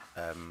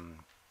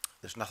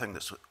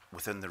that's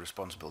within the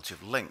responsibility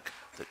of Link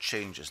that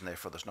changes, and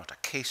therefore there's not a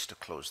case to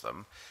close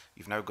them.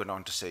 You've now gone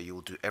on to say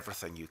you'll do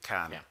everything you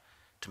can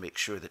to make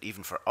sure that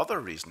even for other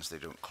reasons they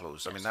don't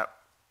close. Yes. I mean, that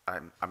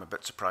I'm a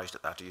bit surprised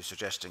at that. Are you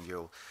suggesting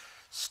you'll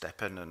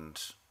step in,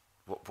 and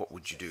what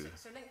would you do?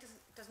 So Link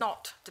does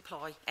not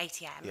deploy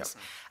ATMs.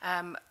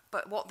 Yep.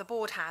 But what the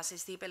board has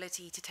is the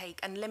ability to take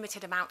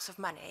unlimited amounts of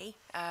money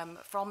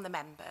from the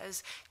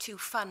members to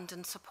fund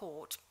and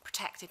support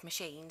protected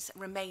machines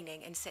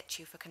remaining in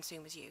situ for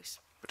consumers' use.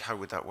 But how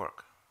would that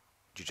work?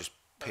 Do you just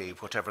pay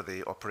whatever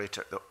the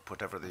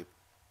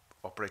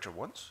operator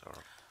wants? Or?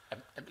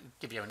 I'll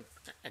give you an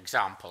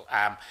example.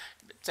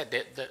 So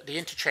the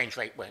interchange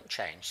rate won't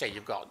change. Say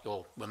you've got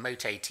your remote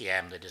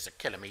ATM that is a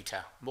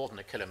kilometre, more than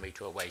a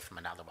kilometre away from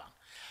another one.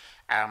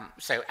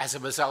 So as a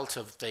result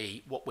of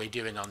what we're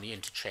doing on the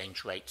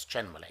interchange rates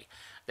generally,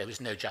 there is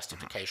no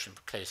justification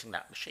for closing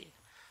that machine.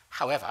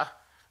 However,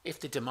 if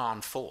the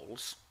demand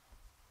falls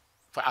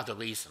for other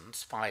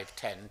reasons, 5,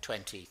 10,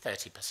 20,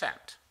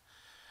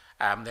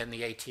 30%, then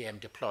the ATM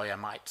deployer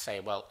might say,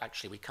 well,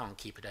 actually, we can't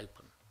keep it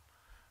open.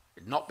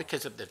 Not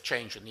because of the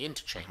change in the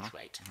interchange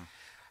rate.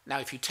 Now,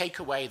 if you take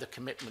away the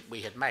commitment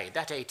we had made,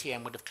 that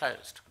ATM would have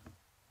closed.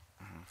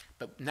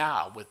 But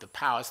now, with the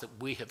powers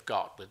that we have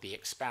got with the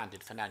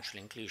expanded financial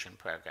inclusion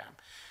programme,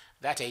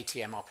 that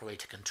ATM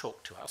operator can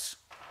talk to us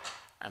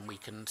and we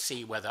can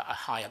see whether a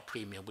higher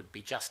premium would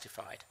be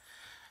justified.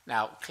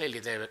 Now, clearly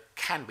there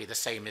can be the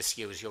same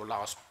issue as your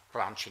last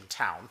branch in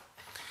town.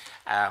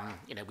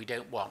 You know, we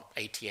don't want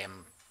ATM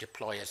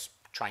deployers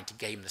trying to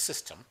game the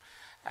system,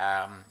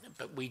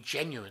 but we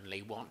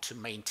genuinely want to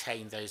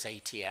maintain those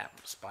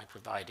ATMs by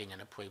providing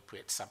an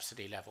appropriate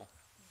subsidy level.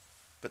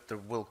 But there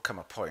will come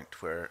a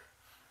point where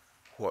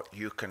what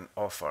you can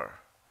offer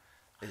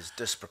is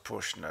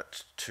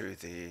disproportionate to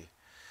the,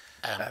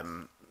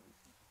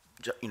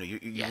 you know,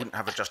 you wouldn't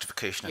have a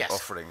justification in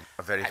offering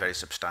a very, very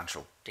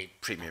substantial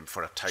premium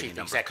for a tiny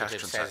number of cash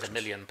transactions. Chief Executive says £1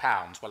 million.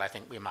 Well, I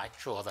think we might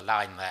draw the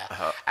line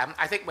there.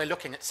 I think we're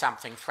looking at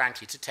something,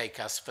 frankly, to take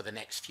us for the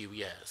next few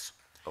years.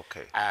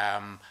 Okay.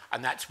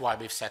 And that's why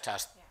we've set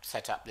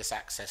up this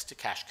Access to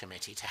Cash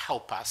Committee to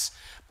help us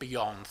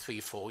beyond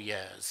 3-4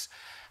 years.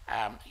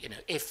 You know,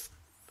 if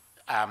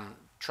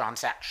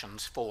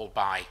transactions fall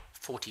by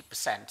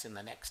 40% in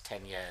the next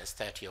 10 years,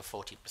 30 or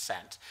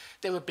 40%,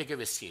 there are bigger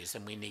issues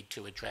and we need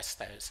to address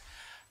those.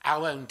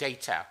 Our own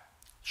data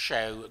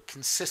show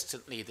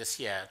consistently this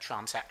year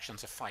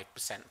transactions are 5%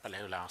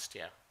 below last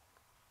year.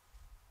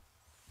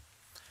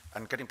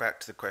 And getting back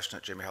to the question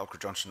that Jamie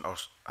Halker-Johnson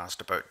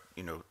asked about,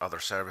 other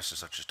services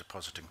such as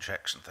depositing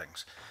cheques and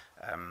things,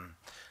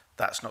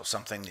 that's not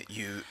something that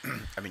you,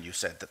 you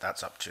said that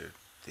that's up to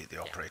the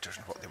operators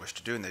and what they wish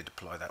to do, and they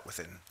deploy that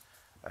within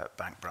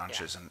bank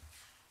branches. And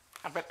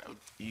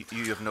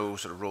you have no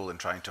sort of role in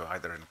trying to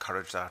either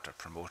encourage that or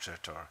promote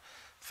it or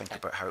think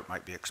about how it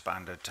might be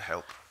expanded to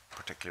help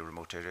particularly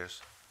remote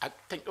areas? I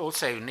think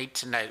also you need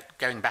to note,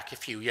 going back a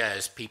few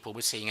years, people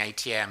were seeing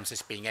ATMs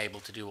as being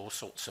able to do all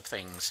sorts of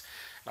things,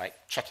 like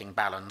checking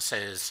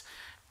balances,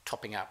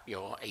 topping up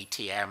your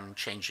ATM,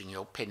 changing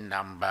your PIN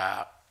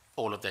number,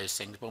 all of those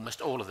things.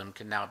 Almost all of them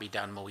can now be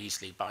done more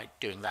easily by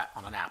doing that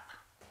on an app.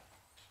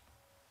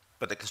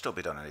 But they can still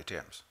be done on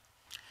ATMs?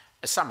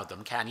 Some of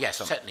them can, yes.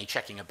 Certainly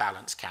checking a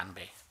balance can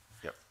be.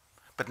 Yep.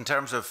 But in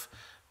terms of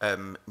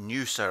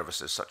new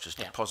services such as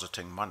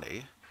depositing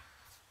money,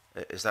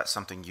 is that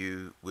something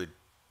you would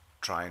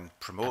try and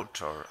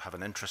promote or have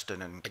an interest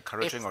in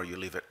encouraging, or you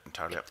leave it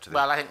entirely up to them?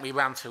 Well, I think we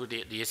ran through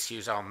the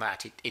issues on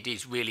that. It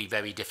is really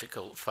very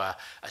difficult for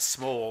a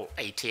small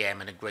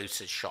ATM in a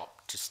grocer's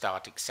shop to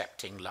start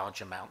accepting large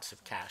amounts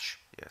of cash.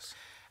 Yes.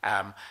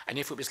 And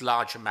if it was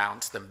large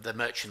amounts, the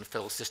merchant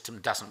fill system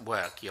doesn't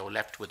work. You're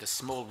left with a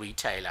small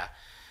retailer,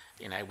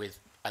 with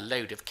a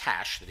load of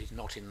cash that is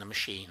not in the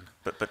machine.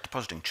 But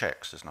depositing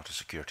cheques is not a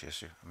security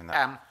issue.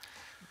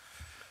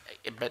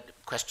 But the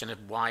question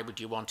of why would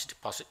you want to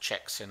deposit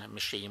cheques in a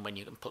machine when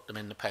you can put them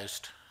in the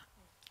post?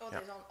 Or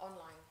there's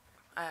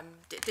online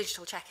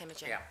digital cheque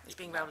imaging is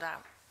being rolled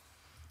out,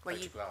 where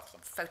photograph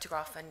them.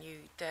 Photograph and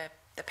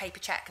the paper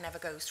cheque never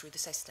goes through the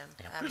system.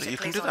 Really, you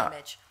can do that?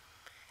 Image.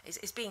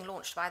 It's being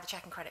launched by the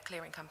Cheque and Credit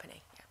Clearing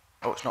Company. Yeah.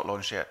 Oh, it's not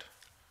launched yet?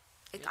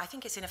 I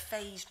think it's in a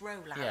phased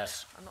rollout.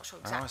 Yes. I'm not sure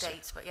exact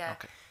dates, but yeah.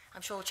 Okay.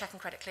 I'm sure Cheque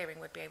and Credit Clearing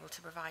would be able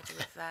to provide you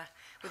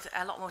with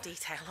a lot more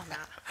detail on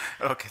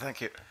that. Okay,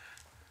 thank you.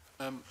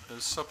 A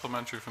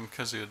supplementary from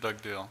Kezia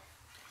Dugdale.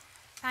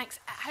 Thanks.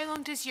 How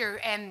long does your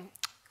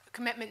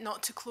commitment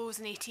not to close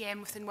an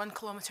ATM within 1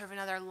 kilometre of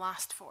another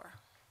last for?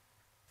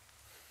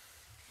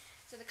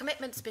 So the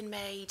commitment's been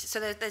made, so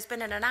there's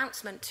been an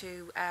announcement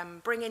to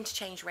bring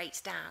interchange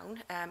rates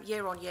down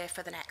year on year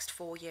for the next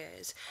 4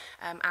 years,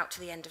 out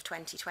to the end of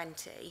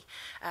 2020,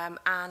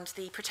 and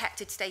the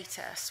protected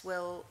status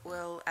will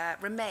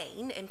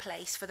remain in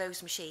place for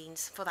those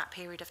machines for that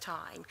period of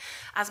time.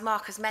 As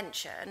Mark has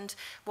mentioned,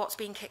 what's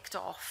being kicked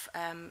off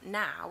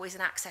now is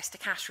an access to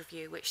cash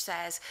review, which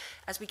says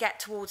as we get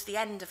towards the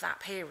end of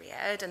that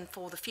period and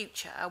for the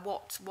future,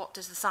 what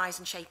does the size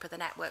and shape of the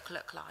network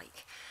look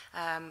like?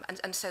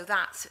 And so that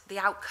the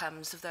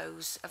outcomes of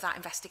that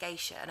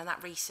investigation and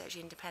that research,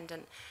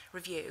 independent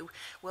review,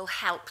 will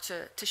help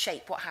to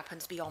shape what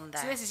happens beyond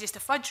there. So this is just a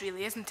fudge,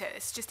 really, isn't it?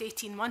 It's just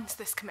 18 months,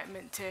 this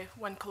commitment to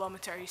 1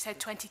 kilometre. You said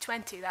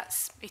 2020,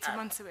 that's 18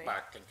 months away. I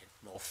think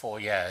it's more 4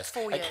 years.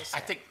 4 years. I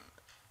think,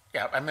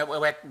 I mean,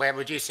 we're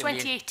reducing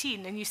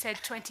 2018, and you said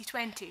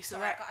 2020. So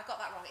sorry, I got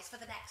that wrong. It's for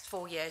the next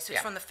 4 years. So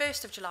it's from the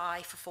 1st of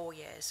July for 4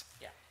 years.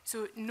 Yeah.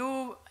 So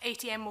no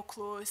ATM will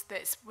close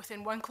that's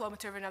within 1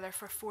 kilometre of another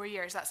for 4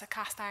 years. That's a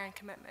cast iron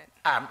commitment.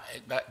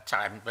 But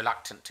I'm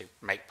reluctant to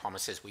make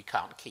promises we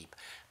can't keep.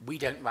 We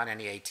don't run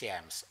any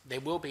ATMs.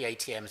 There will be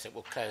ATMs that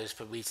will close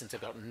for reasons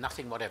that have got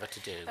nothing whatever to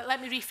do. But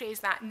let me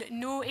rephrase that.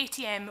 No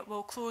ATM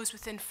will close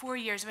within 4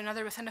 years of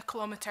another within a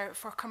kilometre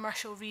for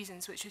commercial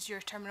reasons, which was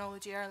your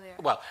terminology earlier.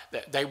 Well,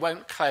 they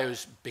won't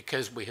close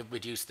because we have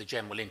reduced the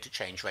general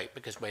interchange rate,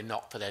 because we're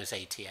not for those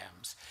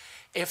ATMs.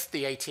 If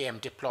the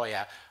ATM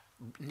deployer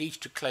needs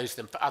to close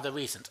them for other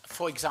reasons.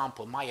 For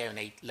example, my own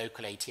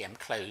local ATM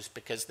closed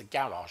because the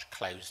garage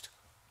closed.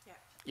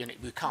 Yeah.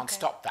 We can't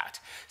stop that.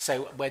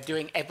 So we're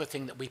doing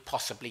everything that we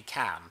possibly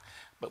can,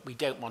 but we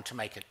don't want to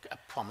make a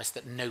promise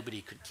that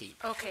nobody could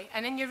keep. Okay,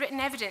 and in your written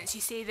evidence,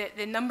 you say that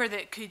the number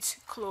that could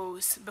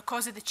close,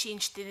 because of the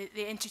change to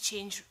the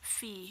interchange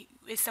fee,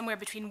 is somewhere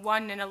between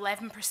 1 and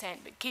 11%,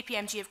 but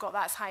KPMG have got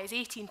that as high as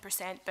 18%,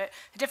 but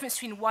the difference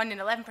between 1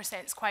 and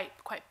 11% is quite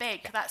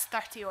big. That's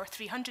 30 or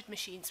 300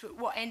 machines. But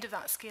what end of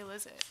that scale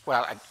is it?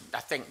 Well, I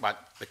think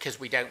because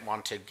we don't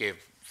want to give,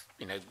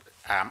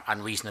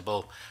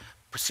 unreasonable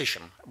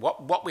precision,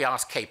 what we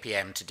ask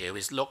KPM to do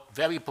is look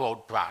very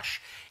broad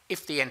brush.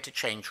 If the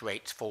interchange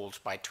rate falls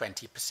by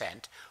 20%,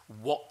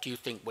 what do you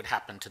think would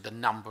happen to the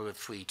number of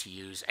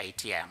free-to-use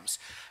ATMs?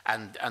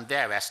 And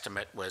their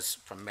estimate was,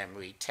 from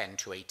memory, 10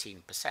 to 18%.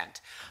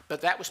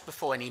 But that was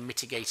before any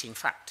mitigating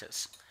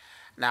factors.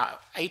 Now,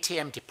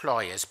 ATM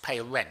deployers pay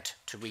a rent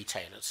to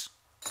retailers.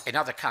 In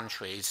other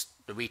countries,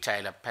 the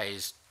retailer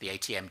pays the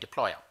ATM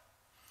deployer.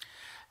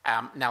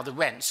 Now, the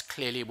rents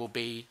clearly will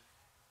be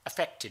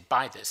affected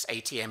by this.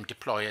 ATM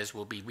deployers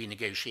will be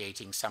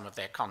renegotiating some of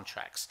their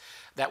contracts.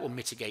 That will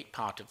mitigate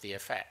part of the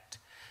effect.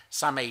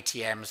 Some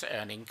ATMs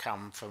earn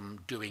income from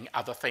doing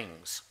other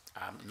things.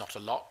 Not a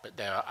lot, but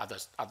there are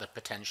other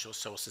potential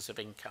sources of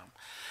income.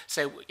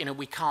 So, you know,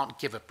 we can't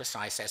give a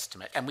precise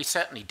estimate, and we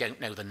certainly don't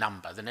know the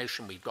number. The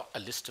notion we've got a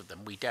list of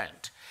them, we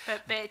don't.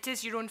 But it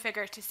is your own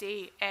figure to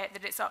say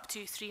that it's up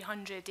to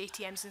 300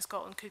 ATMs in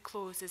Scotland could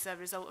close as a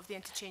result of the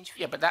interchange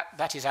fee. Yeah, but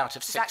that is out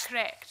of Is that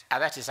correct?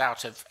 That is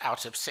out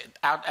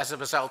as a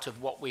result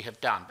of what we have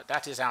done, but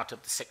that is out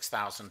of the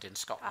 6,000 in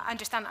Scotland. I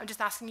understand. I'm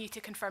just asking you to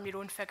confirm your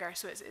own figure.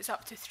 So it's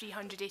up to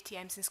 300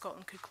 ATMs in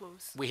Scotland could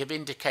close. We have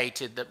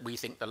indicated that we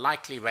think the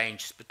likely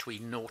range is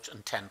between 0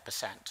 and 10%.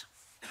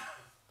 Well,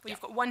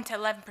 you've got 1 to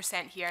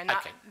 11% here, and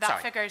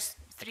that figure's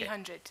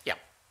 300. Okay. Yeah.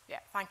 Yeah.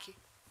 Thank you.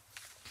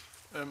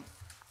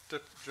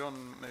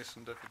 John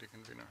Mason, Deputy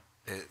Convener.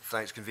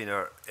 Thanks,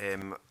 Convener.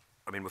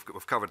 I mean,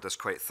 we've covered this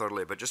quite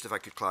thoroughly, but just if I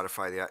could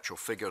clarify the actual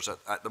figures.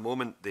 At the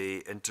moment,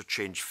 the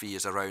interchange fee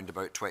is around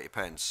about 20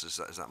 pence. Is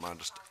that my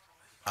understanding?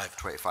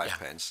 25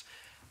 pence.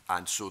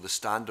 And so the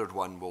standard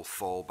one will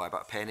fall by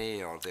about a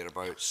penny or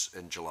thereabouts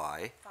in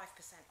July. 5%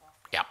 off.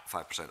 Yeah.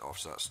 5% off,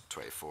 so that's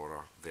 24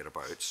 or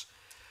thereabouts.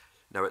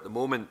 Now, at the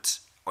moment,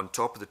 on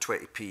top of the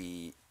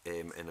 20p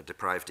in a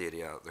deprived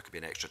area, there could be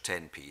an extra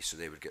 10p, so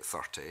they would get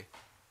 30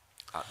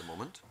 at the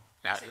moment.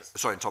 Now,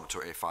 sorry, on top of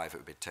 25, it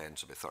would be 10,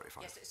 so it would be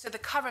 35. Yes, so the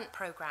current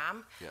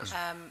programme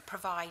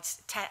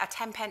provides a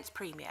 10 pence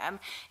premium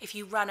if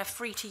you run a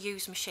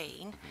free-to-use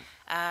machine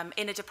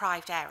in a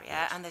deprived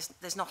area, and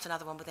there's not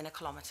another one within a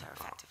kilometre,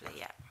 effectively,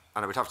 yeah.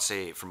 And I would have to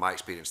say, from my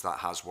experience, that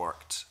has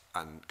worked,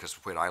 and because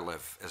where I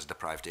live is a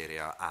deprived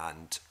area,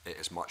 and it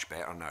is much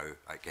better now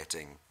at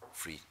getting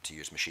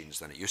free-to-use machines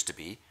than it used to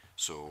be,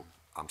 so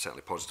I'm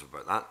certainly positive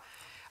about that.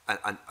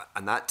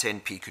 And that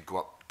 10p could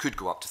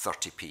go up to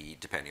 30p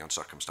depending on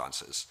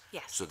circumstances.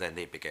 Yes. So then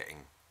they'd be getting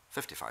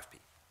 55p.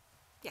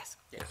 Yes.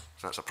 Yes.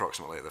 So that's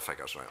approximately the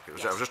figures, right?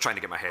 Yes. I was just trying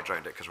to get my head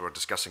around it because we were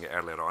discussing it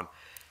earlier on,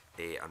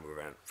 and we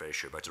weren't very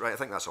sure about it. Right, I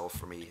think that's all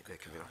for me,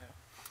 Convener.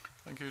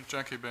 Thank you,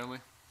 Jackie Bailey.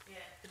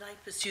 Could I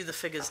pursue the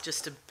figures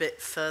just a bit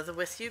further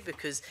with you?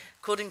 Because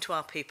according to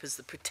our papers,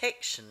 the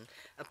protection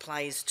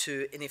applies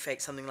to, in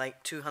effect, something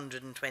like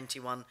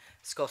 221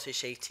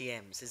 Scottish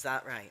ATMs. Is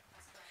that right?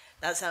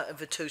 That's out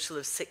of a total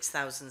of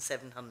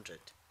 6,700.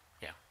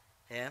 Yeah.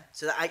 Yeah?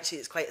 So that actually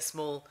it's quite a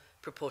small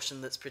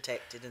proportion that's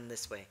protected in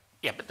this way.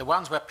 Yeah, but the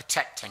ones we're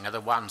protecting are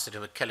the ones that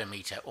are a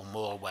kilometre or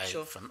more away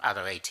Sure. from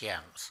other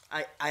ATMs.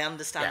 I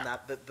understand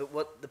that, but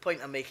what the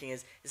point I'm making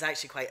is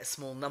actually quite a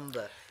small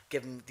number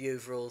given the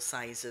overall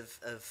size of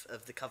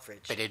the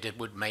coverage. But it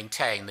would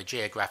maintain the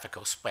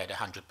geographical spread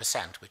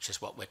 100%, which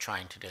is what we're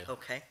trying to do.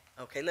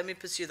 Okay, let me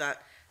pursue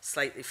that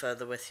slightly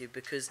further with you,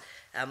 because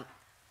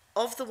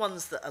of the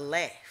ones that are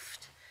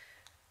left,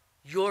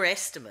 your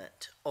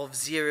estimate of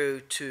 0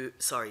 to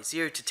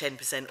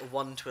 10% or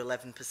 1 to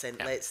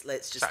 11%.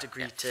 Let's just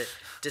agree to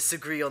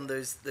disagree on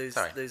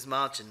those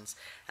margins.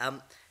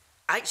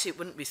 Actually, it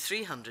wouldn't be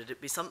 300.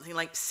 It'd be something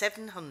like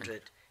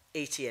 700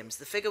 ATMs.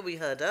 The figure we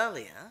heard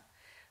earlier,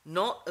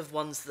 not of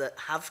ones that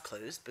have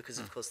closed, because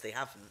of course they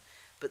haven't,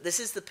 but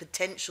this is the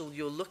potential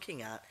you're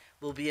looking at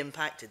will be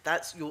impacted.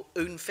 That's your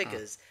own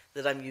figures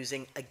that I'm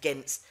using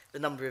against the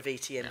number of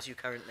ATMs you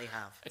currently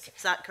have. Okay.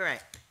 Is that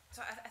correct?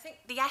 So I think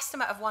the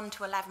estimate of 1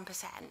 to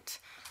 11%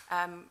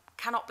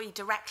 cannot be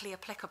directly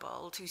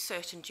applicable to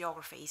certain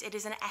geographies. It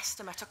is an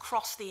estimate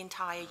across the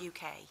entire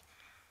UK.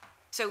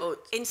 So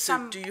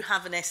do you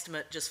have an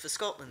estimate just for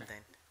Scotland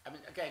then? I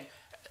mean, again,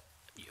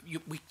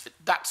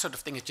 that sort of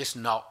thing is just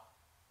not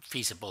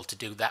feasible to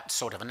do that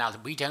sort of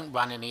analysis. We don't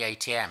run any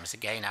ATMs,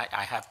 again,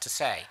 I have to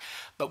say.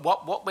 But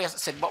what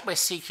we're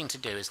seeking to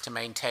do is to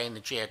maintain the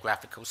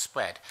geographical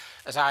spread.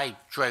 As I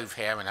drove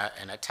here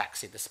in a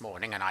taxi this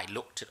morning and I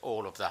looked at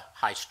all of the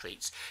high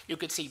streets, you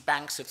could see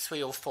banks of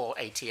 3 or 4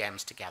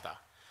 ATMs together.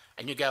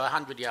 And you go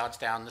 100 yards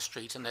down the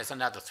street and there's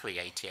another 3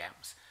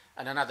 ATMs.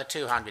 And another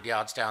 200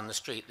 yards down the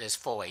street, there's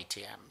 4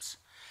 ATMs.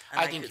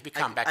 I think if you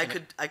come back...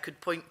 I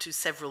could point to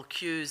several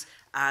queues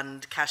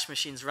and cash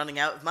machines running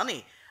out of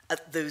money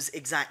at those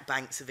exact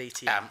banks of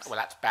ATMs. Well,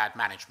 that's bad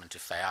management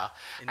if they are.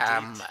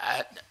 Indeed.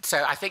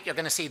 So I think you're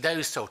going to see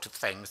those sort of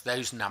things,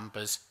 those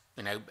numbers,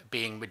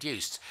 being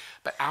reduced.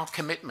 But our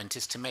commitment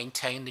is to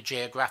maintain the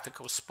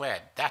geographical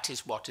spread. That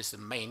is what is the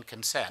main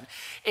concern.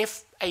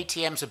 If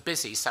ATMs are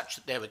busy such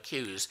that there are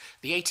queues,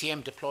 the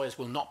ATM deployers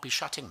will not be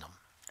shutting them.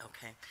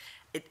 Okay.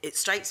 It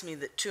strikes me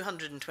that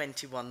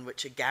 221,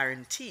 which are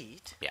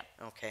guaranteed,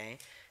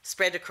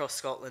 spread across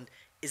Scotland,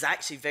 is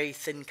actually very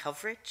thin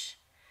coverage.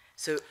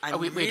 So I'm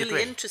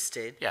really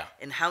interested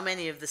in how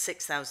many of the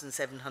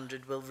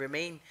 6,700 will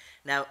remain.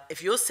 Now,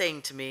 if you're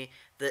saying to me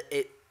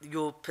that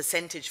your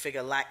percentage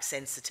figure lacks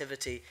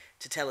sensitivity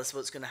to tell us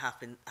what's going to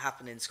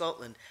happen in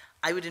Scotland,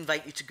 I would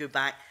invite you to go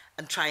back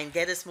and try and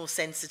get us more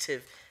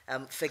sensitive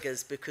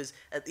figures, because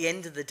at the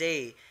end of the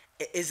day,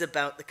 it is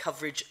about the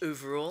coverage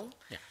overall.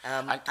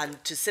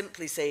 And to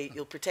simply say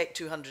you'll protect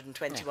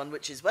 221,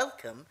 which is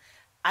welcome,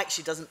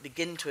 actually doesn't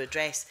begin to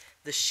address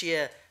the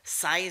sheer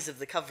size of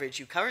the coverage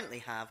you currently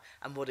have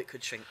and what it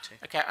could shrink to.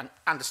 Okay, I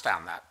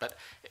understand that, but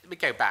we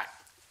go back.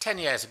 10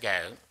 years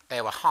ago,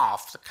 there were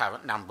half the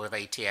current number of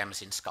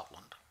ATMs in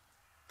Scotland.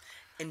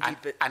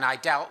 Indeed, and I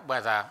doubt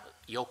whether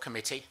your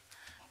committee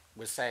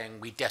was saying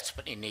we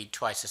desperately need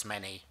twice as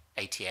many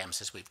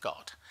ATMs as we've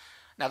got.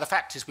 Now, the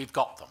fact is we've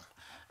got them.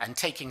 And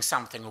taking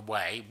something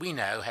away, we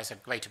know, has a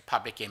greater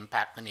public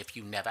impact than if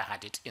you never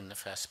had it in the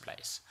first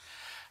place.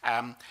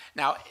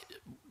 Now,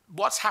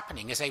 what's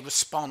happening is a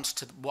response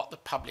to what the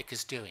public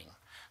is doing.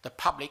 The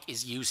public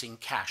is using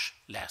cash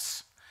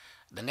less.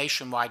 The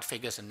nationwide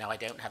figures, and now I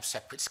don't have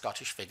separate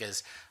Scottish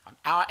figures, on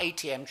our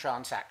ATM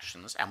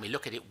transactions, and we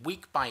look at it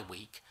week by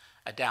week,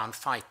 are down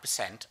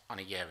 5% on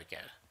a year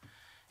ago.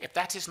 If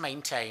that is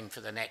maintained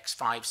for the next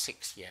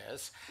 5-6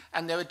 years,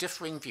 and there are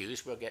differing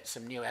views, we'll get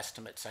some new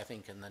estimates, I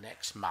think, in the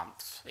next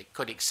month. It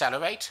could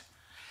accelerate.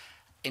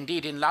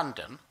 Indeed, in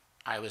London,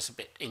 I was a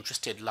bit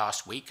interested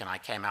last week, and I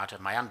came out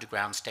of my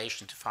underground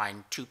station to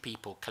find 2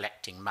 people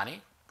collecting money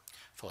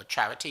for a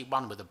charity,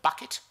 one with a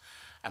bucket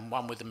and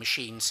one with a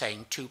machine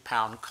saying £2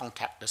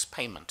 contactless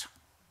payment.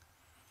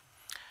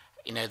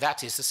 You know,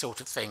 that is the sort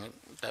of thing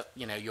that,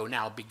 you know, you're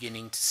now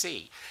beginning to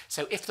see.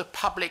 So if the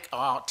public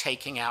are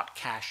taking out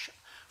cash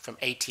from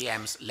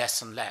ATMs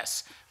less and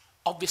less,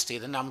 obviously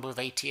the number of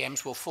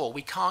ATMs will fall.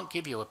 We can't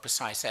give you a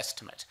precise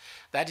estimate.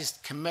 That is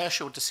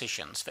commercial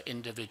decisions for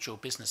individual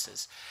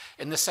businesses.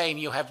 In the same,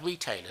 you have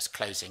retailers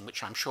closing,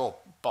 which I'm sure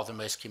bother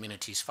most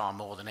communities far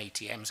more than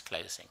ATMs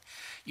closing.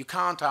 You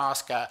can't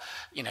ask a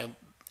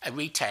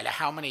retailer,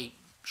 how many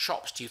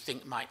shops do you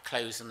think might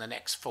close in the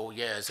next 4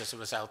 years as a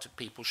result of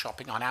people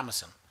shopping on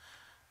Amazon?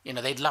 You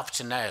know, they'd love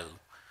to know.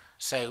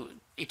 So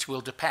it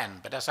will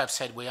depend. But as I've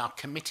said, we are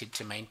committed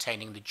to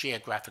maintaining the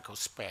geographical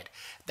spread.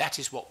 That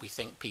is what we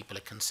think people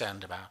are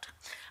concerned about.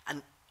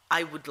 And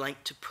I would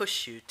like to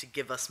push you to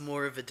give us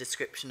more of a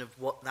description of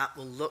what that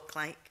will look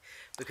like.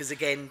 Because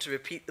again, to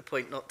repeat the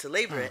point, not to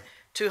labour it,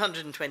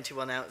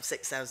 221 out of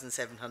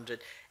 6,700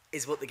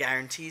 is what the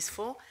guarantee is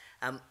for.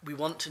 We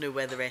want to know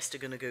where the rest are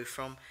going to go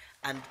from.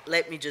 And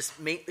let me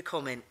just make the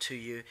comment to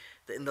you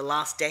that in the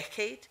last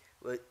decade,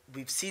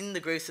 we've seen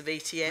the growth of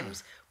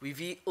ATMs.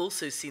 We've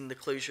also seen the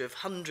closure of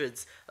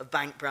hundreds of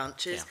bank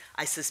branches. Yeah.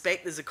 I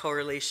suspect there's a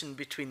correlation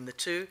between the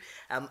two.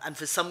 And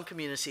for some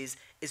communities,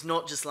 it's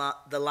not just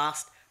the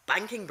last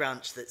banking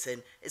branch that's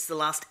in, it's the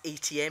last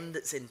ATM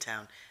that's in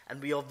town.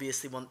 And we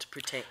obviously want to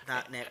protect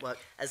that network,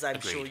 as I'm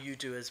sure you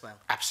do as well.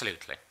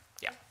 Absolutely.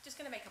 Yeah. I'm just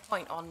going to make a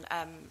point on,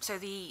 so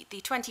the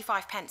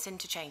 25 pence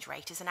interchange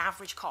rate is an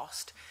average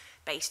cost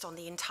based on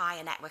the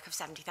entire network of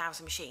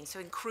 70,000 machines. So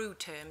in crude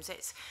terms,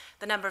 it's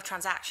the number of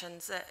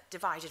transactions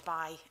divided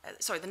by,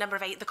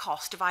 the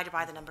cost divided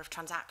by the number of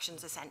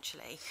transactions,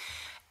 essentially.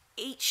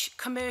 Each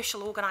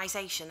commercial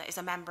organisation that is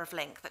a member of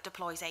Link that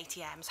deploys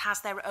ATMs has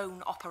their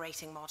own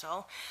operating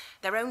model,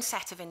 their own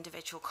set of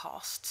individual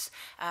costs,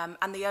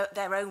 and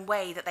their own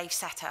way that they've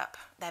set up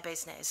their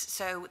business.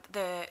 So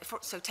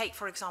take,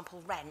 for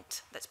example,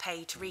 rent that's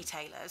paid to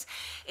retailers.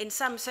 In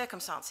some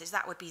circumstances,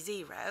 that would be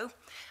zero,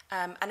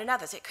 and in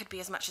others, it could be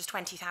as much as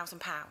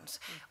 £20,000.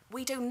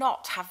 We do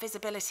not have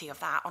visibility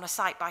of that on a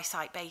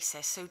site-by-site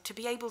basis. So to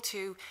be able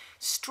to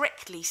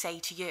strictly say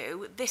to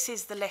you, this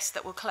is the list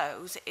that will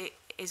close, it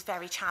is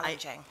very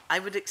challenging. I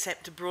would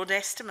accept a broad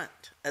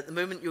estimate. At the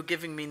moment, you're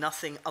giving me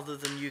nothing other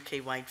than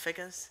UK-wide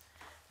figures.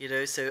 You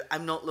know, so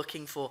I'm not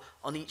looking for,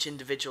 on each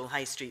individual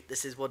high street,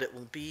 this is what it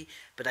will be,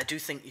 but I do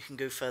think you can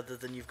go further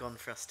than you've gone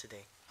for us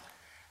today.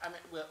 I mean,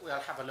 we'll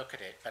have a look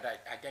at it, but I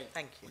don't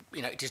think,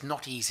 you know, it is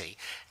not easy.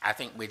 I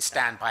think we'd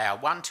stand by our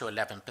 1 to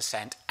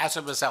 11% as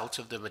a result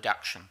of the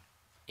reduction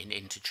in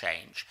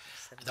interchange.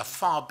 The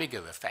far bigger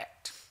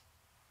effect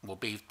will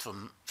be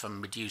from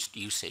reduced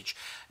usage.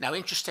 Now,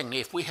 interestingly,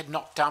 if we had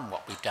not done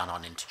what we've done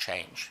on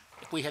interchange,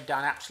 if we had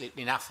done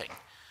absolutely nothing,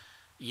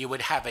 you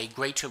would have a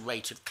greater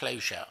rate of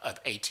closure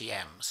of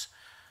ATMs.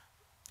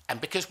 And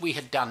because we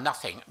had done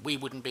nothing, we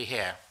wouldn't be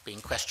here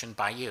being questioned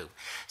by you.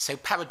 So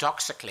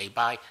paradoxically,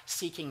 by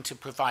seeking to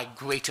provide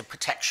greater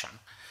protection,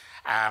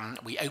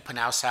 we open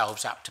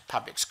ourselves up to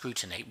public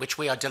scrutiny, which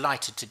we are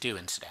delighted to do,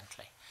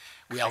 incidentally.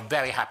 We are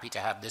very happy to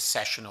have this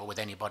session or with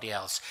anybody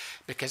else,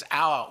 because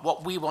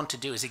what we want to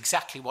do is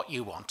exactly what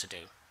you want to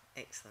do.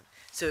 Excellent.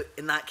 So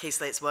in that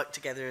case, let's work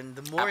together, and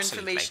the more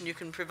information you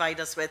can provide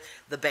us with,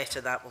 the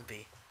better that will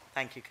be.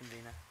 Thank you,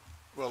 Convener.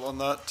 Well, on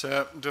that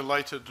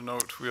delighted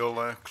note, we'll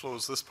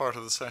close this part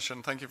of the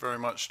session. Thank you very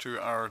much to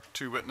our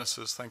 2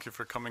 witnesses. Thank you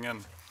for coming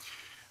in.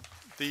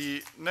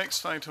 The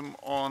next item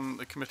on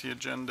the committee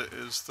agenda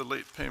is the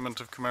Late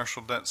Payment of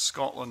Commercial Debt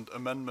Scotland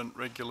Amendment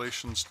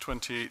Regulations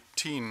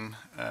 2018,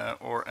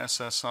 or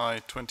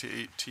SSI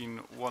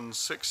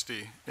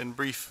 2018-160. In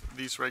brief,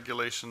 these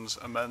regulations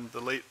amend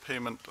the Late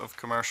Payment of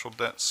Commercial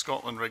Debt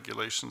Scotland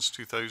Regulations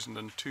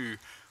 2002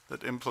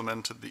 that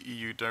implemented the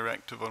EU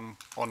Directive on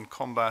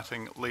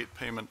combating late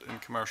payment in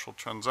commercial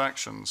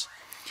transactions.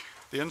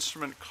 The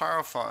instrument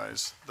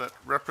clarifies that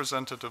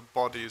representative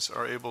bodies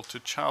are able to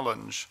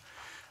challenge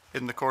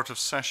in the Court of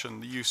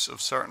Session the use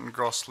of certain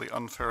grossly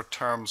unfair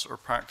terms or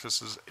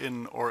practices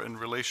in or in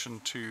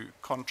relation to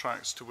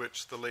contracts to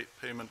which the Late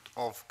Payment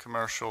of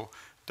Commercial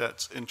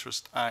Debts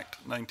Interest Act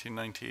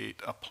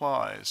 1998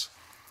 applies.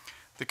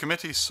 The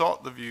committee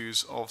sought the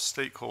views of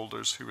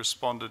stakeholders who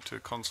responded to a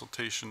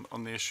consultation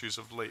on the issues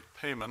of late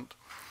payment.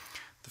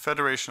 The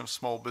Federation of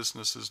Small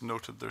Businesses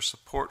noted their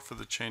support for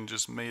the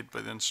changes made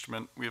by the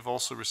instrument. We have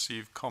also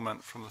received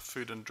comment from the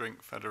Food and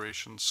Drink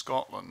Federation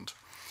Scotland.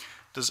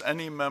 Does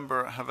any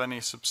member have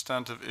any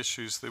substantive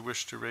issues they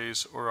wish to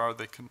raise, or are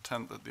they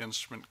content that the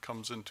instrument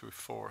comes into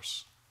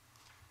force?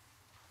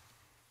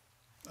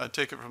 I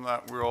take it from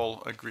that we're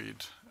all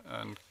agreed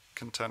and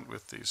content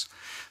with these.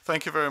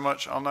 Thank you very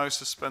much. I'll now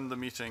suspend the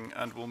meeting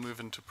and we'll move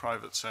into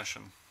private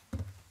session.